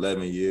for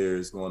 11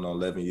 years, going on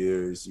 11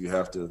 years. You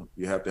have to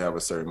have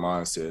a certain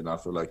mindset, and I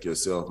feel like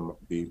yourself,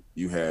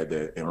 you had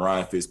that. And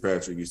Ryan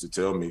Fitzpatrick used to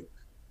tell me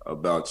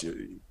about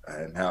you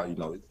and how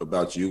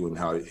about you and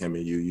how him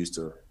and you used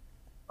to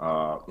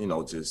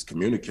just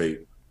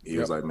communicate. He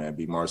was like, man,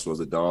 B. Marshall was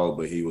a dog,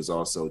 but he was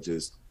also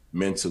just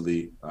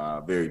mentally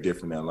very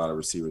different than a lot of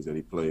receivers that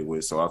he played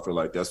with. So I feel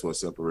like that's what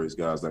separates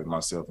guys like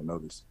myself and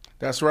others.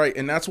 That's right.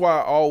 And that's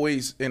why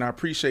I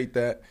appreciate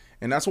that.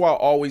 And that's why I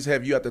always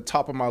have you at the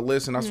top of my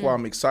list. And that's why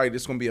I'm excited.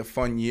 It's going to be a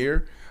fun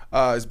year.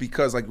 Is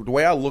because, like, the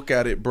way I look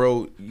at it,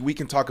 bro, we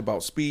can talk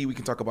about speed, we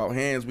can talk about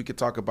hands, we can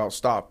talk about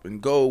stop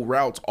and go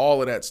routes, all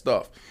of that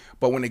stuff.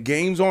 But when the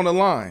game's on the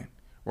line,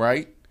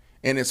 right,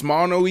 and it's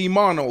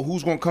mano-a-mano,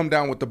 who's going to come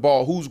down with the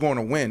ball, who's going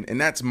to win?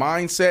 And that's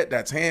mindset,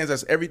 that's hands,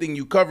 that's everything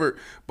you covered.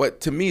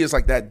 But to me, it's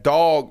like that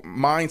dog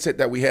mindset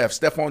that we have.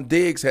 Stephon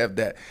Diggs have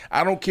that.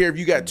 I don't care if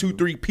you got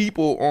 2-3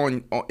 people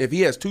if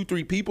he has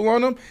 2-3 people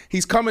on him,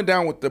 he's coming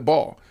down with the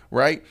ball,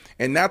 right?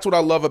 And that's what I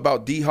love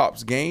about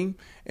D-Hop's game.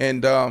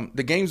 And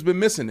the game's been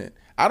missing it.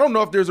 I don't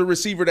know if there's a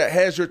receiver that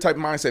has your type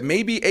of mindset.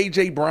 Maybe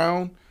A.J.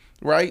 Brown,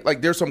 right?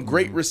 Like, there's some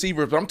great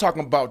receivers, but I'm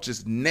talking about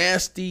just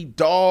nasty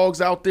dogs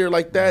out there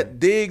like that.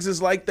 Diggs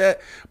is like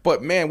that.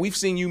 But, man, we've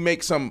seen you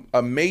make some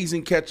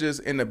amazing catches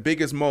in the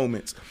biggest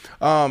moments.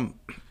 Ashley,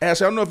 I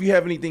don't know if you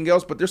have anything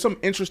else, but there's some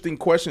interesting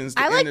questions.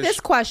 I like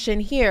this question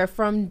here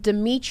from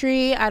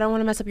Dimitri. I don't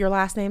want to mess up your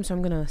last name, so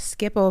I'm going to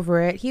skip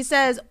over it. He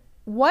says,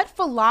 what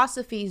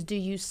philosophies do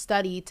you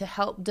study to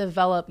help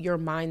develop your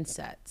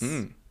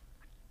mindsets?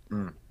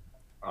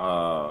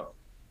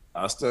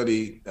 I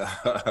study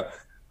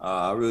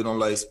I really don't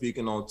like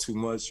speaking on too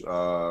much,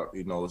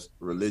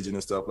 religion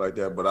and stuff like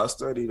that. But I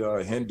studied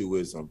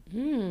Hinduism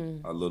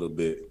a little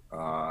bit,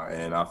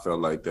 and I felt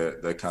like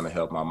that kind of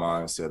helped my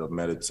mindset of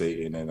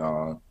meditating and,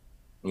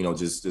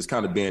 just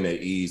kind of being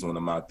at ease when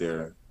I'm out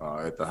there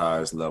at the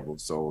highest level.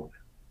 So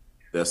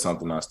that's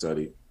something I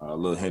studied, a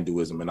little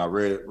Hinduism, and I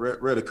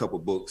read a couple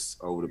books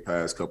over the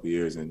past couple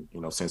years, and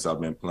since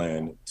I've been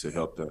playing to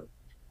help that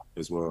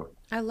as well.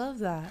 I love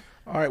that.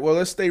 All right, well,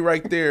 let's stay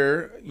right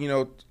there.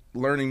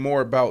 Learning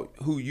more about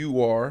who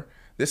you are.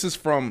 This is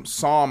from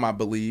Psalm, I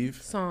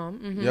believe. Psalm.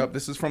 Mm-hmm. Yep,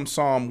 this is from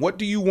Psalm. What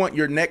do you want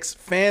your next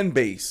fan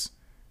base?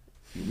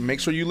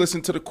 Make sure you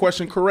listen to the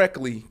question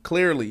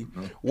clearly.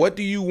 What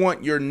do you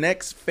want your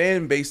next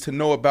fan base to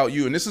know about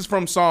you? And this is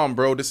from Psalm,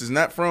 bro. This is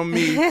not from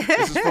me.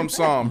 This is from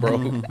Psalm, bro.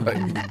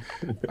 Like,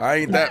 I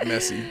ain't that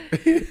messy.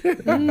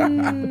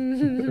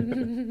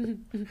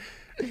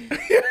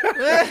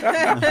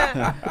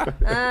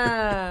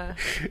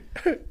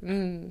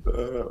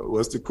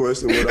 What's the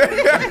question?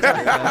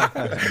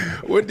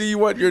 What do you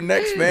want your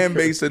next fan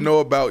base to know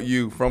about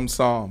you? From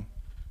Psalm.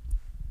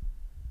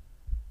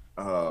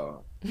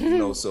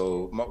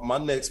 So my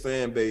next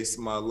fan base,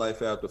 my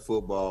life after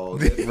football.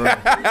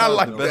 I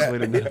like that.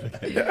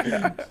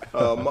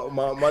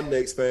 My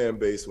next fan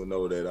base will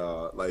know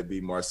that, like B.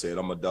 Mar said,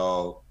 I'm a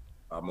dog.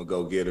 I'm a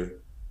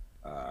go-getter.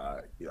 I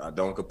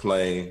don't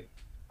complain.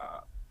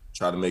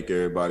 Try to make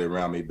everybody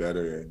around me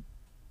better, and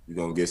you're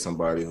gonna get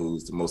somebody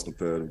who's the most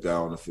competitive guy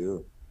on the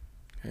field.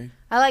 Okay.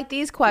 I like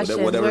these questions.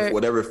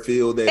 Whatever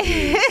field that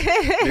is.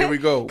 Here we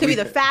go. Could be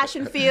the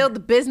fashion field,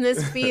 the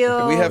business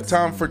field. We have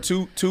time for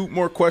two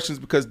more questions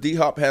because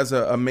D-Hop has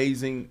an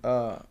amazing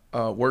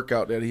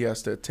workout that he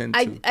has to attend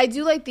to. I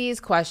do like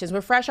these questions.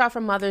 We're fresh off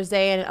from Mother's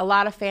Day, and a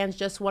lot of fans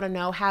just want to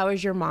know, how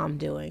is your mom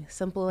doing?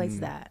 Simple as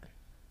that.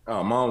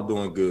 Oh, Mom's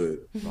doing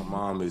good. My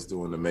mom is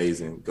doing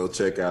amazing. Go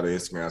check out her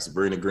Instagram,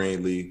 Sabrina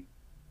Greenlee.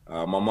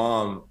 My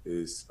mom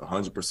is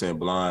 100%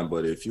 blind,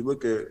 but if you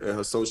look at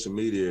her social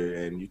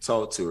media and you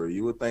talk to her,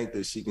 you would think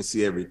that she can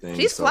see everything.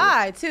 She's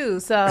fly too,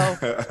 so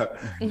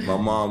my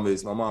mom is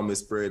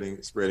spreading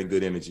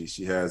good energy.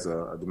 She has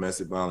a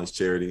domestic violence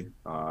charity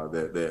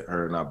that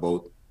her and I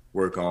both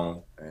work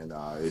on, and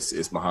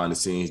it's behind the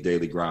scenes,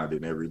 daily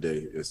grinding every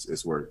day.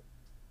 It's work.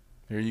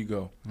 There you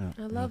go. Yeah.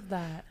 I love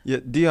that. Yeah,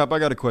 D-Hop, I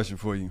got a question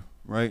for you,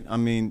 right? I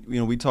mean,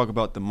 we talk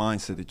about the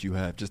mindset that you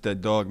have, just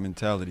that dog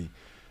mentality.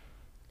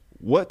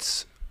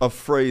 What's a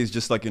phrase,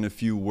 just like in a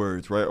few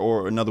words, right?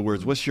 Or in other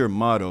words, what's your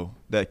motto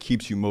that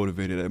keeps you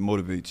motivated, that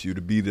motivates you to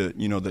be the,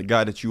 the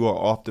guy that you are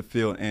off the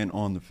field and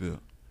on the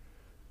field?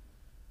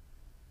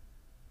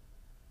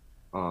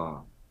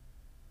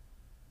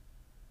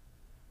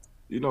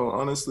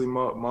 Honestly,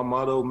 my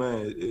motto,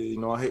 man,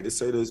 I hate to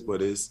say this,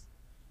 but it's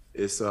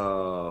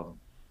not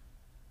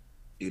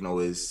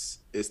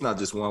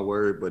just one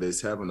word, but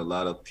it's having a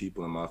lot of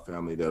people in my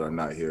family that are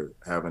not here,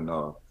 having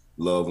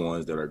loved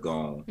ones that are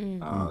gone.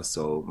 Mm-hmm.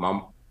 So my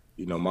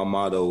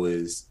motto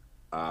is,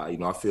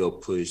 I feel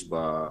pushed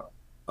by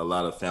a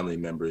lot of family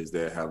members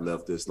that have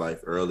left this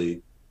life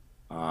early,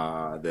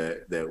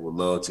 that would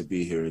love to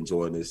be here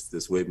enjoying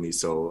this with me.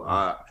 So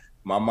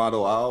my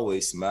motto, I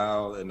always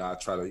smile and I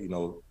try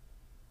to,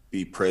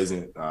 be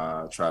present,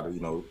 try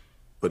to,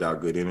 put out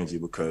good energy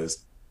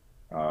because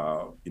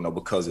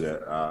because of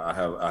that,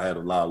 I had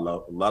a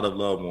lot of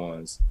loved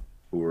ones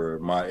who were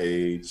my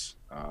age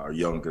or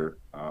younger,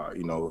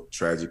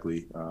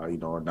 tragically,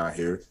 are not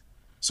here.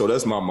 So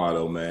that's my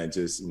motto, man.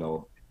 Just,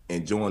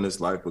 enjoying this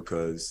life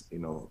because,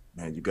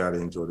 man, you got to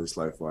enjoy this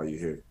life while you're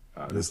here.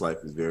 This life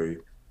is very,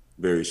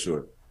 very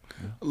short.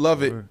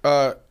 Love it.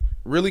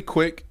 Really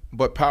quick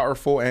but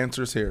powerful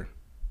answers here.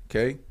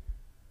 Okay.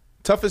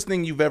 Toughest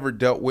thing you've ever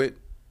dealt with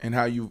and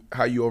how you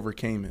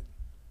overcame it.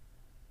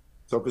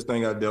 Toughest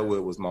thing I dealt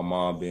with was my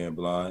mom being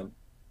blind,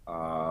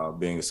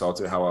 being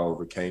assaulted. How I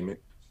overcame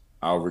it.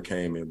 I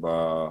overcame it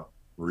by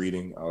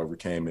reading. I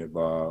overcame it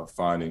by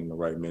finding the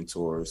right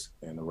mentors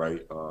and the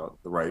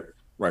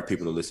right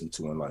people to listen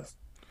to in life.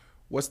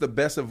 What's the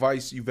best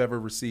advice you've ever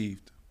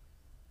received?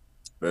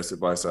 Best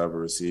advice I ever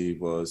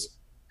received was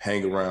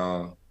hang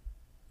around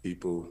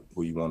people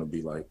who you want to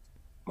be like.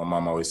 My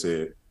mom always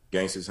said,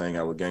 gangsters hang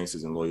out with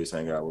gangsters and lawyers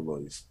hang out with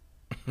lawyers.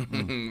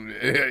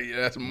 Yeah,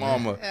 that's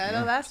mama. Yeah, I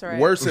know that's right.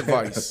 Worst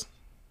advice?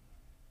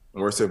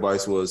 Worst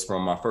advice was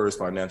from my first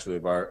financial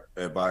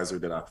advisor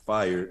that I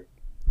fired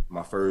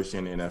my first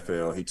year in the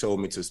NFL. He told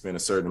me to spend a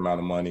certain amount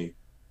of money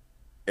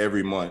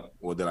every month,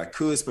 or that I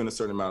could spend a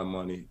certain amount of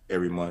money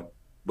every month.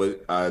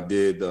 But I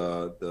did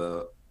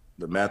the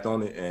math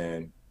on it,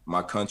 and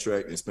my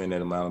contract and spending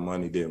that amount of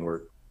money didn't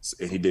work.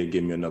 And he didn't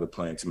give me another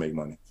plan to make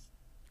money.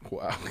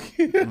 Wow.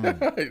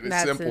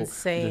 That's simple.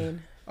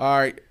 Insane. All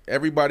right.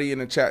 Everybody in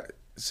the chat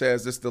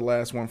says this is the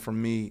last one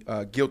from me.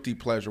 Guilty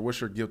pleasure.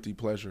 What's your guilty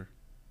pleasure?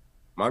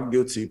 My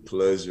guilty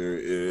pleasure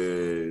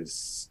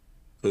is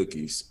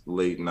cookies,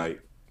 late night.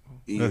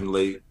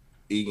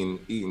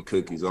 Eating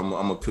cookies. I'm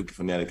a cookie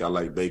fanatic. I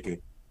like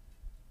baking.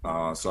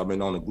 So I've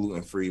been on a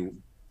gluten-free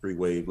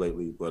wave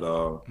lately,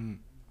 but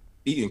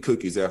eating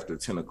cookies after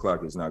 10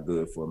 o'clock is not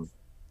good for me.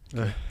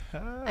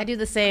 I do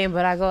the same,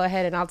 but I go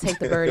ahead and I'll take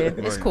the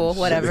burden. It's cool,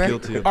 whatever.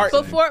 All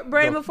right.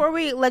 Brandon, before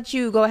we let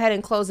you go ahead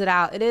and close it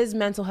out, it is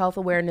Mental Health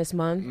Awareness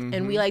Month,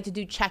 and we like to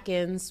do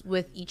check-ins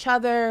with each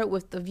other,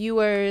 with the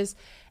viewers,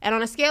 and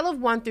on a scale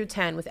of 1 through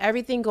 10, with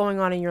everything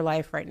going on in your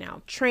life right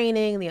now,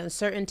 training, the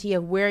uncertainty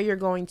of where you're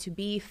going to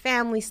be,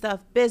 family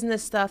stuff,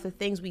 business stuff, the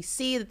things we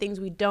see, the things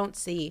we don't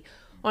see,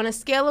 on a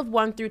scale of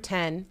 1 through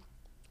 10,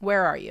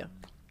 where are you?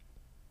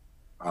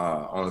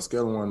 On a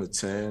scale of 1 to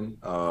 10,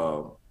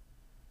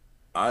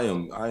 I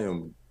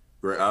am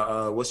great.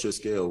 What's your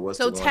scale?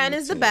 So 10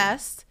 is the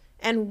best,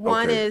 and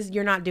 1 is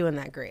you're not doing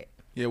that great.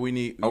 Yeah, we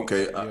need.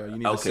 Okay, you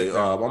need okay.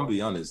 I'm gonna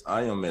be honest.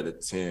 I am at a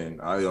 10.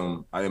 I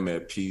am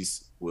at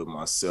peace with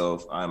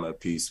myself. I am at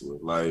peace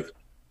with life.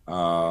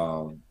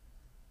 I'm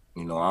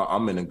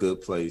in a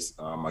good place.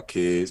 My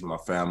kids, my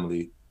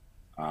family.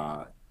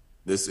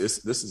 This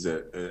is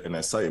an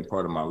exciting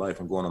part of my life.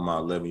 I'm going on my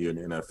 11th year in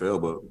the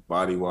NFL, but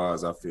body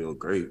wise, I feel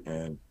great,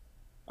 and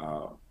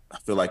I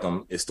feel like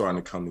it's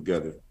starting to come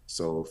together.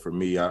 So for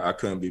me, I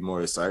couldn't be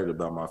more excited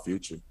about my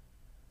future.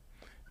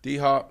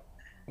 D-Hop,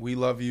 we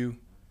love you.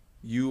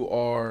 You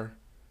are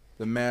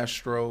the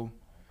maestro.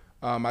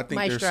 I think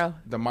Maestro. There's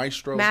the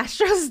maestro.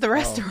 Mastro's the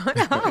restaurant.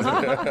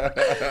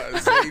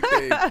 Same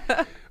thing.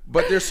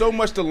 But there's so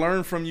much to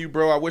learn from you,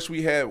 bro. I wish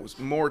we had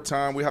more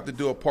time. We have to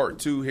do a part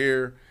 2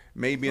 here,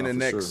 maybe in the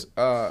next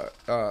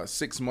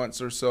 6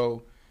 months or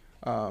so.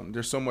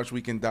 There's so much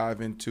we can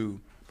dive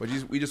into. But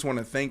we just want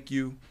to thank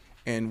you,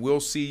 and we'll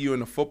see you in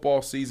the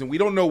football season. We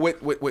don't know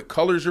what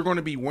colors you're going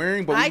to be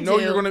wearing, but we know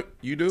you're going to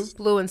 – you do?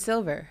 Blue and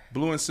silver.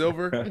 Blue and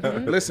silver?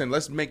 Listen,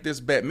 let's make this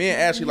bet. Me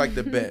and Ashley like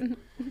to bet.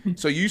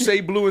 So you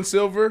say blue and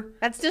silver.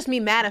 That's just me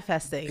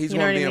manifesting. He's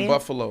going to be in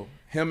Buffalo.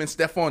 Him and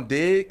Stephon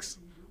Diggs.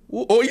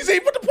 Oh, you say he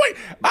put the point.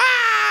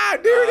 Ah!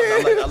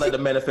 There it is. I like the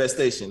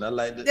manifestation. I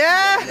like the.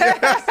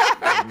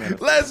 Yeah.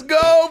 Let's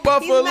go,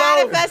 Buffalo. He's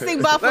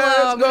manifesting Buffalo.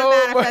 I'm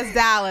gonna manifest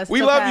Dallas.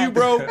 We love you,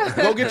 bro.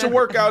 Go get your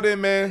workout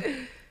in,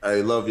 man.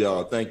 Hey, love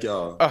y'all. Thank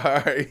y'all. All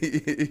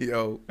right,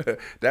 yo,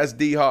 that's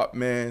D-Hop,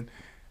 man.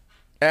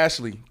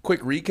 Ashley,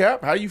 quick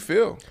recap. How you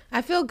feel?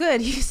 I feel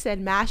good. You said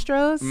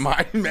Mastros?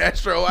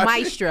 Maestro.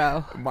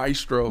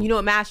 Maestro. You know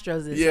what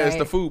Mastros is, Yeah, right? it's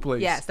the food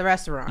place. Yeah, it's the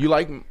restaurant. You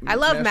like I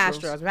love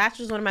Mastros.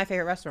 Mastros is one of my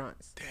favorite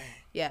restaurants. Dang.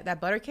 Yeah,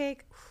 that butter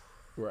cake.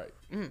 Right.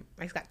 I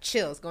just got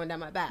chills going down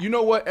my back. You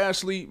know what,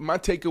 Ashley? My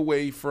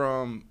takeaway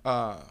from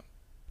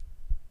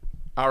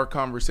our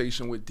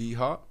conversation with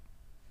D-Hop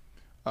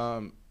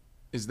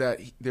is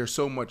that there's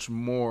so much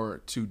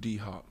more to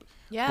D-Hop.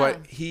 Yeah.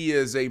 But he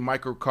is a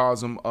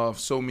microcosm of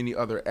so many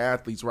other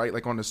athletes, right?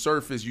 Like on the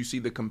surface, you see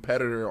the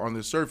competitor. On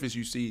the surface,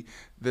 you see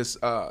this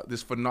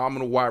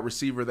phenomenal wide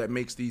receiver that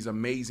makes these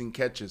amazing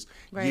catches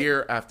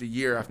year after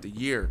year after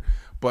year.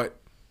 But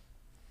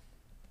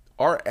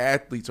our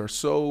athletes are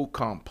so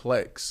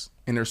complex,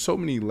 and there's so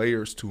many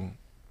layers to them.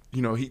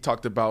 You know, he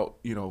talked about,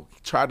 he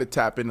tried to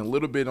tap in a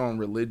little bit on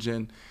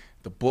religion,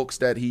 the books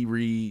that he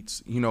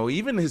reads,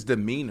 even his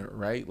demeanor,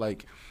 right?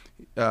 Like,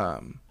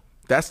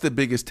 that's the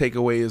biggest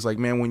takeaway is like,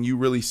 man, when you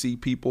really see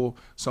people,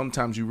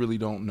 sometimes you really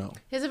don't know.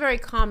 He has a very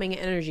calming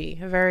energy,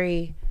 a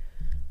very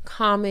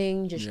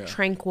calming, just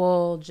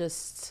tranquil,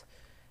 just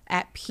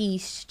at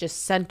peace,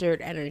 just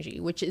centered energy,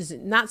 which is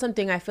not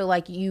something I feel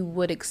like you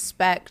would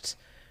expect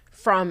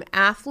from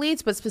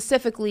athletes, but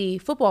specifically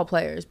football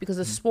players, because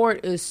the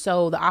sport is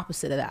so the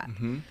opposite of that.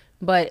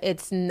 But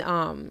it's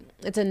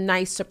a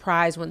nice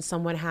surprise when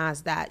someone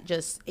has that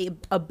just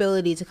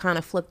ability to kind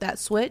of flip that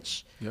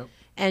switch. Yep.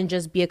 And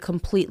just be a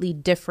completely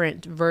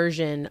different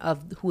version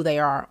of who they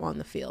are on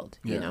the field,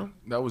 you know?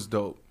 That was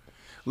dope.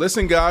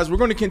 Listen, guys, we're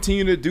going to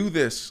continue to do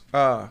this. We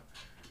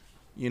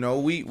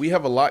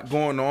have a lot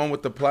going on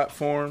with the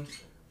platform.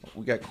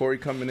 We got Corey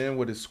coming in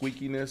with his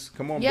squeakiness.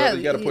 Come on, brother.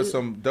 You got to put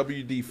some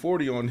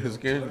WD-40 on this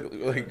game.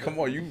 Like, come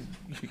on,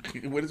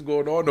 what is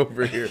going on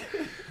over here?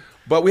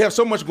 But we have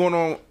so much going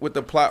on with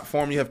the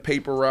platform. You have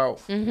Paper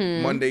Route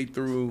Monday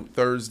through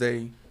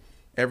Thursday,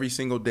 every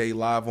single day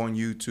live on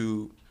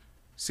YouTube.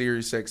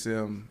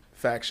 SiriusXM,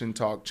 Faction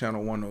Talk,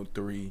 Channel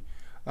 103.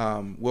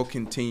 We'll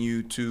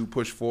continue to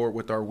push forward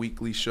with our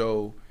weekly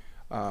show.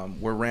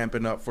 We're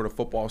ramping up for the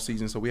football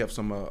season, so we have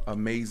some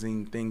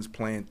amazing things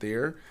planned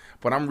there.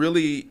 But I'm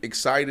really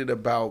excited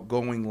about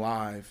going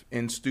live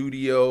in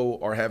studio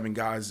or having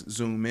guys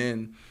Zoom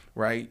in,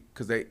 right?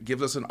 Because that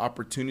gives us an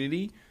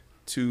opportunity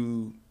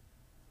to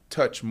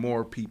touch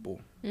more people,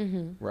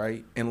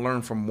 right? And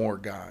learn from more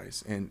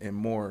guys and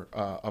more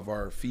of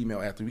our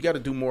female athletes. We got to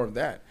do more of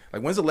that.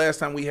 Like, when's the last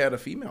time we had a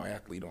female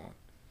athlete on?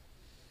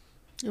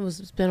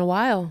 It's been a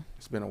while.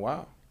 It's been a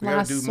while.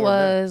 Last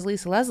was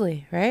Lisa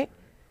Leslie, right?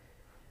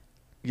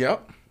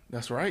 Yep,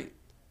 that's right.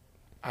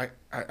 I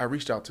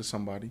reached out to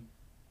somebody.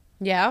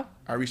 Yeah?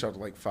 I reached out to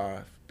like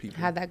 5 people.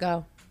 How'd that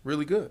go?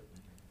 Really good.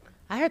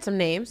 I heard some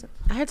names.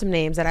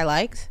 that I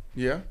liked.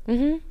 Yeah?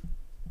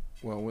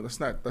 Well, let's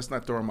not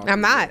throw them out.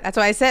 I'm not. That's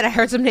why I said I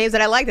heard some names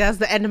that I liked. That's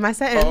the end of my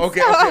sentence. Oh,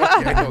 okay. All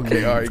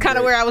right. It's kind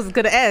of where I was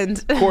going to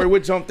end. Corey,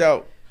 what jumped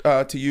out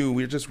to you?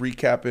 We were just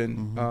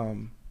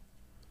recapping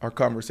our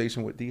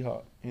conversation with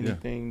D-Hop.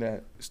 Anything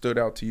that stood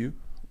out to you?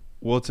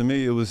 Well, to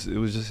me, it was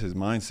just his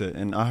mindset.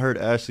 And I heard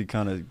Ashley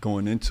kind of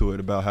going into it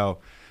about how,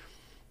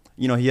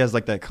 he has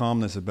like that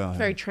calmness about him.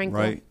 Very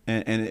tranquil. Right?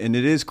 And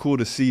it is cool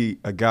to see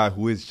a guy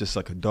who is just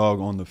like a dog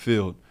on the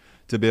field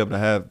to be able to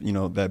have,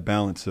 that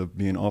balance of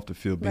being off the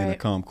field, being a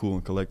calm, cool,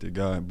 and collected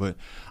guy. But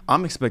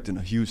I'm expecting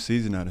a huge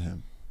season out of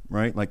him,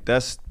 right? Like,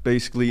 that's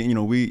basically,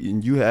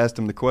 you asked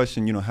him the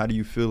question, how do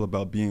you feel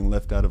about being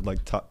left out of like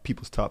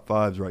people's top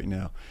 5s right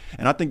now?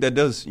 And I think that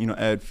does,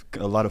 add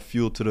a lot of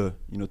fuel to the,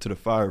 to the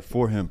fire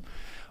for him.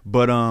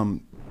 But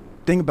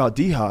thing about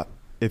D-Hop,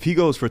 if he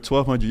goes for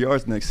 1,200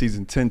 yards next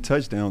season, 10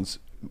 touchdowns,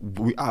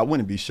 I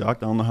wouldn't be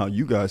shocked. I don't know how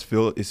you guys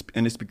feel.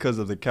 It's because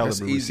of the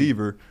caliber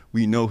receiver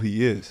we know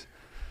he is.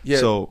 Yeah.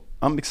 So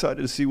I'm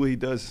excited to see what he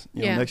does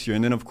next year.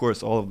 And then, of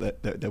course, all of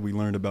that we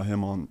learned about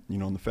him on,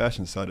 on the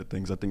fashion side of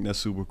things. I think that's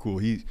super cool.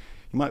 We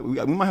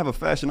might have a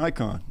fashion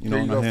icon,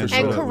 on our hands.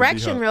 And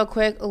correction real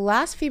quick,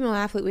 last female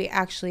athlete we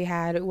actually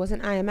had, it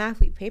wasn't I Am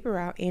Athlete, Paper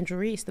Route, Andrew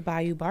Reese, the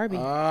Bayou Barbie.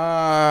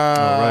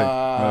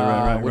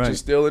 Right. Which is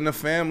still in the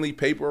family.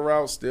 Paper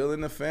Route still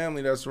in the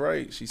family. That's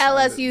right. She's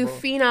LSU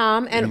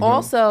phenom and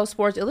also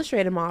Sports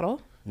Illustrated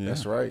model. Yeah.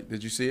 That's right.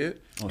 Did you see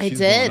it? I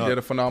did. She did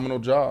a phenomenal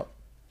job.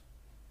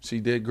 She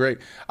did great.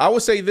 I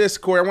would say this,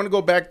 Corey. I want to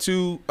go back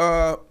to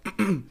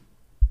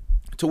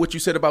what you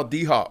said about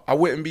D-Hop. I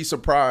wouldn't be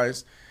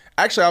surprised.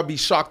 Actually, I'll be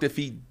shocked if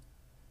he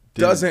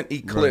doesn't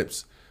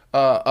eclipse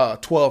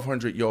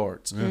 1,200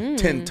 yards,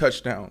 10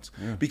 touchdowns.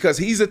 Yeah. Because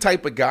he's the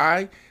type of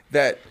guy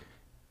that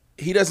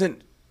he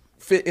doesn't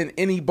fit in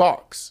any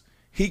box.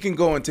 He can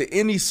go into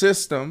any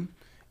system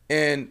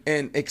and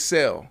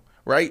excel,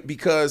 right?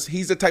 Because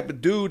he's the type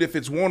of dude, if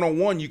it's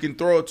one-on-one, you can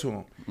throw it to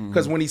him.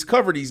 Because when he's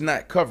covered, he's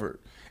not covered.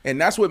 And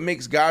that's what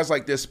makes guys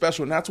like this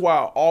special. And that's why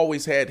I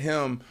always had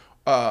him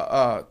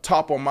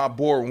top on my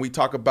board when we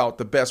talk about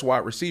the best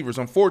wide receivers.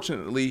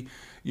 Unfortunately,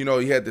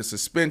 he had the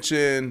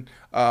suspension.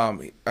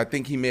 I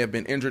think he may have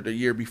been injured the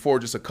year before,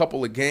 just a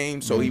couple of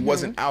games, so he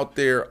wasn't out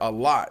there a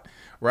lot,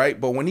 right?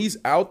 But when he's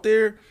out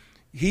there,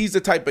 he's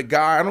the type of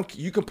guy,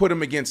 you can put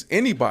him against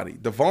anybody.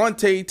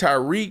 Devontae,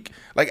 Tyreek.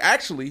 Like,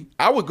 actually,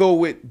 I would go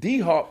with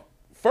D-Hop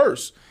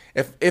first.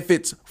 If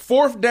it's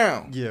fourth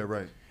down. Yeah,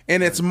 right.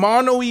 And it's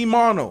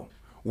mano-y-mano.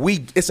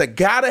 It's a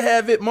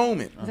gotta-have-it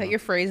moment. Is that your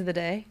phrase of the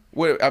day?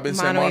 What I've been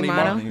saying,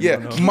 Mano-y-mano? Yeah,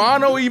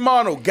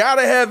 mano-y-mano,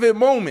 gotta-have-it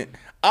moment.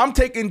 I'm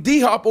taking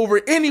D-Hop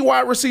over any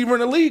wide receiver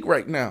in the league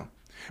right now.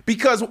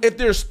 Because if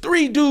there's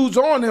 3 dudes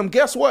on him,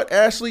 guess what,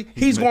 Ashley?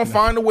 He's going to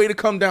find a way to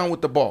come down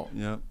with the ball.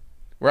 Yeah.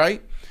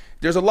 Right?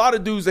 There's a lot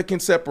of dudes that can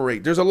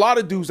separate. There's a lot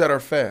of dudes that are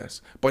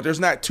fast. But there's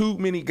not too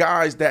many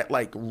guys that,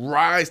 like,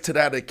 rise to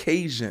that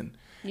occasion.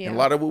 Yeah. And a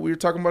lot of what we were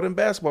talking about in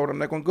basketball, but I'm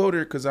not going to go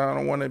there because I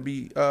don't want to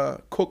be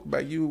cooked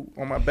by you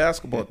on my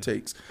basketball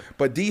takes.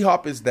 But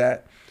D-Hop is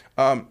that.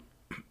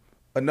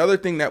 Another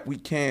thing that we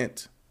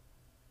can't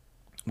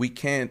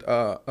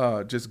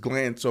just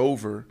glance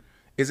over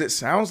is it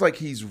sounds like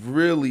he's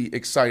really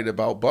excited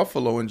about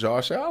Buffalo and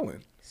Josh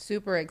Allen.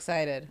 Super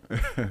excited.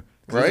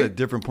 Right? At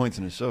different points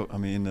in the show. I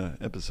mean, in the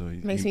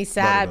episode. Makes me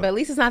sad, but at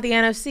least it's not the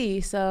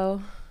NFC,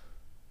 so.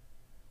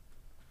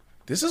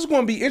 This is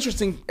going to be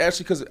interesting,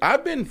 actually, because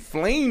I've been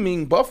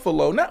flaming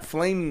Buffalo. Not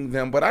flaming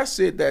them, but I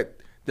said that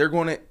they're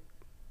going to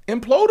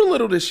implode a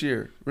little this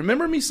year.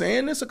 Remember me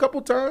saying this a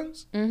couple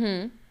times?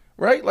 Mm-hmm.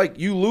 Right? Like,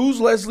 you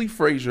lose Leslie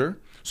Frazier.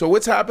 So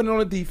what's happening on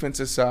the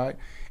defensive side?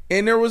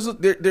 And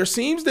there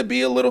seems to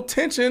be a little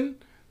tension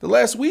the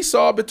last we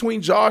saw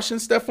between Josh and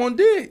Stephon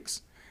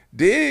Diggs.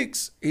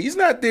 Diggs, he's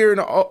not there in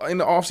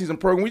the offseason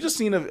program. We just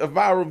seen a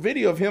viral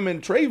video of him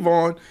and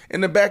Trayvon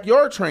in the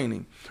backyard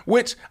training,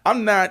 which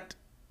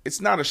it's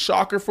not a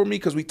shocker for me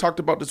because we talked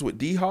about this with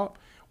D-Hop,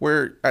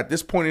 where at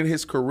this point in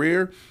his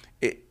career,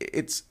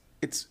 it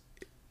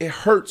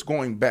hurts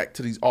going back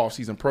to these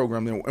offseason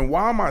programs. And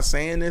why am I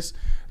saying this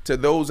to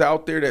those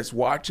out there that's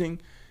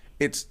watching?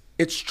 It's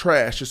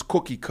trash. It's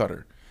cookie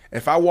cutter.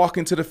 If I walk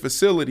into the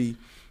facility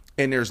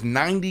and there's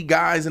 90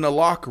 guys in the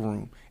locker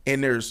room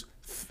and there's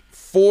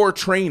 4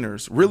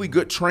 trainers, really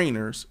good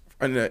trainers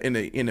in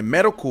the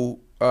medical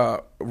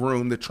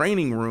room, the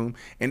training room,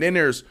 and then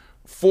there's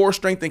 4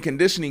 strength and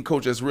conditioning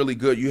coaches that's really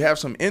good. You have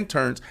some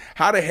interns.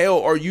 How the hell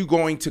are you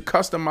going to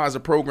customize a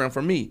program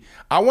for me?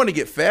 I want to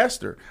get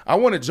faster. I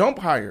want to jump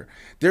higher.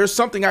 There's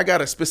something I got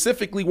to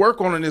specifically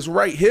work on in this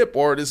right hip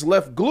or this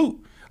left glute.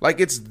 Like,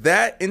 it's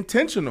that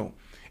intentional.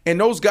 And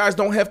those guys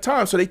don't have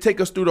time, so they take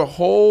us through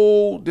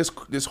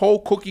this whole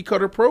cookie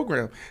cutter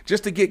program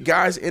just to get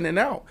guys in and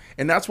out.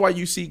 And that's why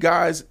you see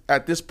guys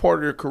at this part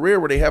of their career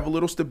where they have a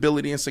little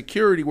stability and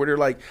security where they're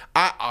like,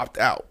 I opt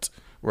out,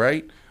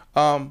 right?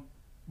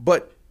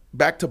 But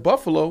back to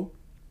Buffalo,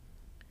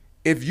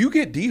 if you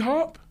get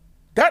D-Hop,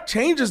 that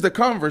changes the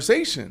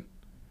conversation.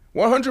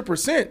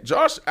 100%.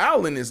 Josh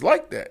Allen is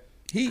like that.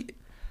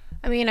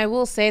 I mean, I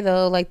will say,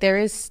 though, like, there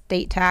is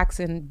state tax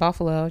in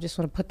Buffalo. I just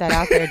want to put that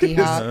out there,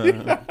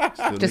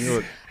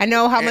 D-Hop. I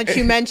know how much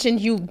you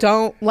mentioned you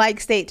don't like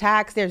state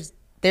tax. There's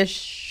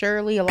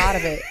surely a lot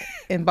of it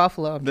in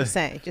Buffalo. I'm just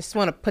saying. Just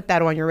want to put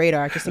that on your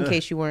radar just in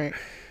case you weren't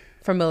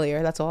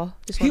familiar. That's all.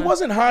 He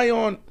wasn't high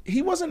on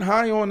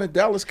the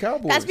Dallas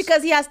Cowboys. That's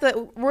because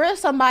we're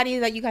somebody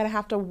that you kind of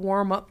have to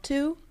warm up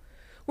to.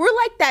 We're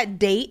like that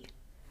date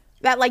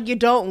that, like, you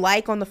don't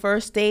like on the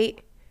first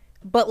date,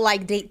 but,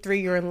 like, date 3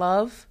 you're in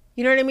love.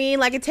 You know what I mean?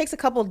 Like, it takes a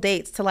couple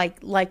dates to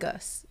like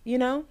us, you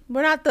know?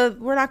 We're not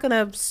going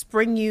to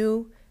spring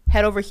you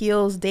head over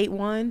heels date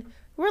 1.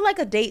 We're like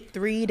a date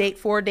 3, date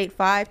 4, date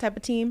 5 type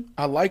of team.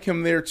 I like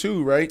him there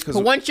too, right?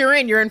 But once you're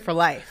in for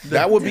life.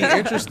 That would be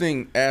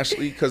interesting,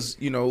 Ashley, because,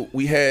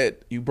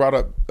 you brought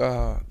up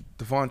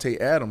Devontae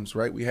Adams,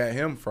 right? We had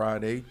him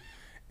Friday.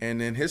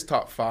 And then his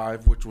top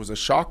 5, which was a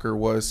shocker,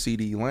 was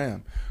CeeDee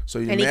Lamb.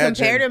 He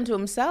compared him to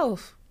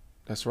himself.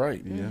 That's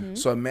right. Yeah. Mm-hmm.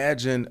 So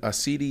imagine a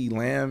CeeDee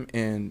Lamb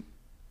and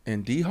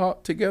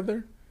D-Hop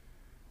together.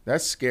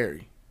 That's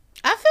scary.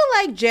 I feel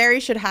like Jerry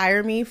should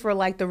hire me for,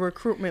 like, the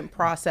recruitment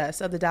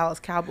process of the Dallas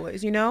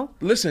Cowboys, you know?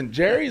 Listen,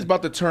 Jerry's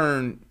about to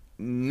turn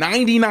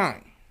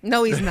 99.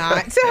 No, he's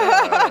not.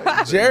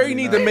 Jerry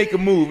need to make a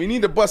move. He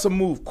need to bust a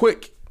move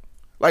quick.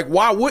 Like,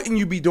 why wouldn't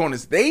you be doing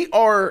this?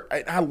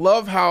 I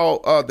love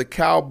how the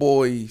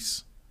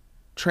Cowboys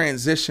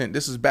transitioned.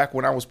 This is back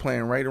when I was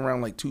playing right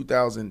around, like,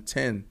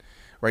 2010.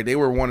 Right, they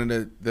were one of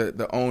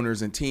the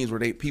owners and teams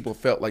where people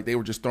felt like they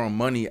were just throwing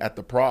money at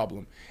the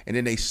problem, and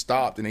then they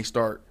stopped and they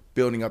start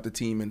building up the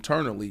team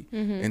internally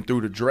and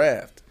through the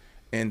draft.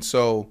 And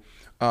so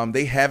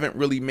they haven't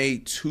really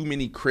made too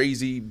many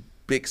crazy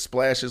big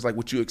splashes like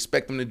what you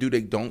expect them to do.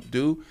 They don't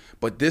do,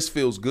 but this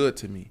feels good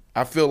to me.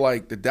 I feel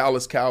like the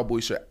Dallas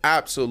Cowboys should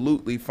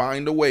absolutely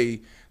find a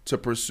way to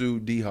pursue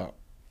D-Hop.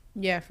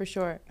 Yeah, for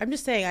sure. I'm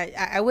just saying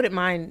I wouldn't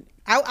mind.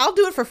 I'll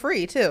do it for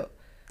free too.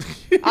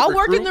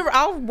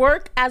 I'll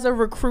work as a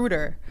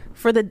recruiter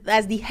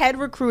as the head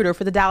recruiter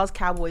for the Dallas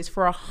Cowboys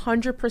for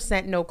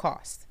 100% no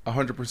cost.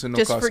 100% no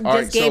Just cost. for All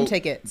just game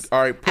tickets.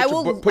 All right, put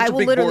your big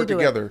literally board do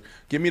together.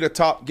 Give me the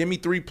top. Give me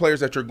 3 players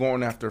that you're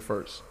going after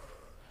first.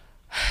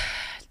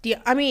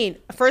 I mean,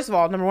 first of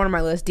all, number 1 on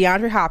my list,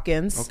 Deandre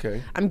Hopkins.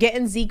 Okay. I'm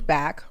getting Zeke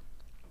back.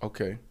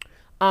 Okay.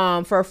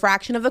 For a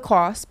fraction of the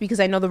cost, because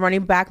I know the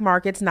running back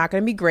market's not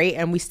going to be great,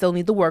 and we still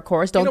need the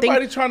workhorse. Ain't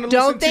nobody trying to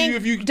listen to you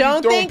if you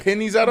throwing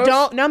pennies at us?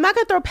 No, I'm not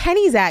going to throw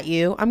pennies at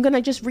you. I'm going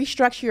to just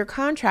restructure your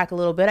contract a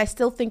little bit. I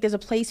still think there's a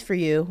place for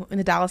you in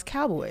the Dallas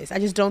Cowboys. I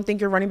just don't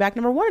think you're running back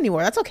number 1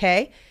 anymore. That's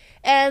okay.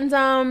 And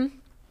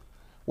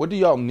what do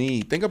y'all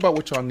need? Think about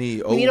what y'all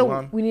need. We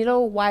need a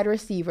wide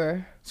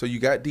receiver. So you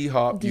got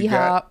D-Hop, you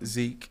got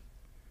Zeke.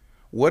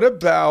 What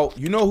about,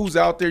 you know who's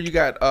out there? You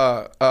got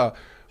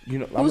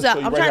Who's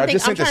out? I'm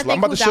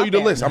about to show you the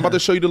list. I'm about to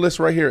show you the list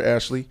right here,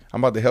 Ashley.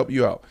 I'm about to help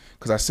you out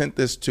because I sent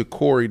this to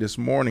Corey this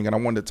morning and I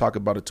wanted to talk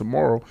about it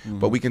tomorrow,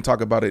 but we can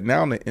talk about it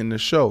now in the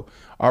show.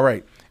 All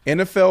right.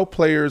 NFL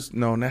players.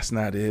 No, that's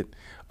not it.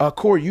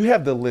 Corey, you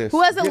have the list.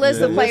 Who has the list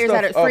of players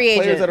that are free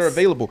agents? Players that are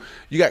available.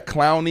 You got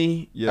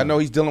Clowney. Yeah. I know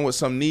he's dealing with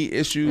some knee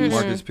issues.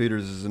 Marcus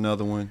Peters is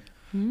another one.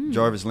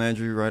 Jarvis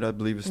Landry, right? I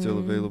believe is still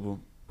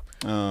available.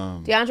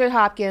 DeAndre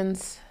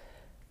Hopkins.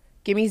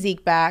 Give me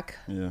Zeke back.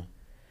 Yeah.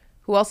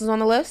 Who else is on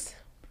the list?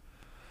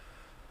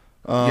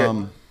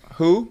 Who?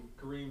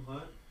 Kareem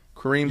Hunt.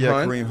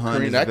 Kareem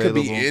Hunt. That could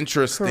be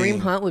interesting. Kareem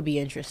Hunt would be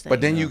interesting.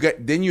 But then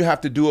you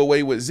have to do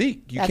away with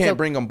Zeke. You can't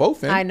bring them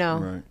both in. I know.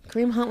 Right.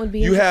 Kareem Hunt would be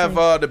You interesting.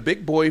 have the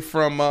big boy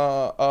from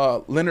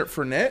Leonard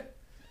Fournette.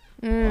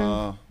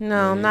 No,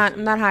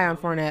 not high on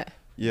Fournette.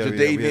 Yeah,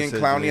 Jadeveon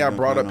Clowney, I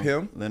brought up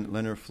him.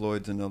 Leonard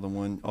Floyd's another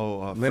one.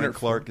 Leonard Frank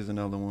Clark is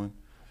another one.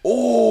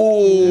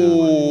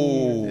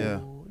 Oh.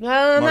 Yeah.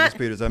 No, Marcus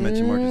Peters. I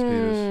mentioned Marcus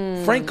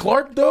Peters. Frank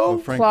Clark, though?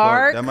 Frank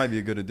Clark? That might be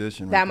a good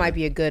addition. That'd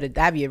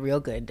be a real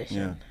good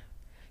addition.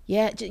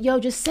 Yeah. Yeah,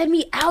 just send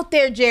me out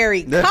there,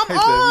 Jerry. Come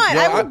on.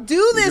 I will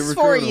do this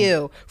for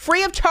you.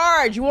 Free of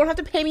charge. You won't have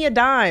to pay me a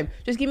dime.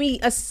 Just give me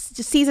just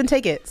season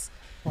tickets.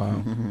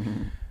 Wow.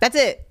 That's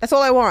it. That's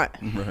all I want.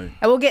 Right.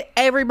 I will get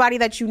everybody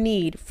that you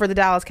need for the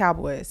Dallas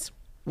Cowboys.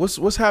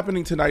 What's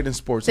happening tonight in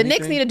sports? The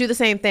Knicks need to do the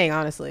same thing,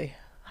 honestly.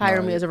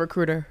 Hire me as a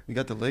recruiter. We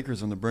got the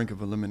Lakers on the brink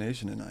of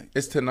elimination tonight.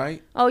 It's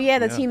tonight? Oh, yeah,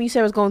 the team you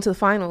said was going to the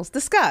finals.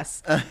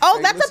 Discuss. Oh,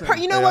 that's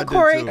you know what,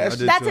 Corey? That's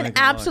an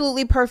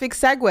absolutely perfect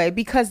segue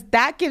because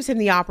that gives him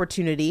the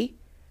opportunity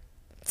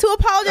to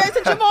apologize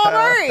to Jamal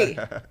Murray.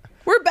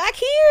 We're back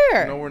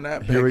here. No, we're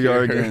not back Here we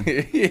are again.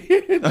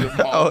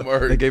 Jamal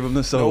Murray. They gave him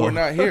the solo. No, we're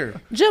not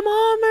here.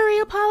 Jamal Murray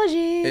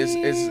apologies.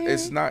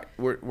 It's not.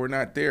 We're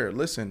not there.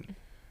 Listen,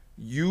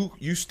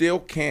 you still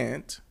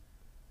can't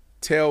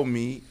tell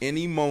me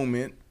any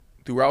moment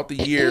throughout the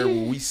year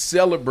where we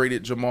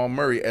celebrated Jamal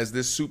Murray as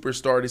this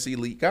superstar, this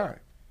elite guy.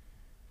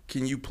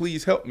 Can you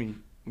please help me?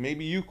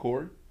 Maybe you,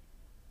 Corey.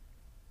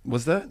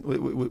 What's that?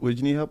 What did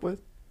you need help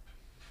with?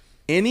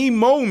 Any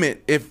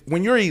moment,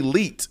 when you're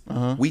elite,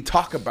 we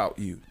talk about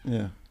you.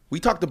 Yeah. We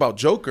talked about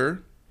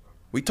Joker.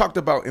 We talked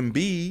about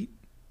Embiid.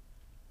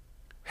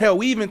 Hell,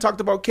 we even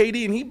talked about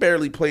KD, and he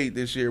barely played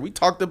this year. We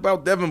talked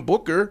about Devin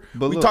Booker.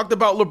 We talked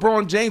about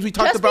LeBron James. We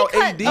talked about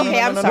AD.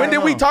 Okay, I'm sorry. When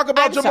did we talk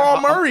about Jamal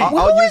Murray?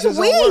 Who is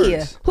we?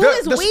 Who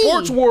is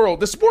we?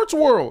 The sports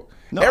world.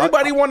 No,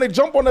 everybody want to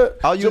jump on the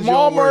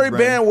Jamal Murray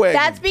bandwagon.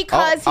 That's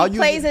because he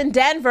plays in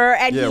Denver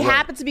and he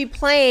happened to be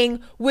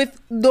playing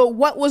with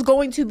what was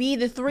going to be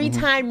the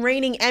 3-time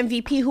reigning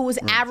MVP who was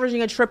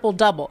averaging a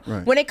triple-double.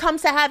 Right. When it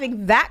comes to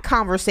having that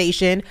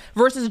conversation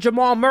versus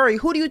Jamal Murray,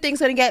 who do you think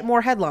is going to get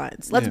more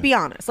headlines? Let's be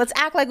honest. Let's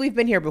act like we've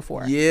been here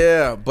before.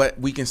 Yeah, but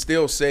we can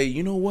still say,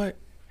 you know what?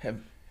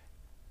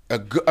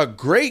 A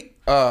great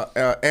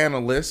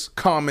analyst,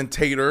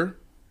 commentator,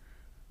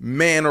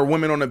 man or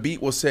woman on the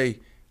beat will say,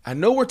 I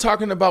know we're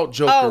talking about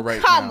Joker right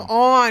now. Come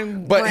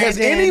on, but has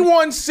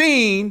anyone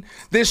seen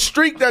this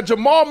streak that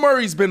Jamal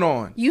Murray's been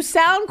on? You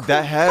sound cool.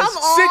 That has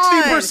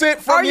 60%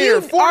 from here.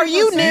 40%. Are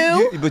you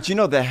new? But you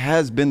know that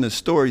has been the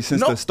story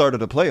since the start of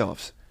the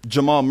playoffs.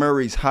 Jamal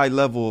Murray's high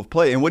level of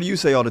play. And what do you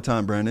say all the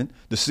time, Brandon?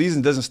 The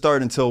season doesn't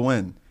start until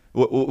when?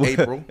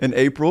 April. In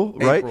April,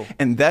 right?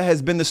 And that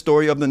has been the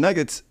story of the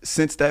Nuggets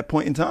since that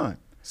point in time.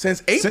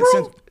 Since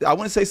April? I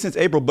wouldn't say since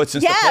April, but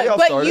since the playoffs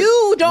but started.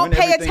 You don't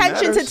pay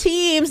attention matters. to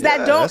teams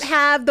that don't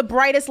have the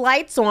brightest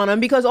lights on them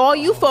because all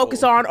you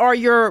focus on are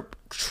your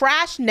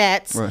trash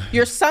Nets,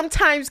 your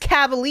sometimes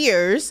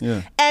Cavaliers,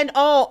 and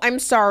I'm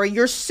sorry,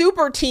 your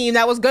super team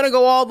that was going to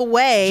go all the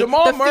way, the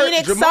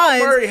Phoenix Suns,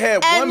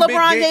 and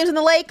LeBron James and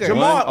the Lakers.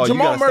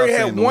 Jamal Murray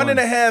had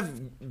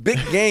 1.5 big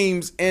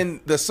games in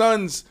the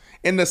Suns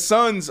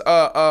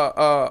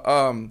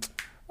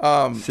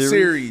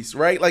series,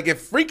 right? Like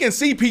if freaking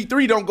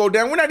CP3 don't go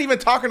down, we're not even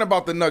talking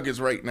about the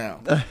Nuggets right now.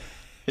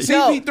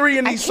 CP3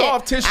 and these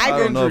soft tissue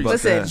injuries.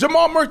 Listen,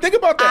 Jamal Murray, think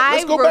about that.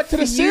 Let's go back to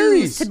the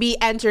series. To be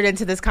entered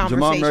into this conversation.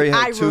 Jamal Murray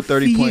had 2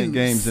 30-point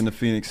games in the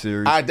Phoenix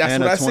series. That's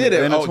what I said.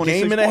 A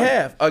game and a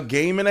half. A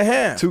game and a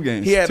half. 2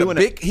 games. He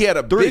had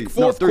a big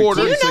fourth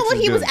quarter. Do you know what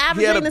he was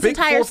averaging this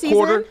entire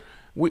season?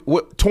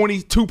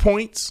 22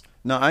 points.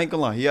 No, I ain't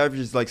gonna lie. He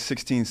averages like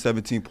 16,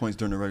 17 points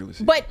during the regular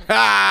season. But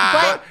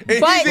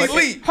he's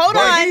elite. Hold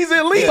on. He's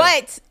elite.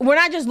 But we're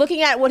not just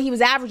looking at what he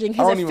was averaging,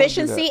 his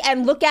efficiency,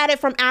 and look at it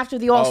from after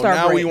the All-Star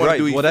now break. we want to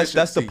do Well, that's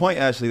the efficiency. point.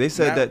 Ashley, they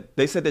said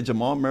that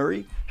Jamal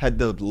Murray had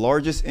the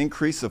largest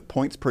increase of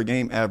points per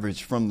game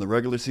average from the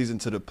regular season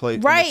to the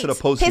Right. to the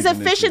postseason. His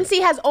efficiency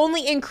has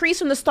only increased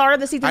from the start of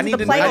the season to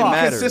the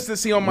playoffs.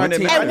 Consistency on my When it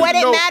team. matters. And when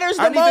it matters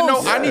the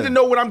most. I need to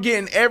know what I'm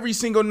getting every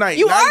single night.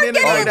 You Night are in and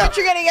getting night what out.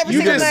 you're getting every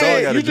You single just night.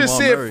 said, you just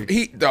Jamal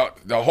Murray. said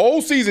the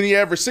whole season he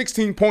averaged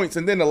 16 points,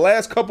 and then the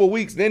last couple of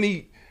weeks, then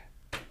he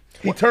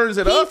turns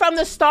it up. From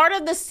the start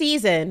of the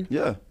season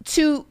Yeah.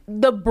 to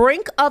the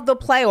brink of the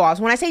playoffs.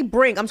 When I say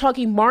brink, I'm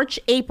talking March,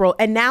 April,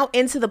 and now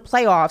into the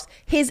playoffs.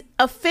 His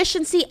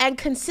efficiency and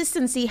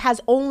consistency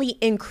has only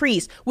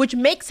increased, which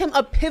makes him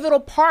a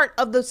pivotal part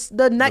of the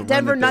Denver that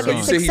they're Nuggets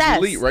on. So you said success. he's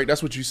elite, right?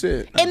 That's what you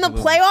said. In the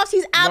playoffs,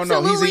 he's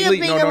absolutely he's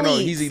elite. being No,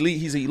 elite. he's elite.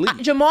 He's elite.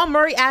 Jamal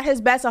Murray at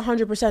his best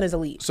 100% is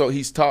elite. So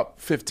he's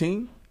top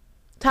 15?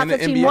 Top in the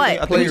 15 NBA? what? I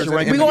think Players we should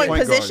rank him We in going point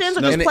guards. positions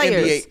or No, just In the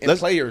players? NBA, and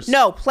players.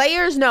 No,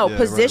 players, no. Yeah, right,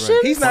 Positions?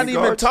 right. He's not Point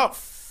even guards? top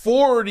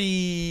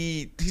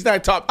 40. He's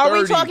not top 30. Are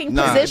we talking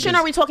position or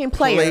are we talking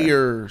player?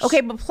 Players.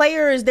 Okay, but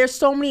players, there's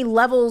so many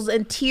levels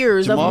and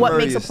tiers of what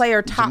makes a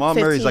player top Jamal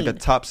 15. Murray's like a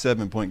top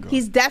 7 point guard.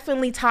 He's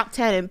definitely top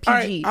 10 in PGs. All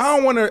right, I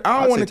don't want to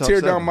say top tear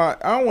 7. down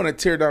I don't want to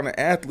tear down the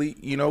athlete,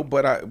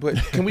 but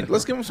can we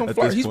let's give him some At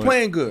flowers. this He's point.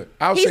 playing good.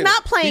 He's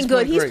not playing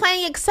good. He's great.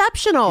 playing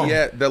exceptional.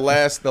 Yeah, the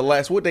last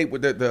what they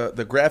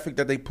the graphic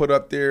that they put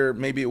up there,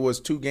 maybe it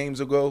was 2 games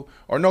ago,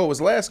 or no, it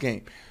was last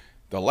game.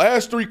 The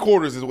last 3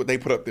 quarters is what they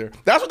put up there.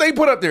 That's what they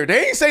put up there.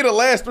 They ain't say the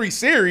last 3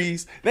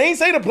 series. They ain't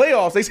say the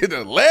playoffs. They said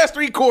the last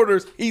 3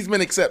 quarters, he's been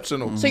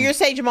exceptional. So you're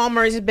saying Jamal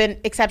Murray's has been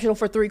exceptional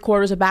for 3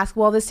 quarters of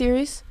basketball this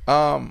series?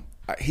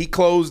 He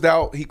closed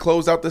out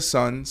the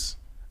Suns,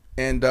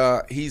 and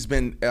he's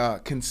been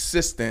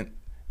consistent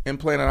in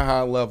playing at a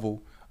high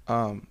level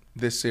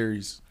this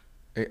series.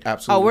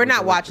 Absolutely. Oh, we're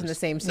not watching the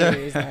same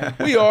series. Then.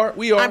 We are.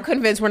 I'm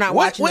convinced we're not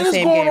watching the same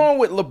game. What is going on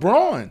with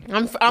LeBron?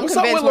 I'm What's up convinced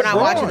with we're not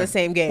LeBron? watching the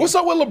same game. What's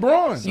up with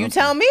LeBron? You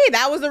tell me.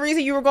 That was the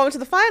reason you were going to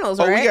the finals,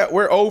 right?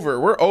 We're over.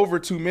 We're over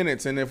 2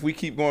 minutes, and if we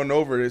keep going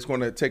over, it's going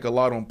to take a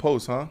lot on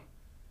post, huh?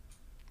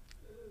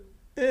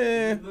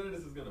 None of this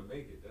is going to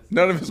make it.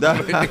 None of it's going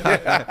to make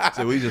it.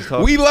 So we just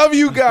talked. We love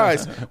you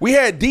guys. We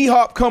had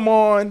D-Hop come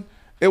on.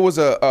 It was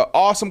a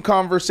awesome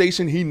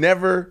conversation. He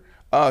never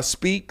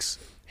speaks.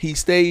 He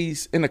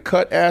stays in the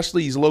cut,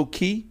 Ashley. He's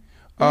low-key.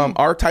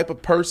 Our type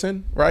of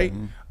person, right?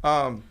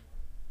 Mm-hmm.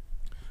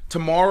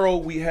 Tomorrow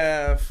we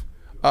have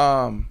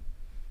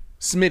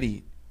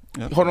Smitty.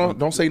 Yep. Hold on.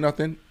 Don't say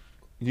nothing.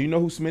 Do you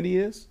know who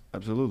Smitty is?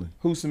 Absolutely.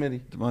 Who's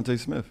Smitty? Devontae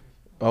Smith.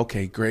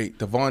 Okay, great.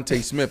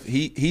 Devontae Smith.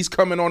 He's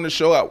coming on the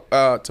show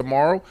out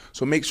tomorrow.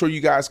 So make sure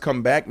you guys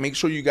come back. Make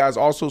sure you guys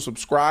also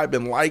subscribe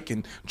and like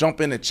and jump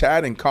in the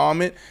chat and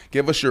comment.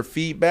 Give us your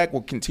feedback.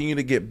 We'll continue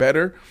to get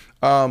better.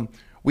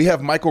 We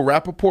have Michael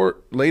Rappaport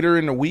later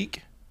in the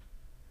week.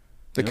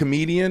 The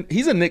comedian.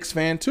 He's a Knicks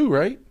fan too,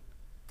 right?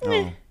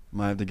 Oh,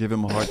 might have to give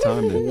him a hard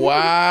time then.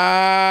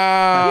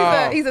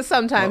 Wow. He's a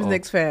sometimes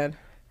Knicks fan.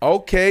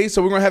 Okay,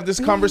 so we're going to have this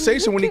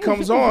conversation when he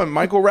comes on.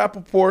 Michael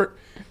Rappaport,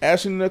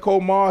 Ashley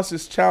Nicole Moss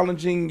is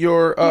challenging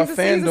your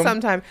fandom. He's a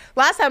sometime.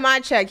 Last time I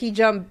checked, he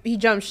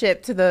jumped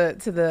ship to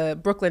the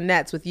Brooklyn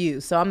Nets with you.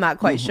 So I'm not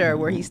quite sure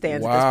where he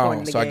stands at this point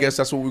in the game. I guess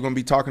that's what we're going to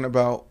be talking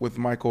about with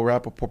Michael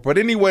Rappaport. But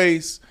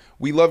anyways,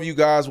 we love you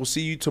guys. We'll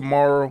see you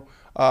tomorrow.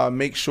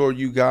 Make sure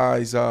you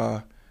guys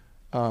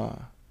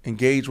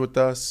engage with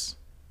us,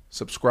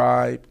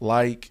 subscribe,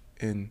 like,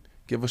 and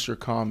give us your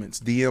comments.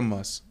 DM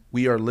us.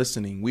 We are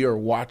listening. We are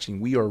watching.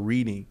 We are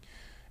reading.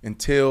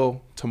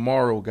 Until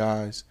tomorrow,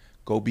 guys,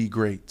 go be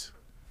great.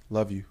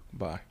 Love you.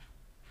 Bye.